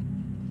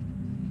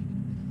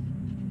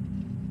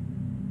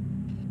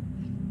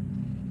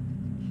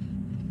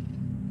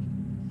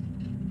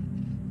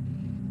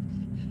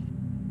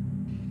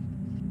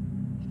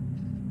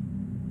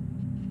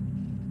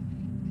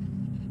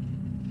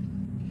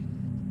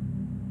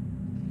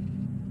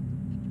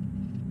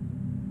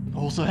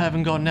 Also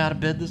haven't gotten out of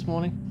bed this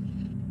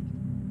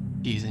morning?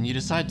 Geez, and you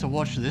decide to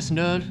watch this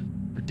nerd?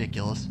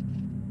 Ridiculous.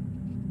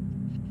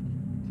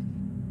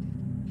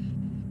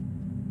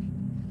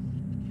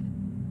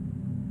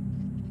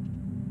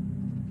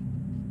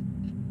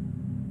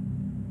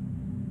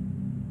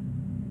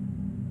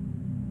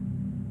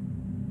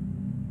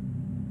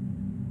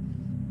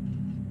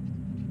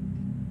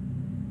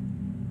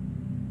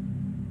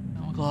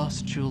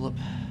 Hourglass tulip.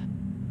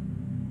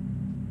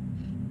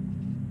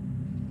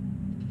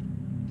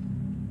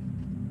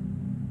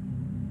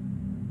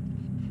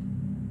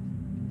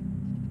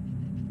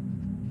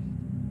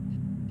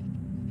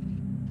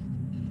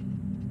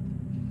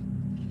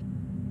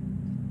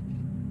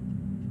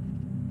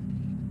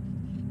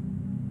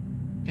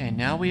 Okay,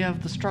 now we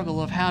have the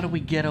struggle of how do we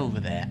get over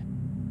there?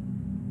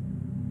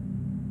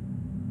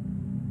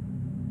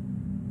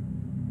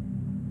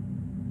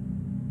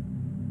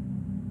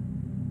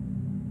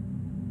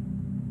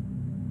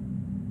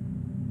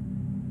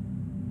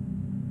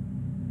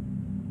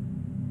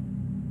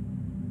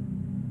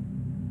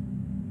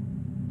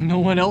 No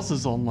one else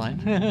is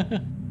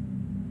online.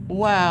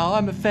 Wow,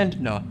 I'm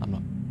offended. No, I'm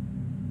not.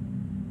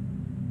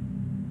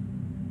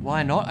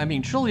 Why not? I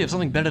mean, surely you have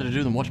something better to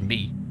do than watch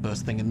me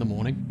first thing in the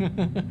morning.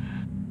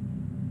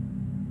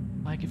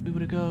 Like if we were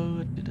to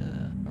go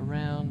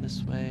around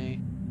this way.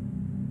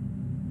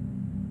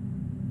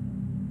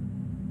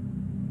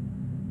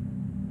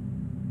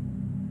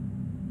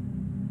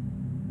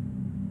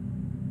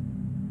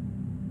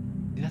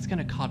 That's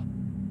gonna cut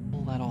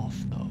all that off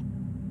though.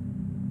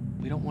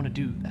 We don't want to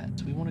do that,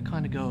 so we want to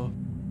kind of go...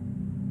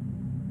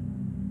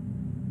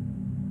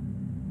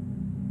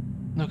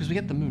 No, because we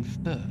get the moon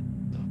first,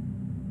 so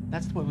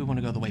that's the way we want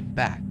to go the way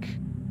back.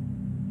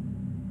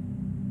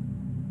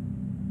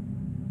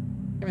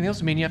 Everything else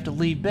would mean you have to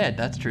leave bed,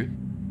 that's true.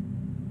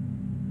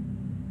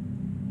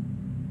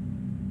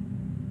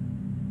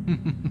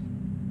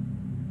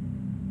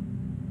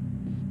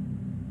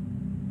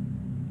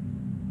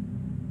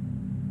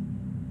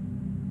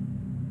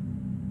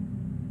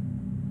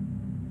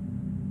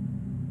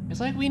 It's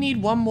like we need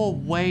one more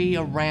way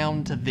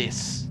around to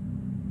this.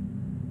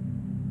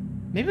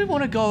 Maybe we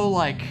want to go,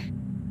 like,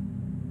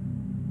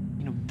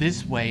 you know,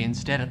 this way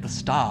instead at the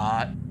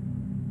start.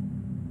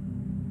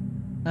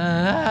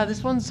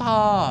 This one's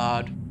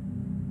hard.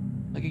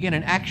 Like, again,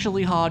 an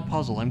actually hard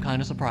puzzle. I'm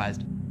kind of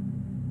surprised.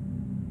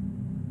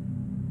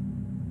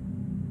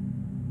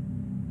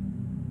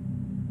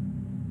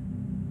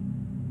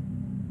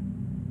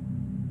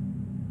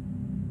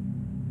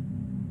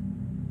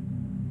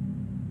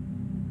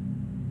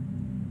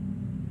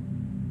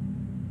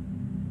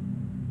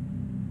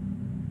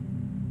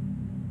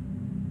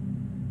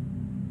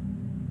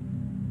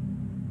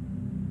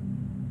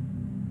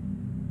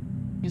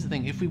 Here's the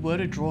thing, if we were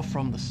to draw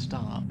from the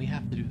start, we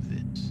have to do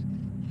this.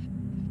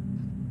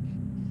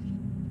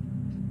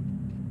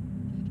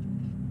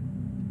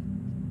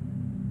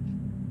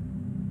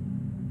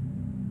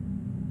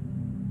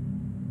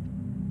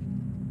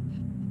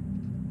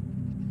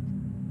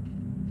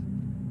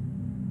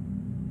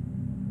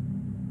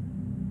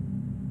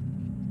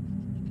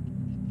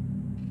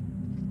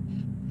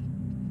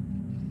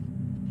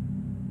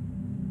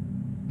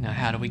 Now,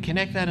 how do we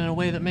connect that in a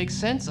way that makes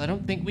sense? I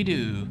don't think we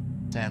do,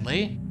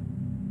 sadly.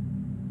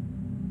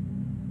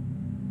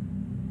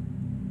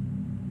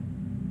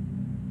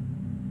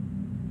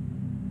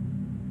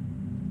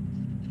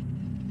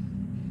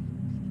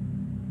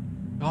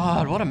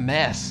 God, what a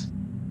mess.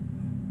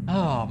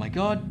 Oh my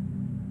god.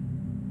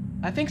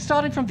 I think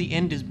starting from the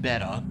end is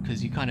better,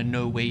 because you kind of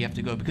know where you have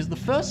to go, because the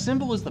first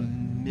symbol is the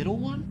middle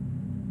one.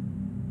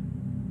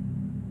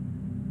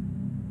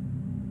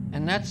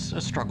 And that's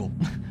a struggle.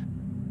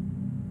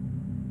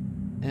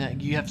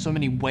 And you have so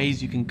many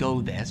ways you can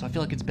go there, so I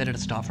feel like it's better to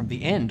start from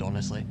the end,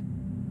 honestly.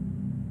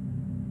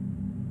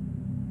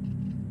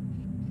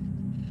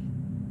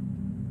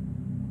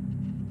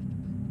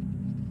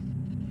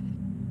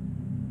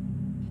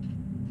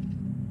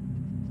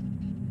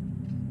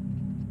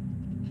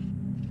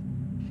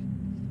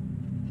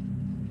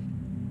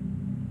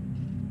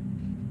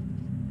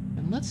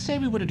 Let's say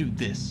we were to do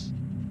this.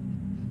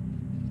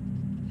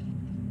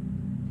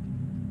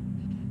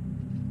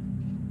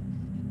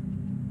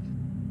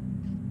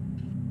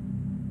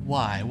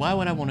 Why? Why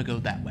would I want to go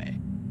that way?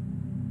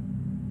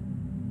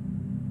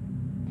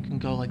 We can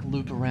go like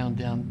loop around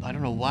down. I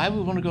don't know why we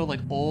want to go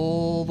like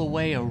all the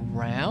way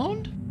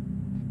around?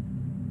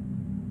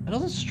 That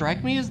doesn't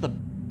strike me as the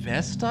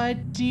best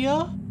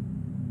idea.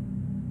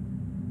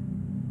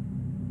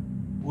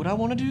 Would I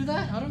want to do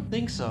that? I don't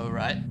think so,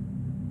 right?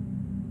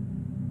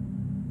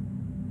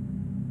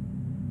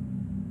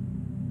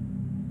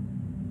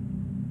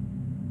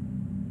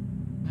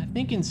 I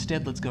think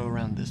instead let's go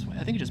around this way.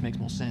 I think it just makes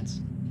more sense.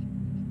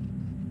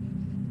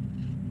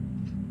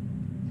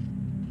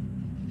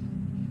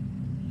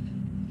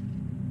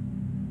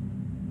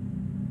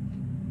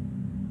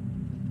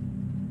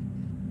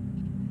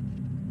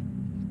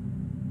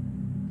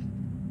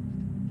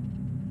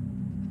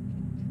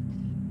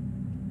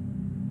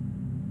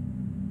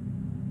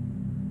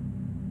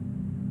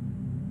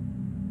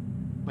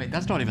 Wait,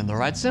 that's not even the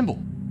right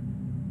symbol.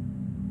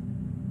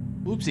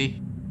 Oopsie.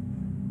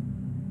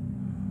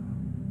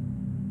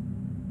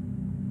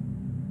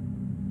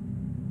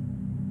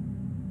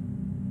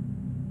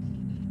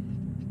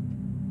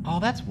 Oh,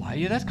 that's why.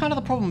 Yeah, that's kind of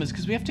the problem, is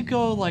because we have to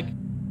go, like,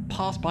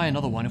 pass by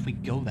another one if we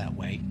go that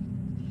way.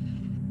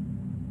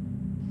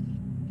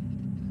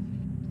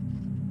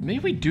 Maybe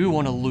we do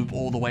want to loop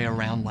all the way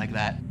around like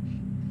that.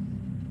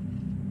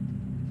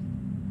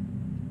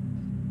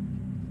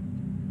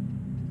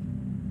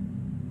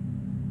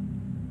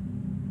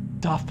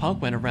 Daft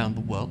Punk went around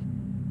the world.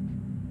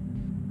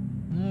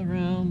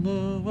 Around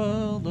the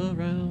world,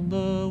 around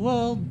the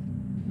world.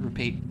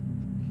 Repeat.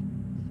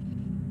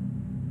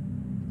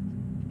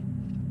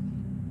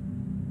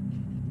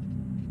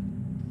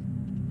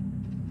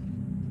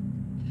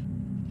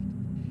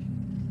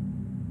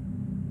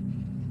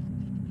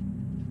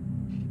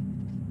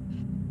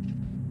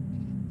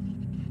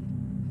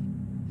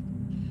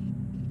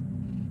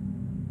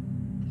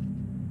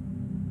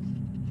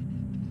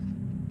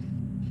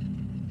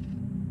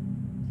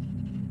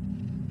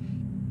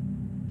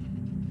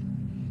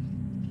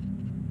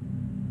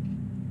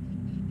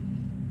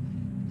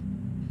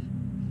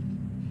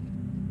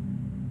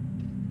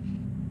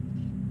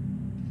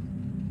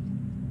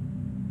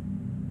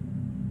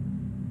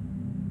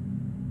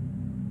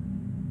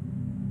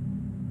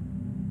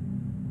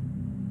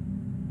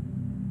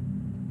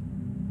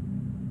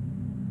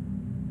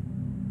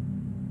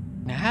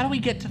 how do we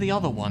get to the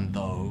other one,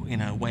 though, in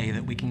a way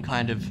that we can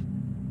kind of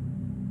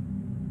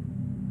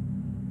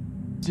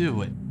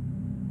do it?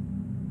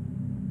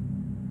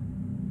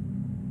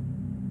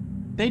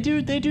 They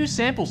do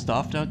sample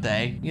stuff, don't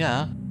they?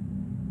 Yeah.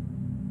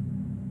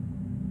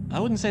 I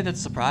wouldn't say that's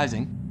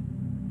surprising.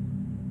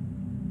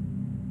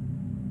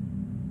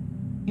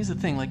 Here's the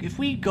thing, like, if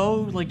we go,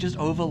 like, just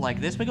over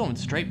like this, we're going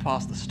straight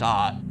past the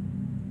start.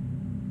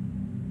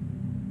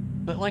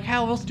 But, like,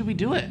 how else do we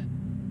do it?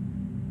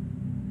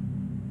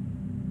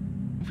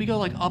 If we go,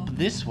 like, up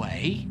this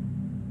way,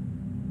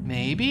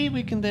 maybe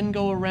we can then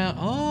go around.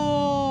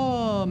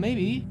 Oh,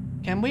 maybe.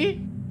 Can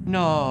we?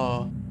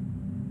 No.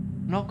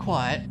 Not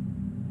quite.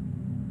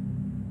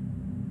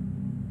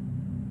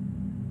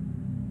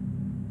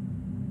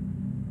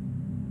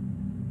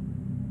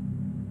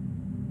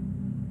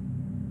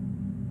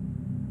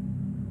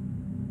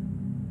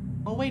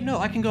 Oh, wait, no,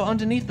 I can go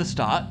underneath the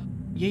start.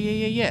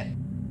 Yeah.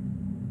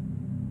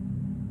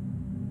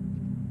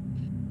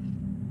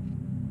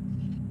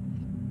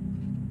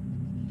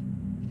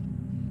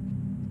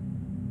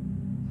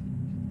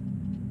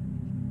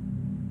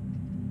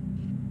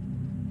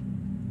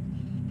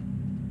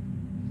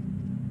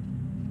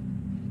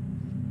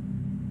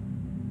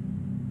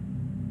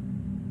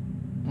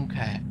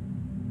 Okay.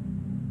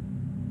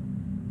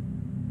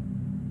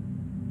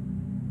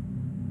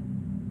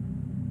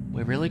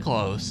 We're really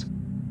close.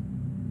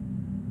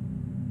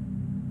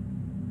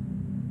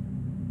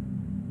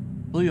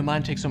 Blew your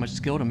mind takes so much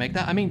skill to make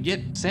that. I mean, yeah,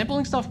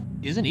 sampling stuff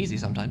isn't easy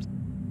sometimes.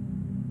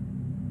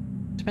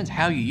 Depends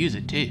how you use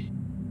it, too.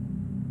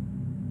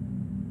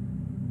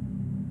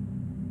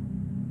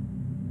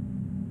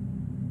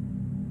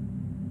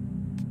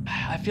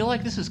 I feel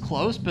like this is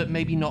close, but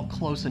maybe not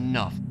close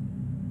enough.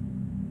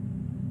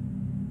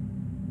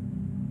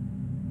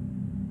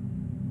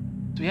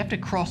 So we have to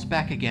cross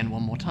back again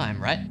one more time,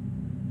 right?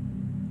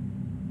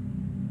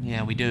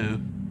 Yeah, we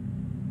do.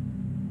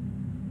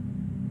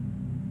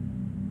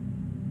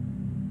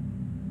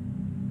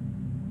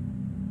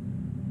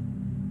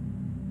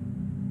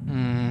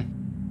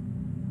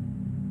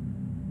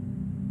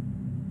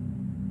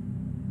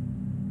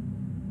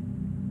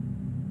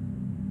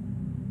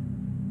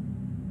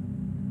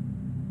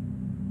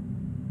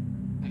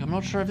 Like, I'm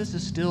not sure if this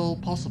is still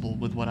possible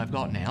with what I've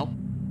got now.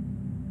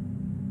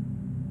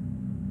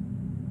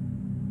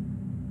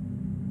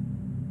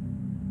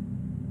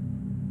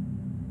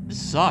 This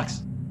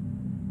sucks.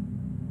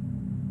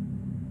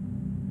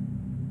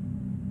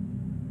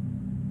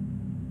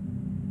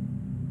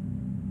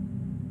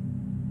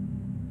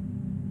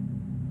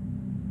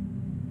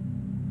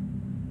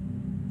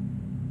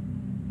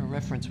 For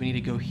reference, we need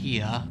to go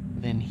here,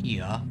 then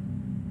here,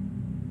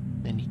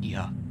 then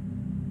here.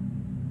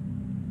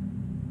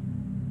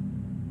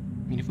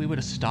 I mean, if we were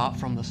to start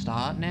from the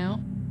start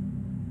now...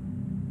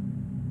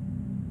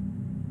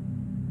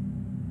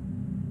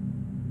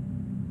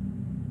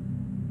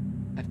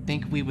 I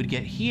think we would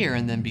get here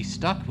and then be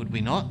stuck, would we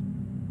not?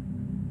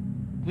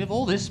 We have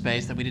all this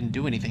space that we didn't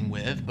do anything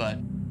with, but...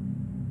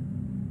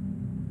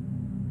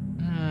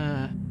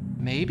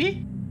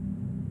 maybe?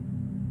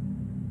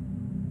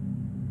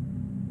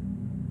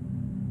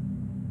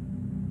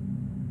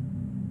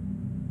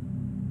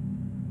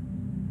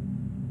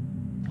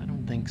 I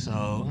don't think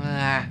so.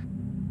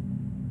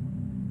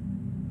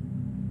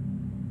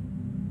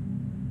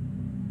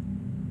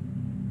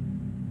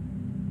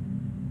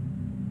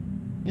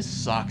 This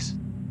sucks.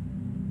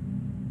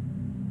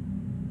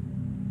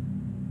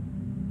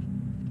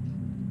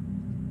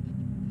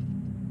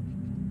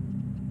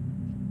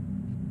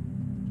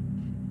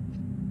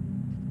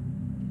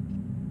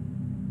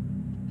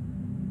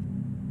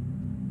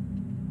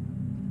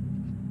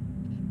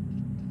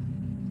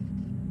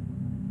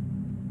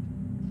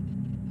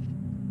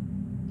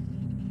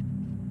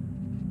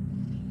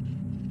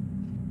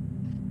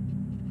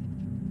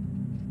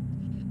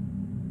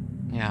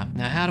 Yeah,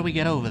 now how do we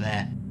get over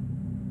there?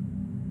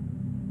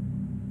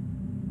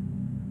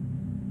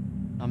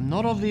 I'm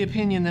not of the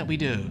opinion that we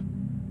do.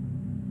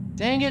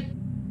 Dang it!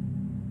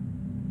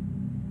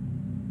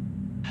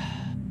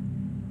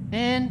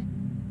 Man,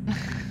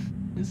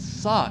 this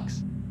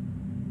sucks.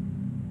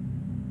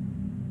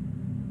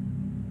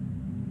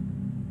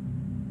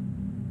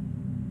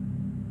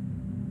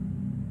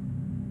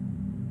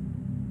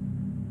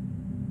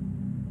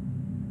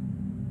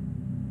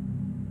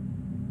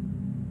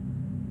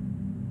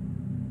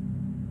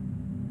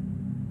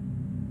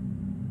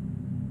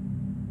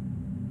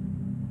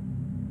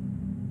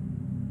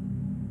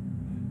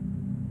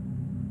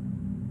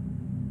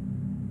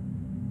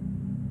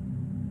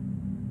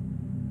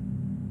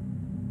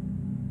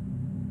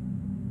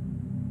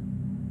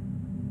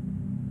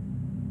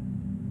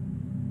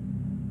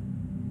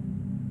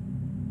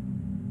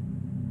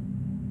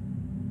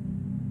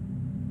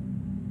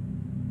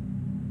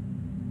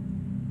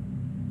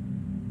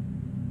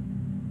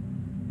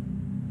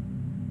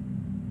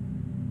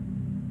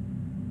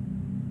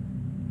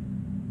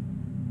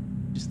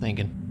 Just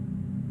thinking.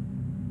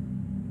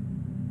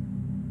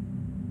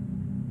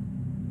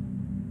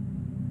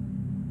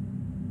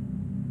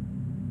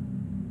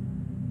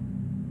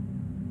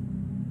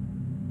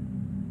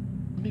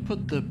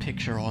 put the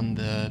picture on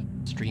the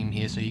stream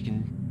here so you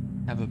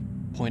can have a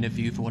point of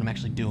view for what I'm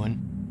actually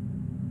doing.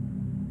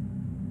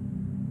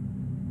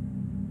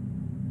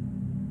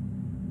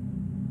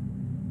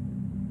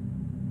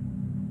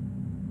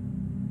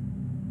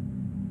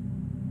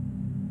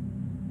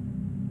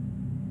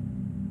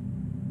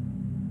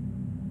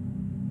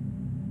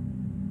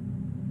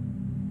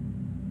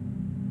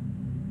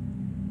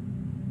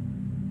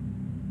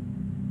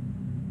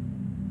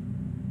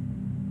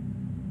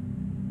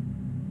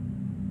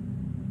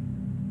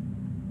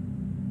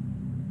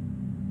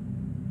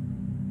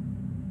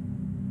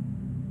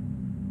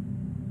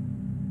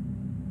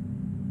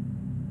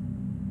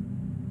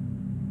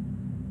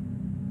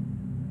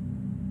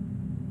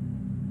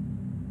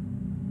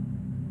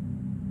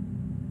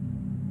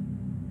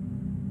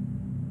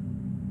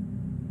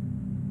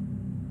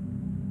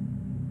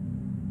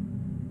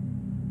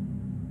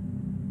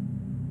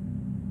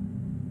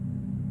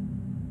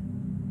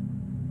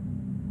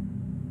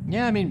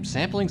 Yeah, I mean,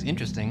 sampling's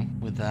interesting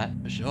with that,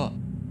 for sure.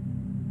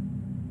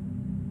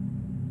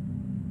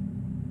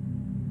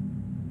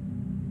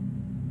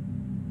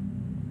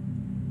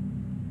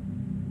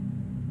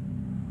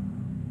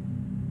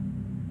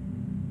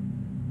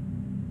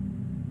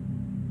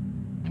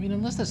 I mean,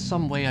 unless there's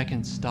some way I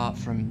can start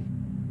from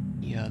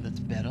here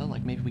that's better,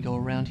 like maybe we go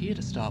around here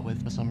to start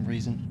with for some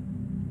reason.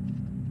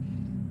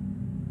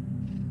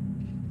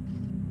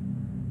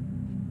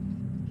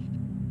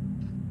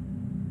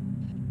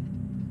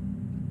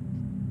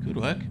 Could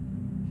work.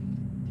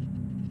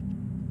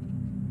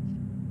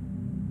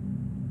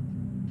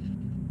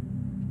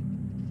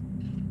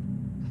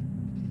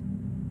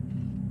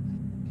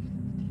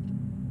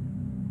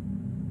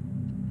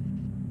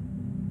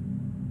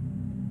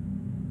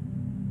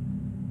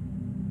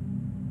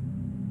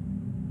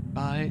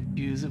 Buy it,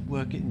 use it,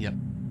 work it, yep.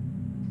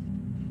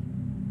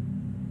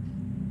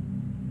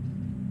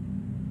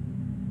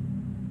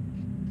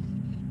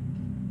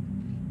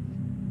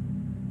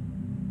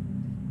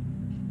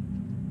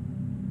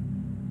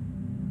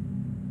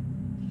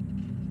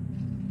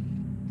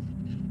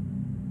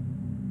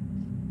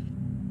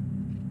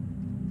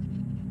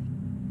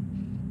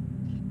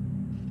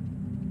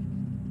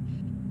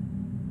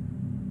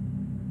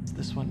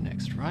 This one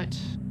next, right?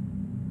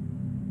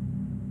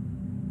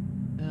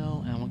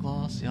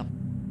 Hourglass, yep.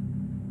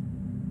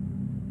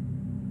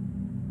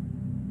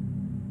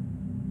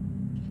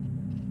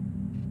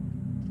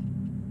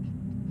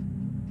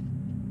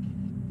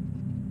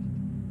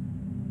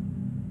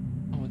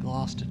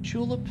 Hourglass to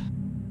tulip.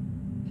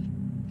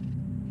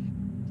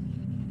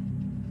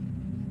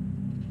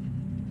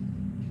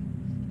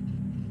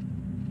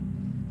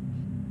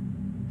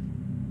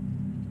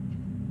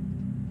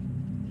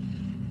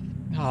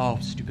 Oh,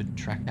 stupid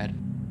trackpad.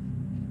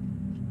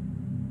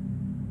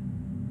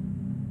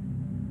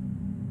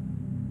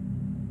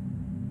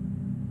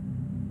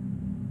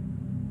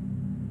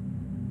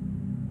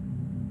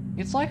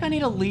 It's like I need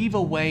to leave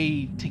a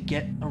way to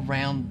get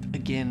around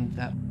again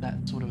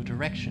that sort of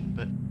direction,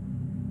 but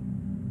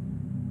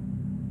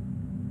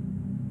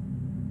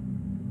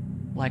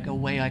like a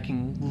way I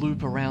can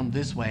loop around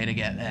this way to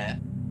get there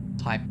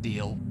type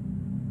deal.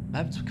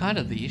 That's kind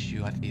of the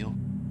issue, I feel.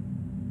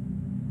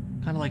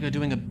 Kind of like we're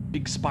doing a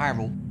big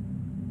spiral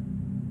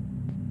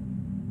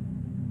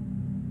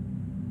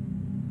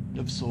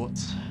of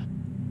sorts.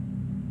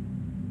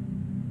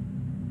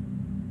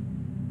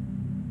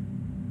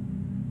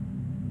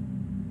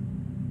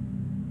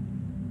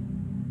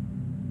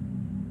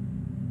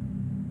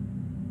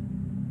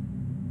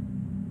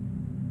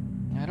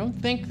 I don't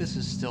think this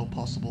is still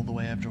possible the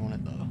way I've drawn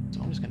it though,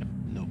 so I'm just gonna,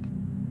 nope.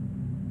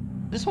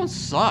 This one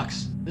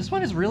sucks. This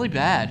one is really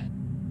bad.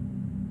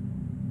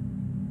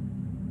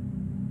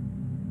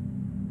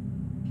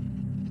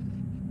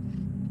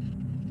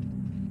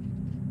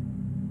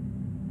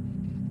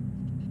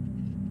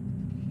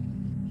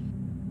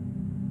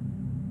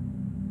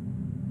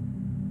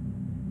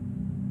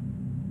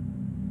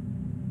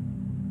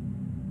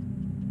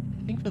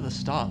 I think for the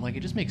start, like,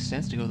 it just makes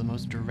sense to go the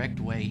most direct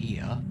way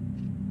here.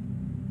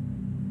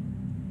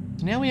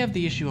 So now we have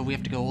the issue of we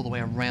have to go all the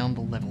way around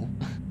the level.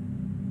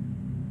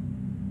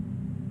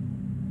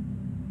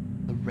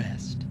 The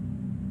rest.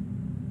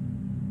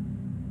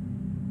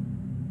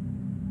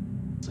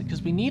 It's like,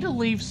 because we need to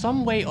leave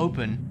some way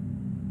open.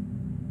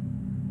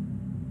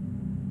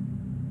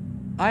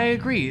 I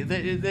agree,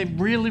 they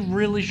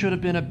really should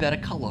have been a better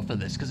color for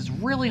this, because it's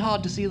really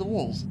hard to see the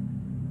walls.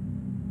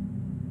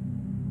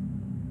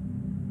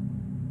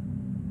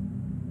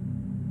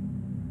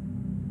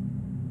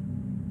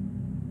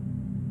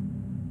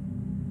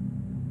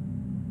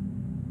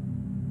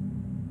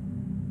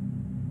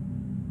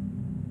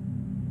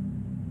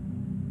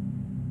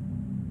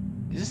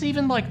 Is this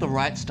even, like, the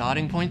right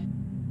starting point?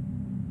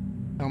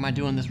 Or am I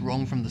doing this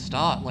wrong from the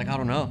start? Like, I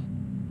don't know.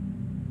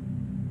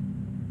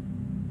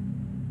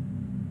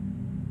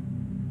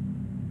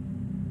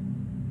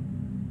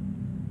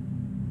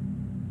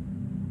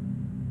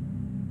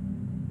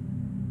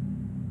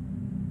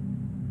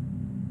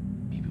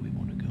 Maybe we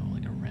want to go,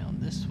 like, around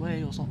this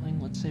way or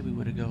something. Let's say we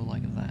were to go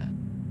like that.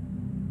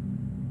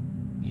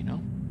 You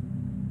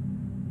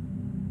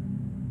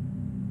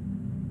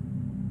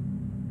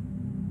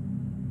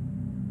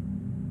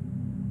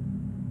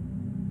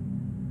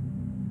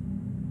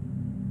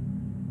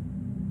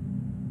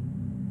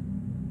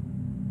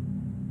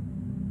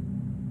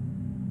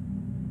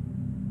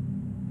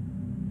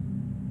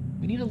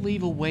We need to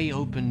leave a way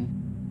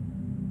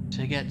open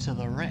to get to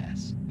the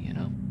rest, you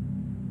know?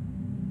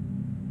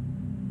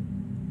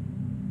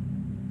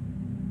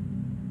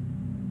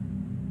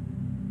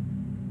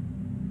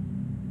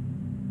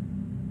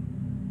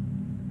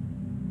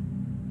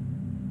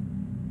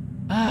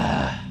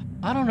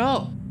 I don't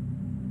know.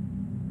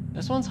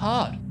 This one's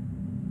hard.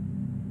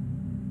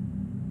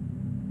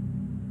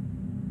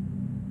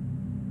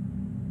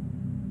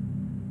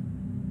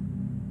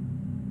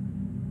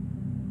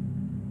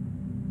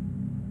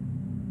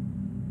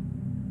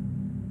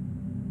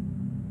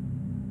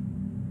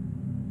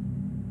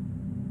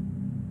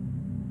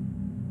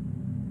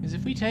 Because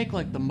if we take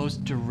like the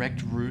most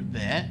direct route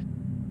there,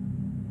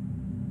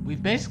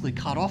 we've basically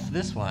cut off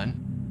this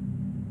one.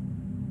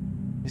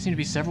 There seem to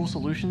be several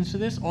solutions to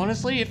this.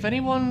 Honestly, if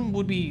anyone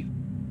would be...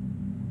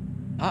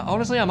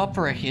 honestly, I'm up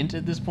for a hint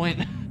at this point.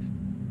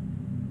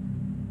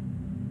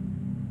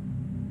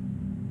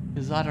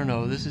 Because, I don't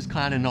know, this is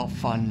kind of not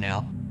fun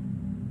now.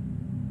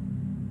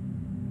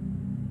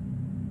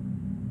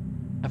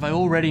 Have I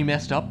already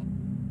messed up?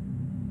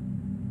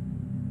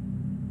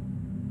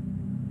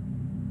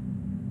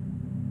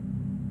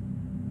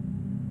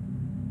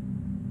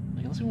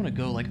 Like, unless we want to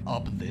go, like,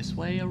 up this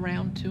way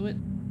around to it?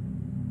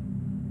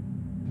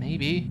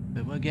 Maybe,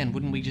 but again,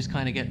 wouldn't we just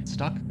kind of get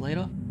stuck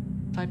later?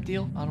 Type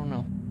deal? I don't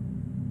know.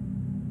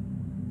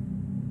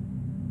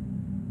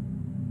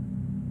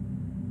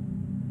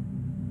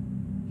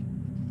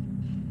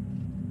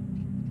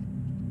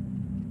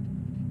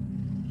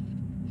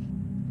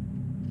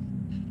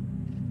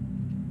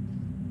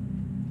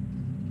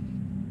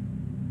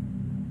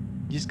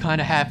 You just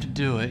kind of have to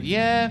do it.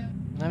 Yeah,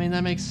 I mean,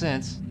 that makes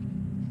sense.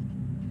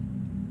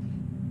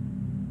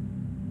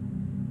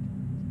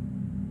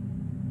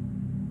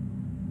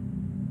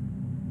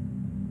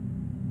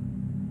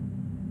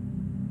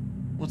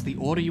 What's the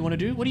order you want to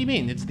do? What do you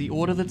mean? It's the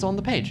order that's on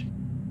the page.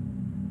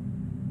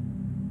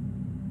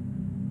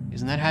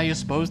 Isn't that how you're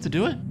supposed to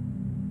do it?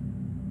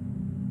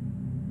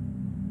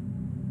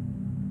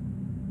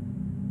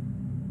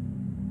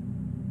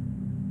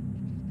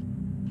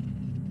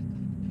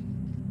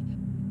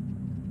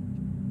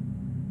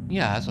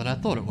 Yeah, that's what I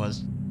thought it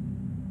was.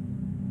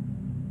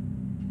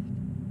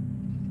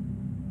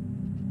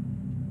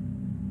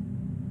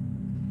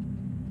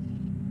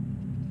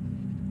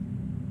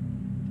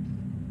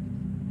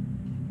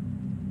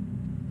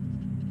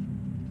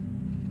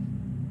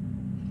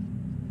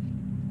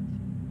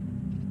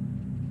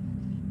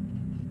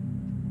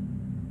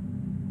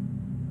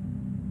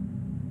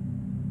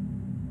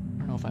 I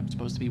don't know if I'm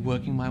supposed to be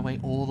working my way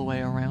all the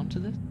way around to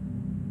this.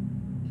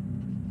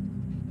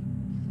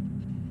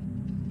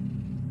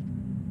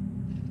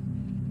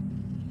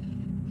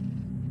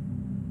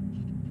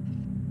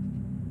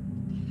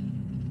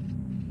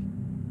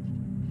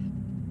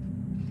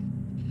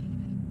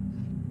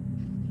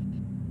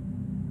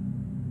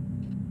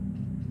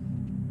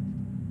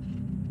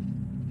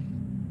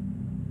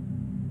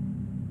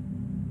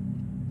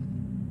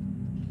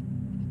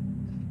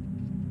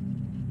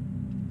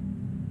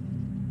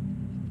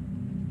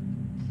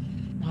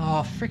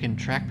 Oh, freaking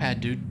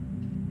trackpad, dude.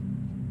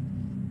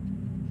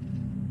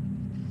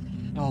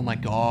 Oh my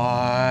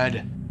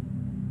god.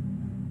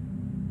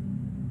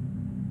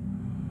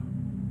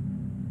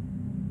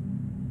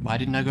 Why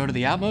didn't I go to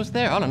the outmost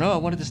there? I don't know, I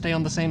wanted to stay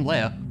on the same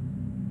layer.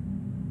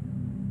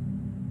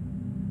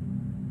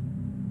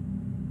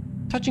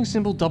 Touching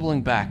symbol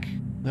doubling back.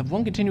 We have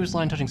one continuous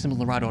line touching symbol in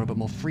the right order, but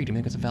more freedom. I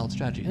think it's a valid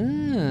strategy.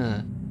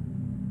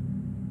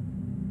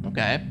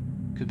 Okay,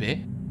 could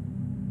be.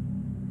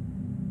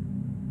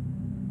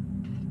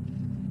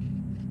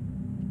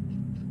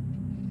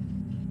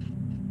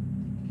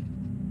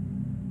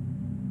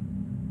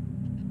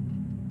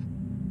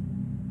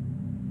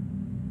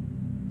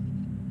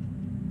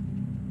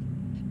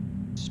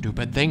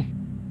 Stupid thing.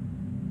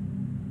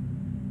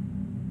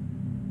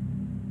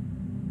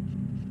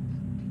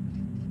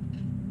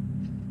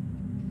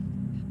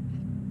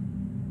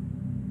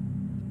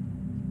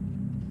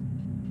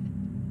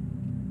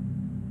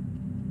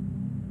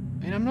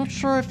 And I'm not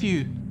sure if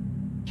you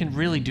can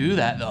really do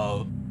that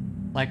though.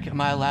 Like, am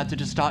I allowed to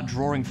just start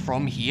drawing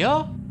from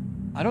here?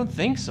 I don't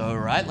think so,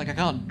 right? Like, I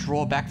can't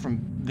draw back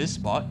from this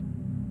spot.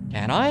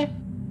 Can I?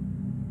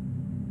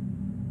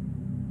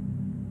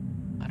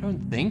 I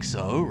don't think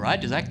so,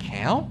 right? Does that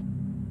count?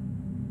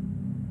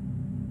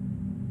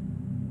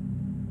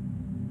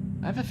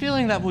 I have a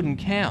feeling that wouldn't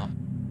count.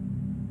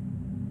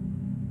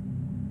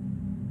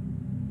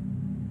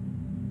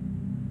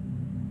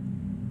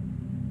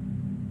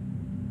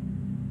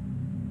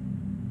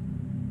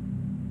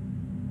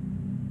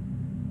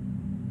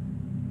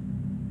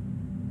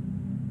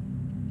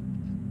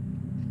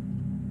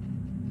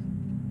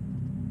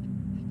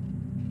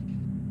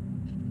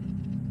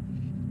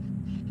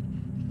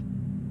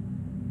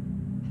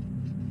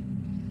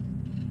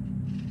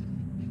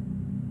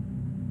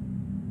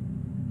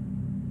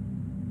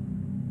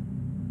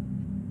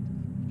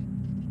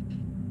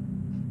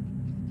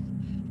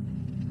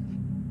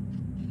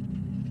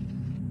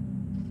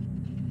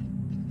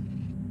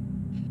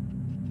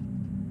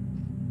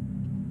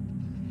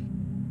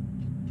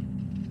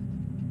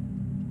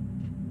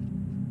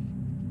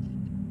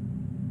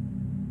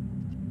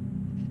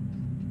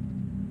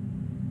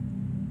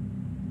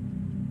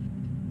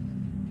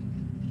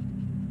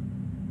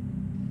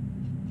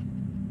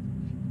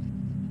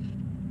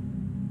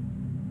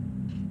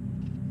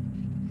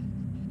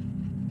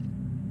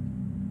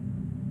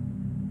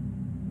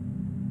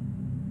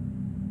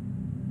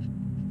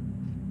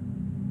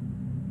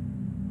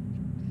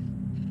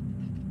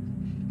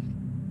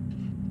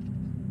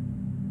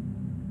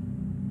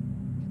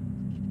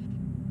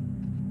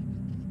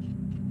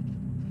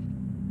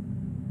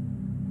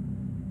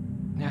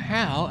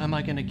 am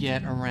I gonna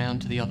get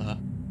around to the other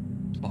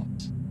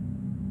spots?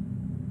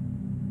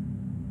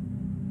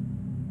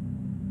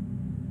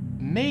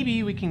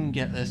 Maybe we can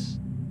get this.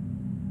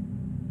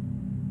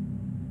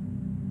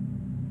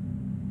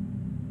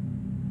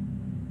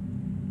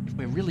 If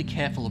we're really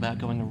careful about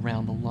going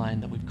around the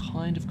line that we've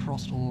kind of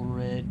crossed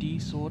already,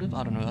 sort of.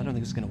 I don't know, I don't think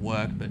it's gonna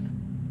work, but...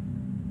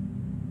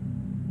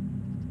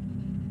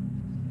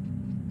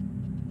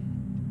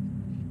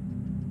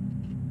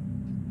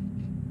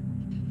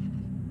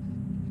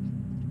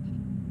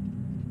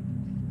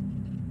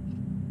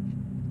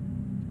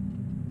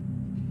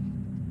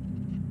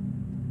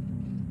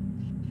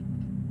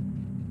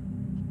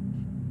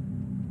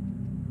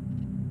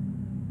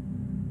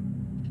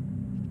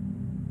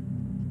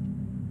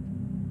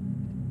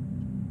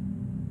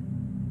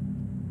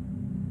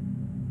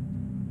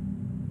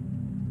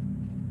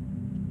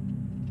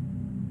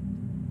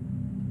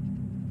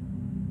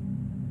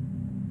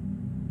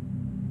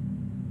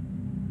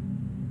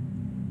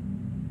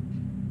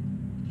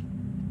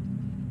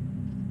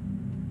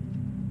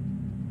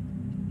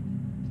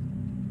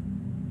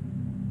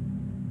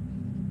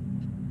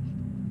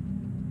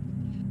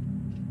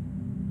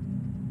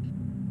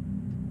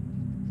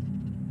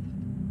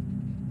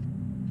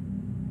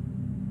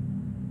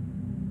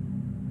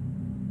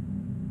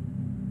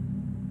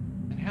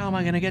 How am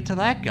I gonna get to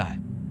that guy?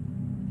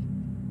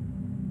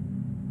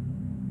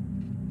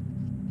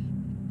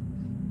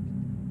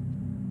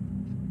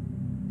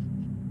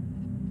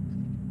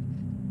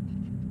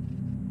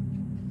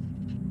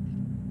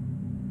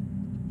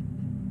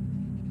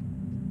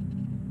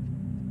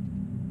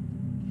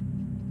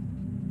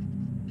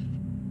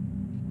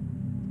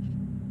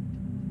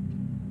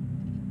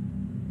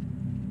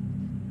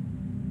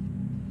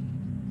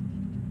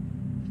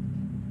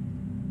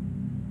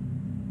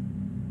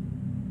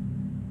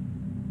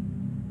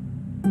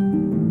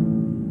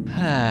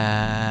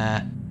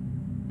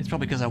 It's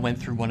probably because I went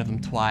through one of them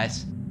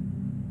twice.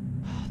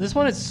 This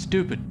one is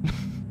stupid.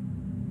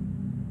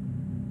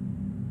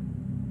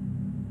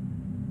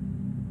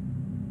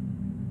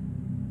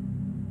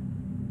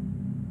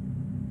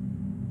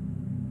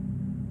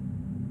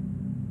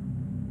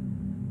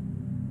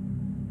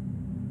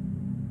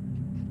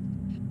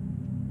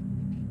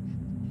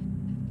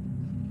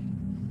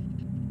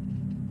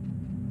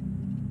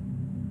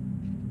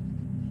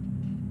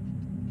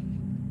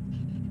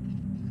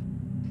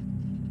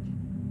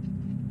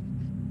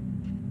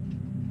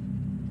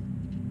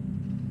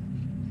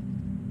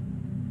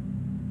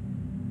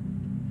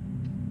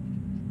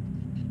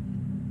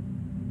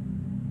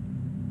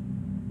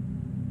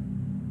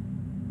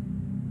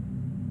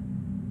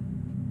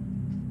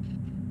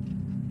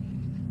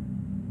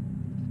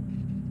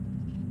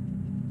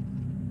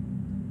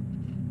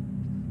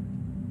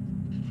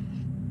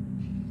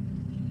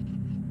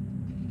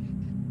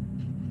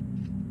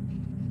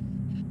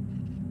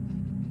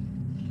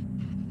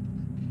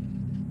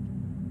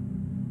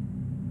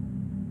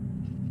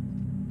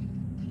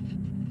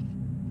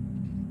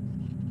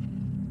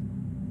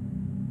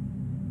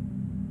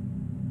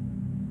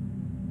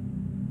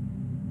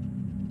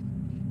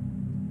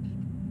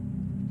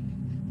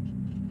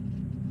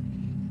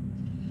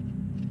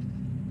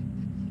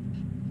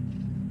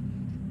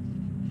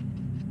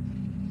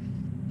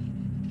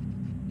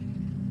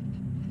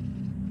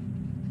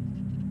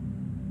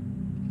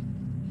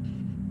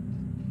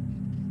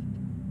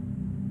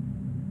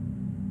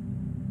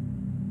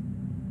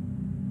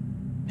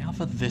 Now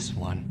for this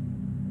one.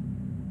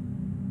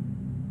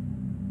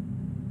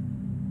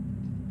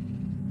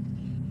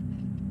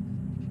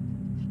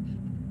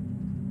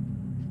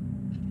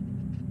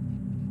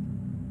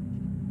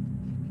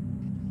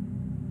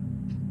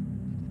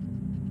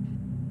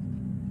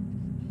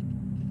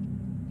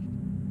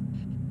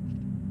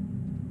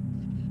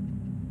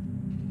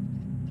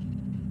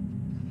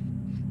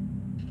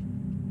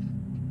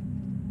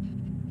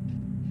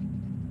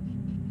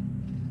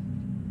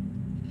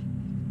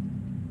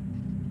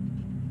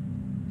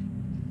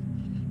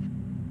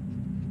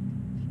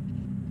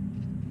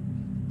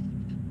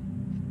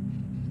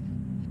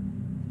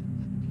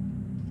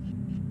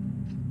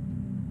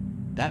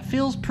 That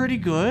feels pretty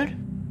good.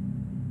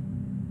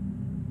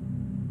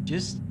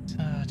 Just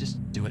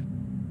do it.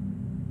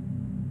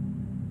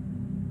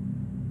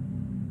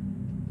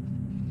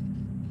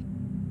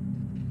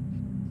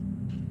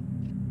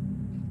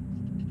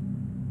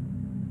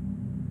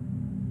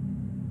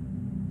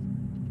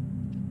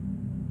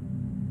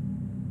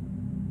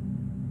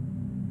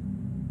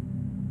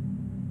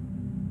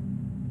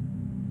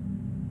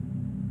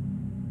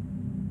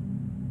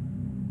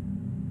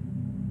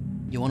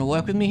 You want to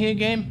work with me here,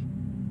 game?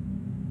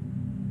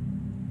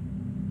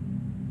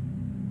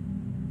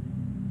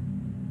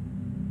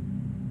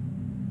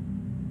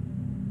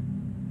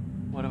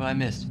 What have I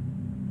missed?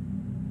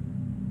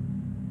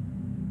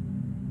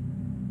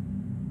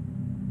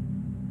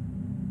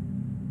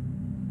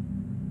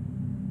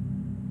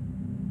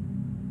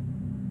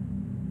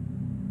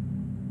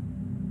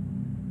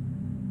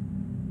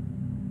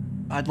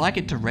 I'd like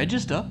it to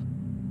register.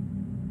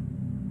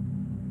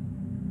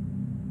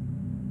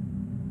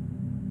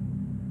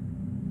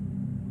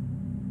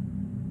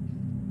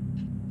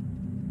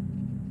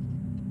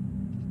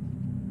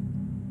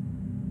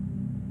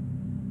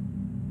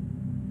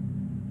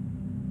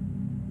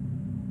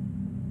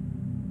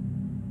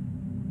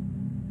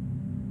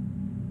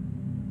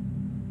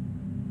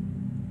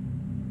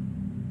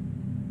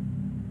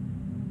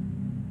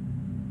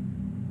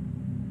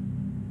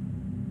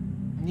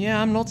 Yeah,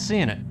 I'm not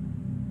seeing it.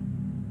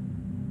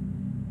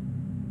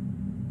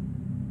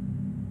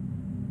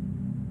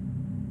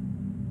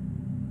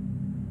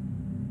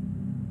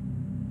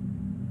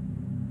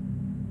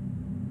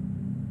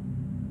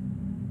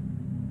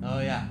 Oh,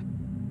 yeah.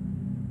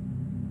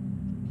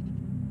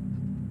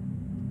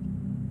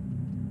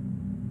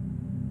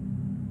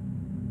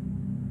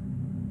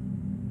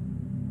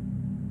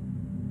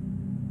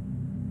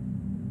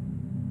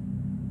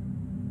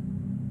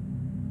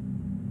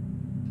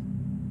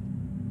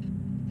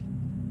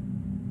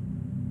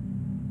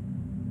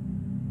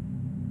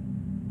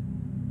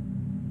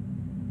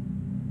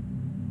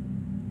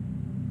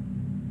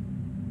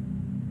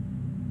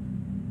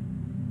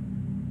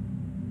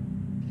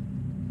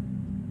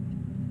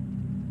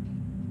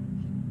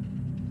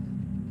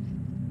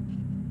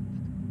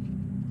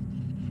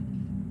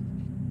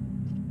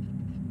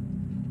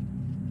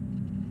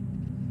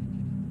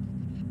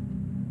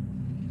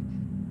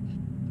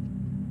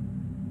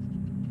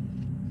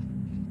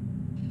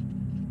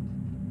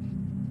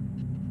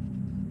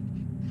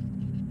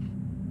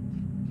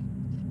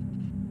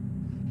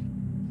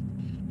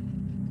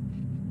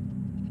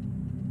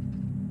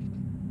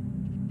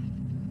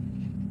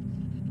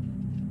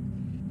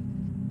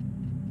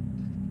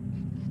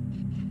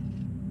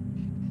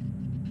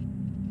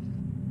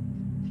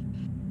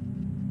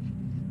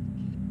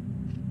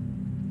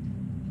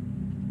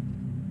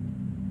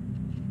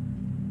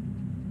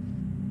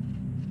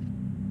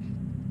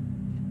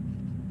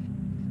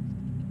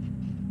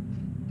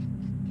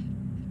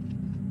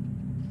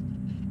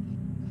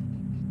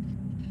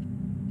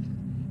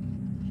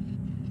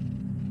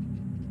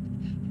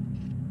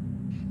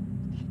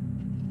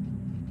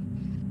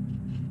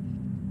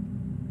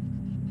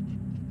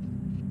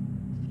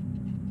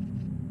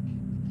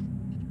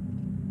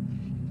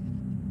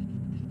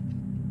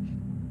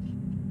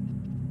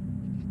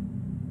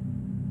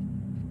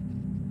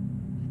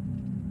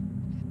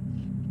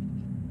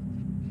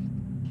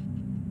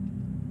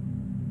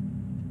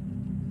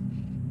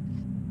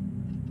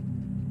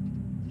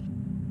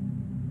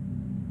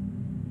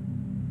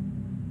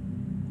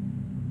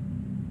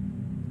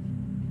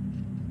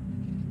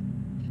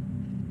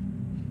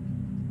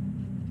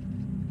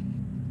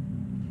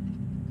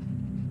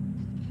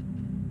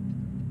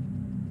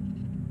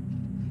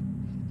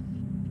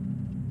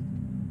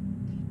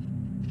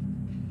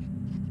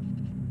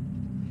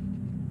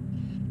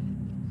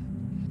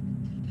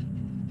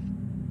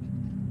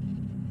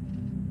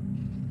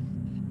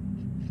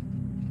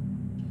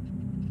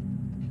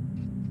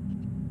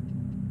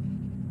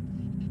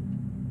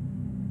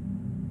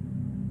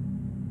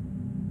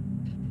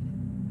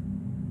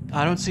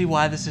 I don't see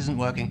why this isn't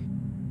working.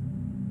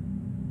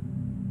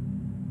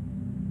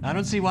 I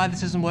don't see why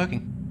this isn't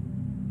working.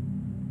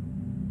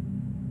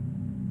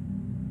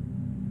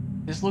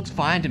 This looks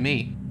fine to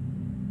me.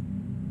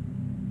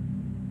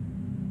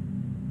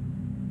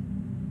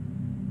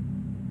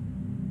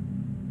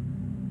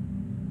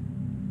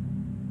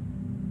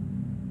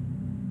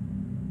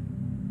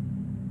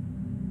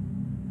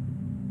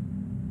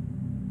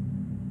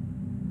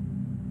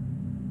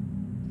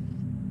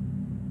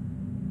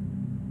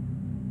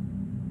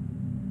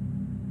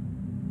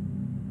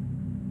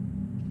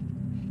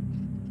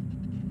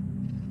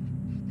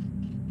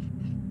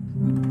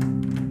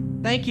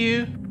 Thank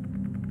you.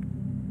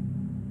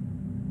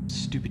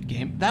 Stupid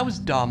game. That was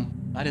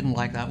dumb. I didn't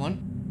like that one.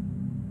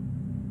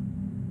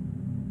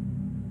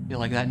 Feel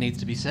like that needs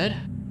to be said.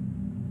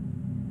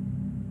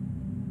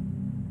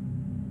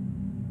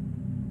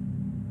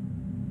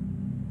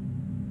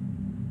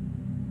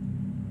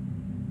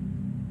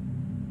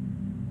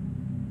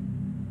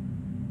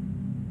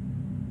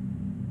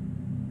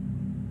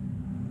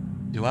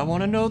 Do I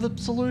want to know the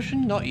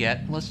solution? Not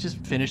yet. Let's just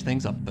finish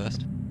things up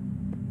first.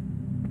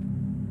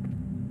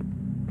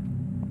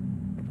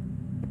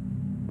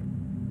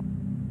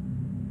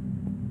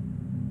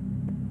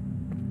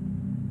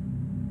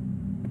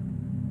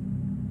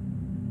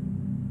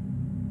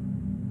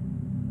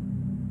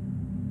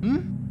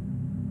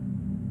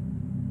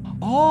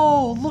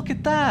 Oh, look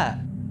at that!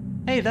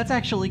 Hey, that's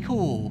actually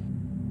cool.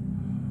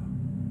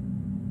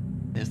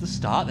 There's the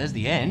start, there's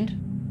the end.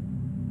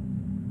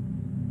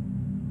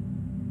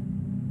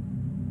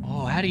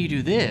 Oh, how do you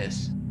do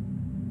this?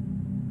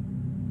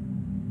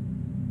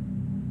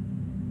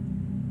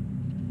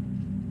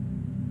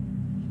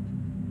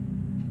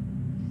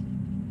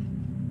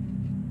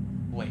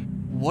 Wait,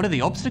 what are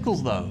the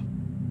obstacles though?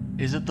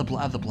 Is it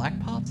are the black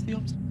parts the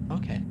obstacles?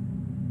 Okay.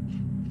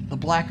 The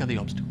black are the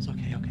obstacles,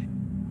 okay, okay.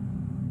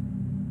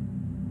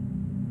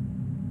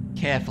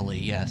 Carefully,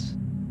 yes.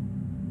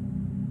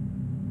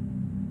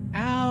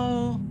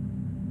 Ow!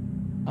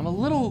 I'm a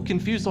little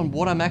confused on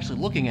what I'm actually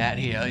looking at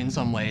here in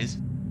some ways.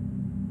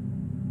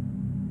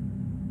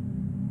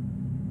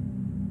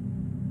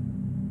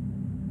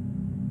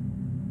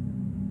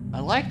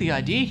 I like the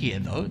idea here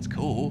though, it's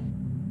cool.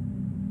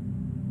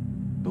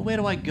 But where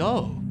do I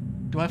go?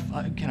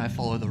 Can I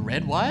follow the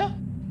red wire?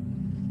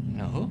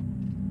 No.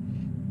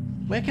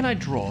 Where can I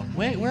draw?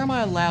 Where am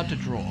I allowed to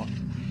draw?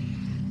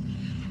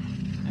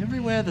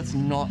 Everywhere that's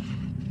not...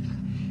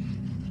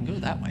 can go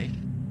that way.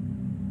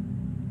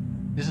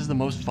 This is the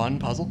most fun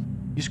puzzle.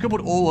 You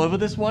scribbled all over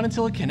this one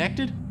until it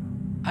connected?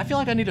 I feel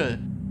like I need to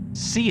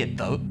see it,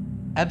 though.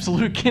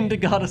 Absolute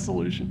kindergarten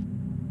solution.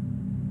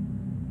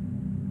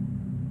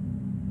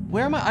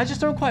 Where am I? I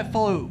just don't quite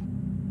follow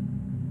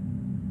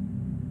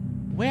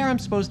where I'm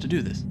supposed to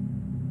do this.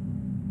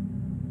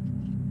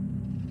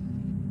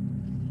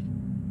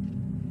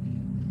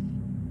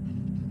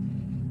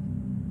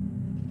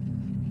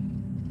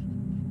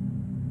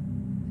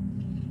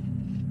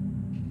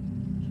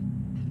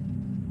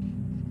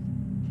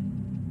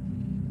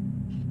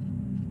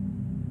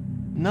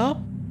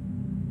 No?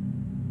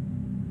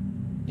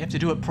 You have to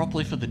do it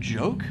properly for the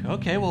joke?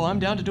 Okay, well, I'm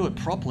down to do it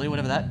properly,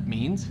 whatever that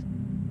means.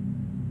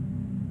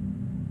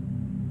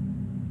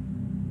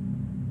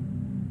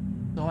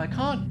 So I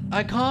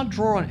can't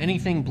draw on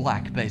anything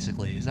black,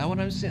 basically. Is that what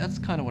I'm seeing? That's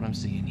kind of what I'm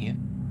seeing here.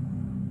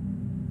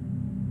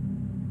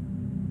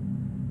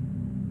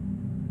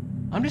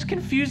 I'm just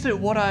confused at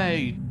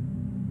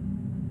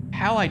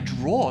how I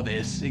draw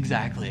this,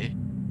 exactly.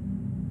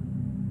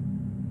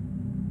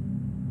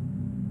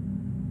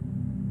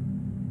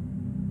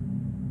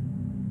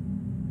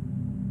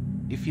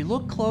 If you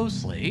look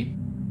closely,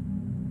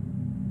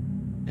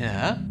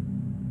 yeah.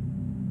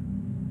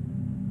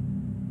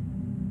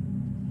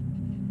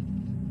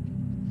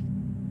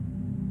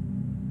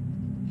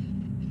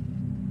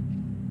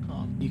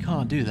 Oh, you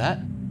can't do that.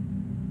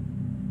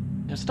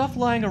 There's stuff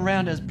lying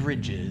around as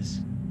bridges.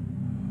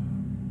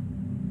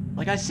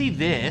 Like, I see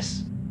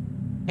this.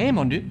 Hey,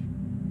 mon dude.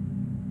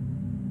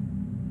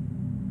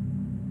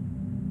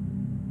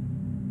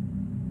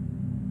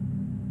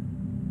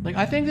 Like,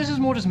 I think this is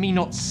more just me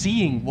not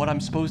seeing what I'm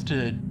supposed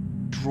to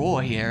draw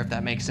here, if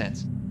that makes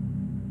sense.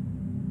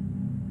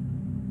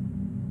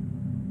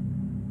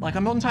 Like,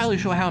 I'm not entirely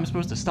sure how I'm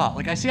supposed to start.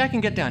 Like, I see I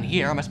can get down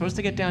here. Am I supposed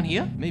to get down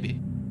here? Maybe.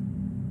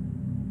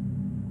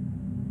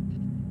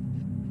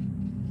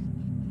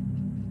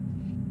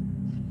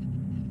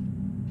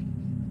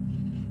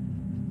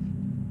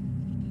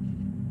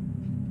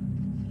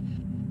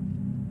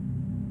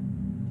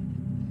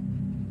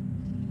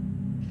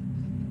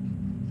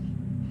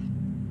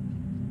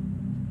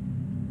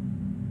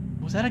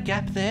 Was that a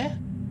gap there?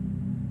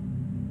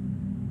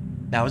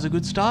 That was a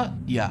good start?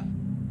 Yeah.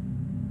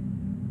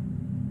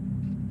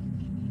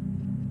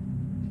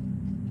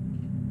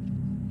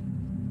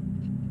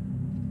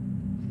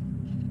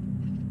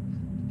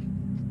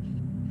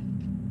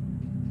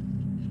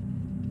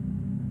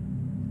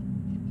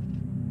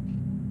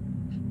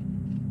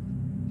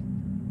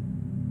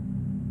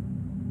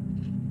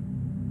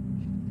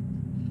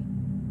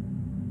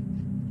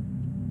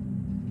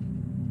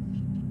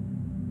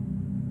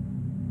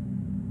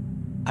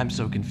 I'm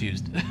so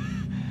confused.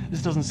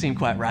 This doesn't seem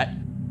quite right.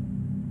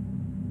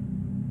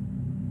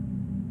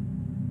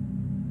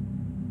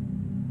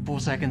 4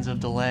 seconds of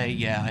delay,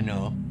 yeah, I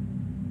know.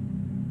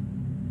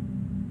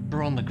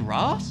 We're on the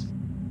grass?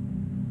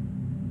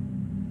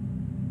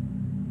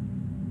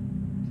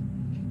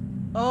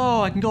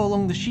 Oh, I can go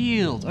along the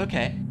shield,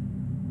 okay.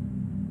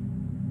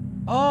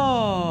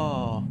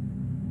 Oh!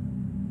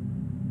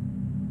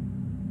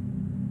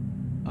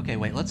 Okay,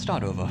 wait, let's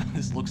start over.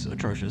 This looks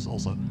atrocious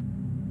also.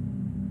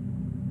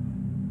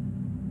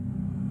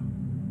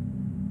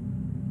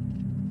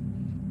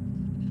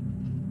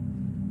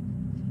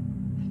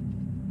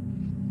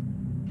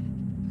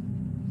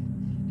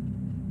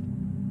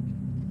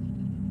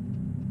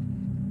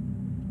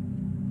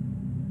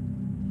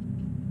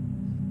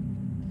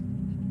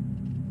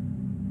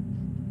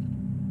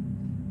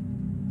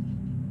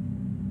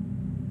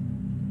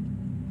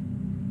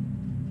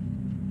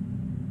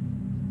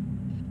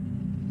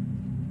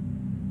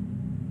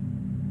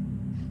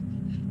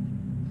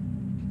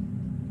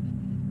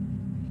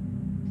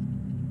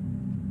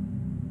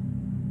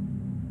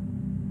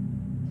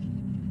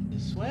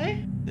 This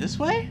way? This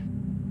way?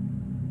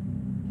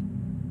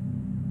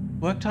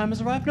 Work time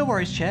has arrived? No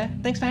worries, Chair.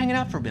 Thanks for hanging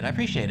out for a bit. I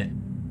appreciate it.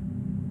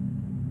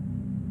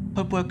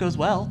 Hope work goes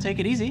well. Take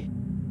it easy.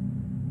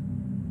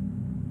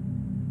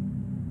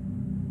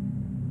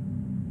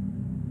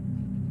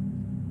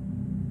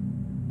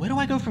 Where do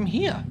I go from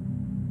here?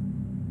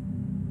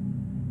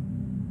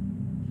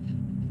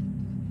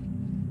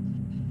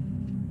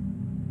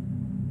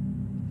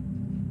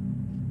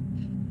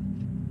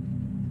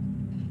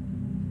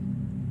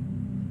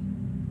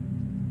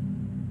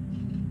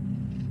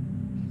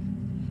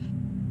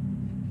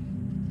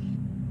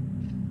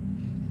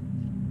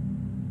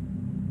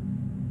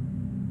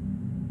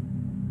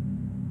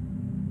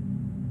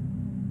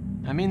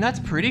 I mean, that's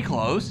pretty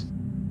close.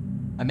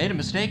 I made a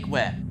mistake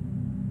where?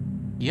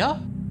 Yeah?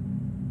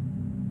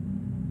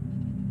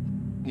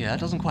 Yeah, it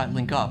doesn't quite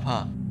link up,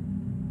 huh?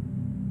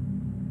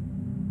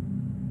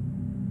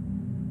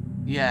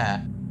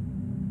 Yeah.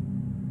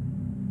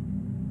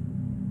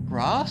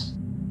 Grass?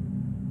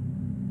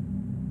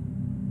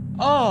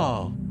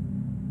 Oh!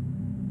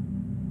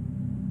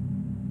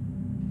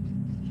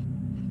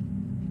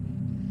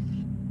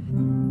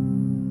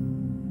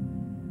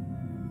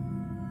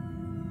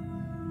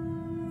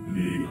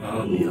 The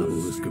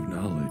obelisk of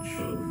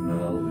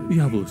knowledge. The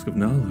obelisk of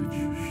knowledge,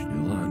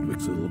 still on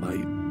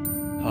Wixelbite.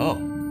 Oh.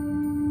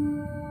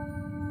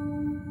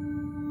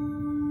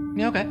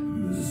 Yeah, okay.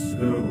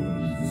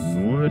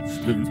 What's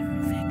the...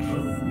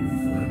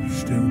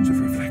 Stones of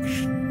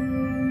reflection.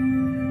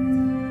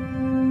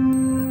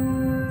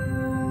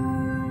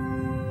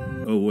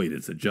 Oh, wait,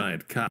 it's a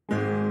giant cow.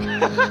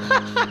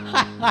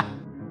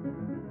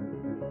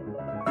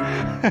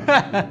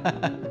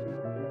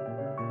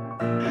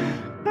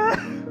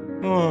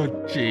 Oh,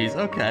 jeez.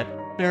 Okay.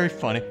 Very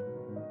funny.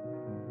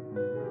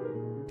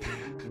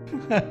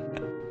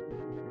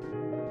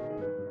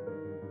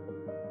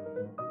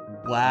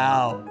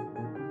 Wow.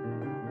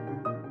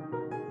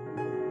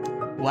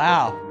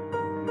 Wow.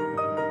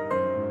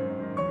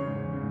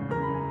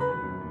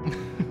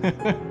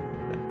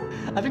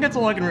 I think that's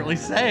all I can really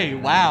say.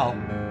 Wow.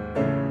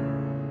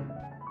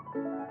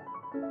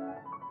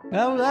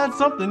 That's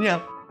something,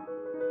 yeah.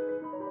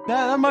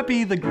 That might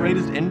be the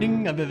greatest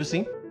ending I've ever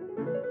seen.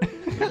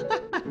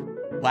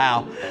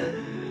 Wow.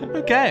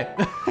 Okay.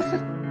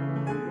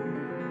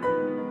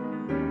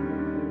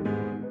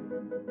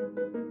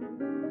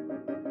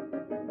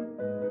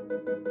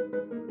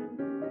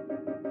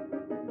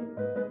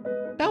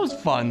 That was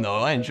fun, though.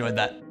 I enjoyed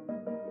that.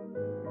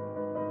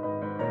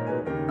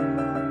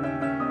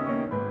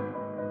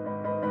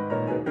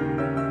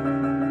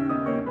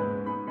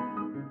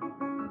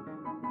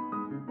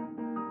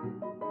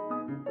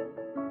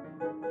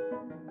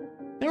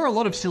 There were a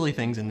lot of silly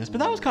things in this, but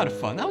that was kind of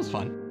fun. That was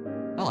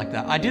fun. I like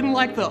that. I didn't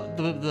like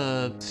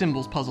the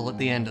symbols puzzle at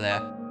the end there.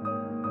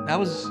 That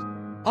was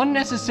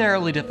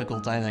unnecessarily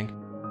difficult, I think.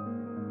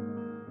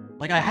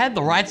 Like, I had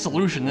the right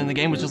solution, and the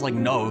game was just like,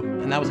 no,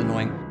 and that was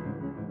annoying.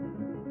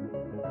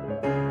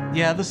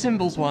 Yeah, the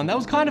symbols one, that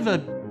was kind of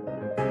a...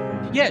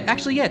 Yeah,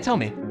 actually, yeah, tell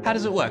me. How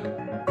does it work?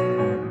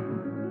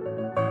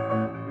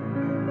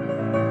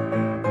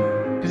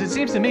 Because it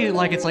seems to me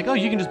like it's like, oh,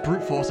 you can just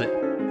brute force it.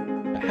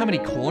 But how many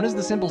corners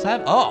the symbols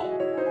have? Oh!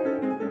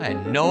 I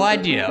had no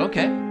idea.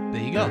 Okay,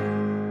 there you go.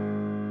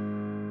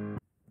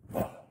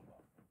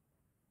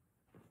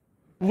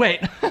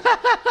 Wait.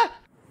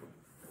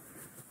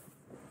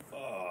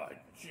 Oh,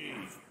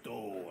 jeez,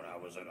 dude, I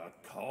was in a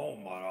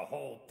coma the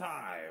whole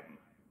time.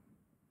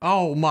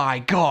 Oh my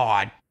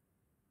god.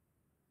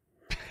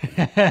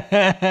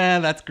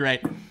 That's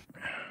great.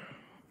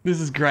 This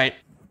is great.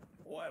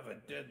 Whoever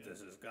did this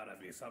has gotta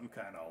be some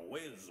kind of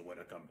whiz with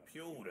the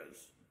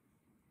computers.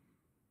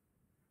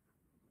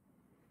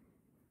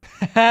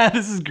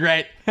 This is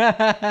great.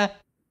 Good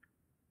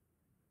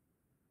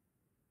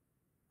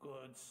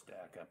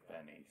stack of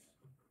pennies.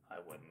 I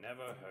would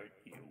never hurt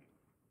you.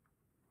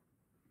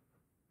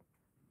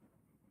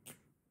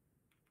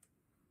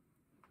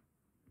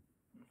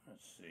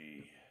 Let's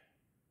see.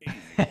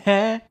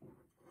 Easy.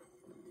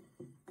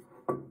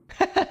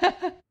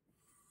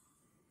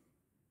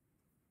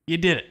 You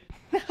did it.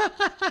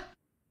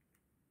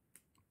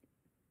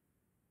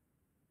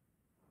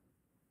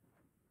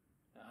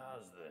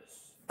 How's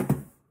this?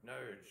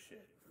 Nerd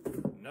shit.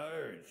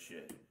 Nerd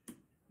shit.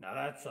 Now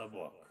that's a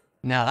book.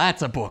 Now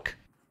that's a book.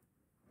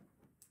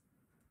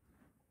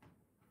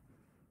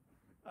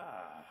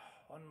 Ah,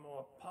 one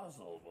more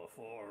puzzle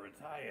before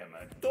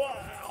retirement.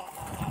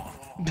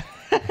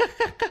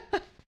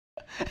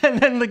 And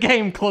then the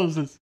game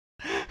closes.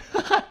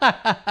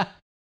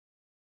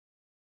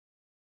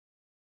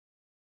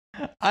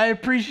 I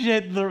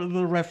appreciate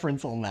the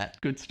reference on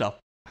that. Good stuff.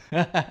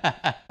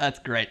 That's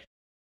great.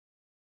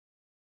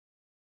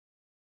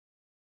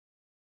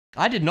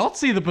 I did not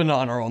see the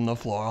banana on the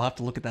floor. I'll have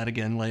to look at that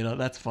again later.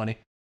 That's funny.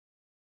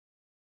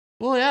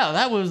 Well, yeah,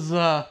 that was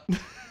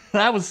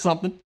that was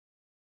something.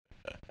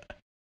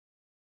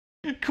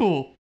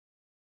 Cool.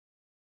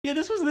 Yeah,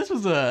 this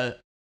was a.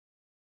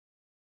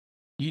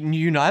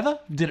 You neither?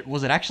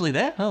 Was it actually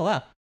there? Oh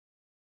wow.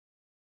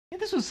 Yeah,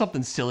 this was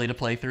something silly to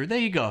play through. There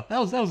you go. That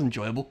was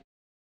enjoyable.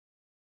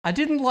 I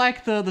didn't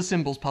like the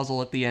symbols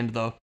puzzle at the end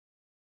though.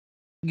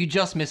 You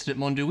just missed it,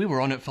 Mondu. We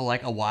were on it for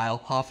like a while,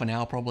 half an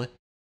hour probably.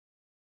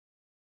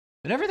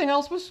 But everything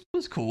else was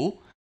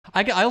cool.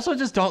 I also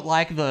just don't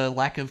like the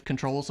lack of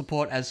controller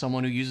support as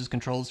someone who uses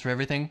controllers for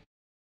everything.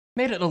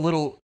 Made it a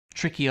little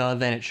trickier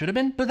than it should have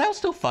been, but that was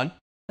still fun.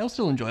 That was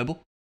still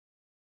enjoyable.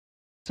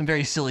 Some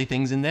very silly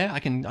things in there. I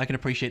can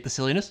appreciate the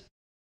silliness.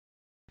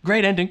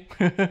 Great ending.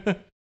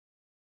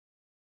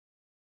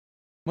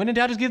 When in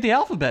doubt, just give the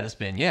alphabet a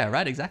spin. Yeah,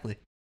 right, exactly.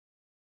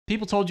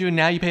 People told you and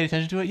now you paid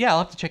attention to it? Yeah, I'll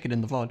have to check it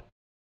in the VOD.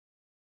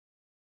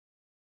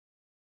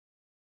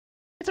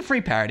 It's a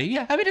free parody.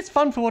 Yeah, I mean, it's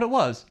fun for what it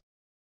was.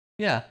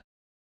 Yeah.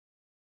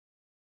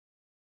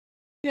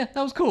 Yeah,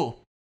 that was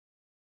cool.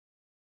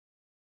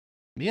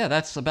 Yeah,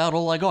 that's about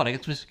all I got. I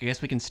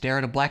guess we can stare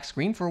at a black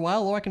screen for a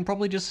while, or I can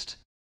probably just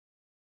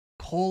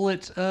call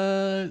it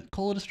a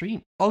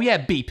stream. Oh yeah,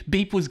 Beep.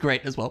 Beep was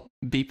great as well.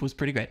 Beep was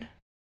pretty great.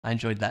 I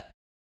enjoyed that.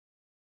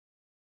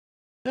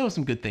 There were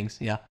some good things,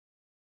 yeah.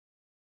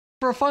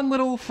 For a fun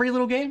little, free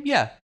little game,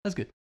 yeah, that's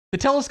good. The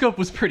telescope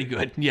was pretty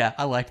good. Yeah,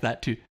 I liked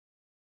that too.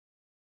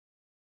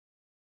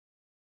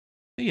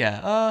 But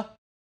yeah,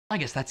 I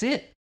guess that's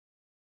it.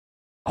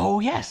 Oh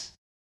yes,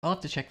 I'll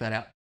have to check that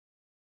out.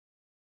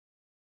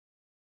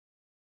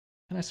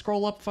 Can I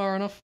scroll up far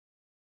enough?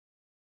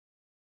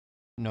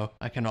 No,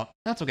 I cannot.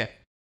 That's okay.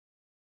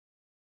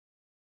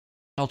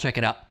 I'll check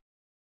it out.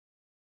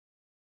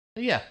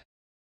 But yeah.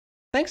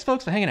 Thanks,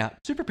 folks, for hanging out.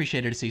 Super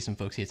appreciated to see some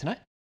folks here tonight.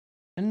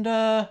 And,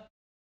 yeah,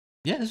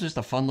 this is just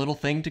a fun little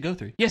thing to go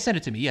through. Yeah, send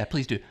it to me. Yeah,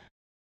 please do.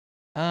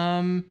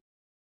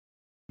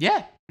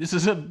 Yeah, this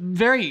is a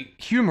very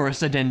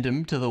humorous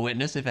addendum to The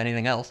Witness, if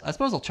anything else. I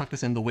suppose I'll chuck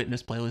this in the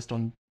Witness playlist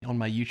on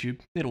my YouTube.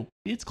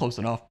 It's close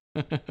enough.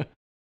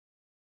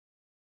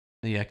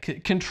 Yeah,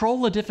 control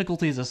the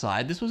difficulties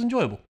aside, this was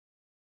enjoyable.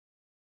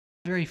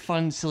 Very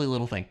fun, silly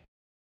little thing.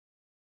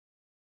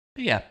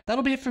 But yeah,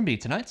 that'll be it from me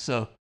tonight,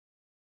 so...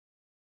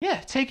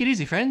 yeah, take it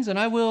easy, friends, and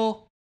I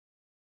will...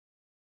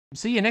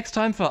 see you next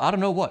time for I don't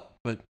know what,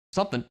 but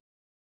something.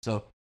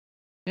 So,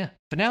 yeah,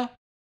 for now,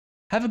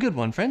 have a good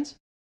one, friends.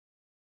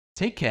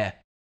 Take care.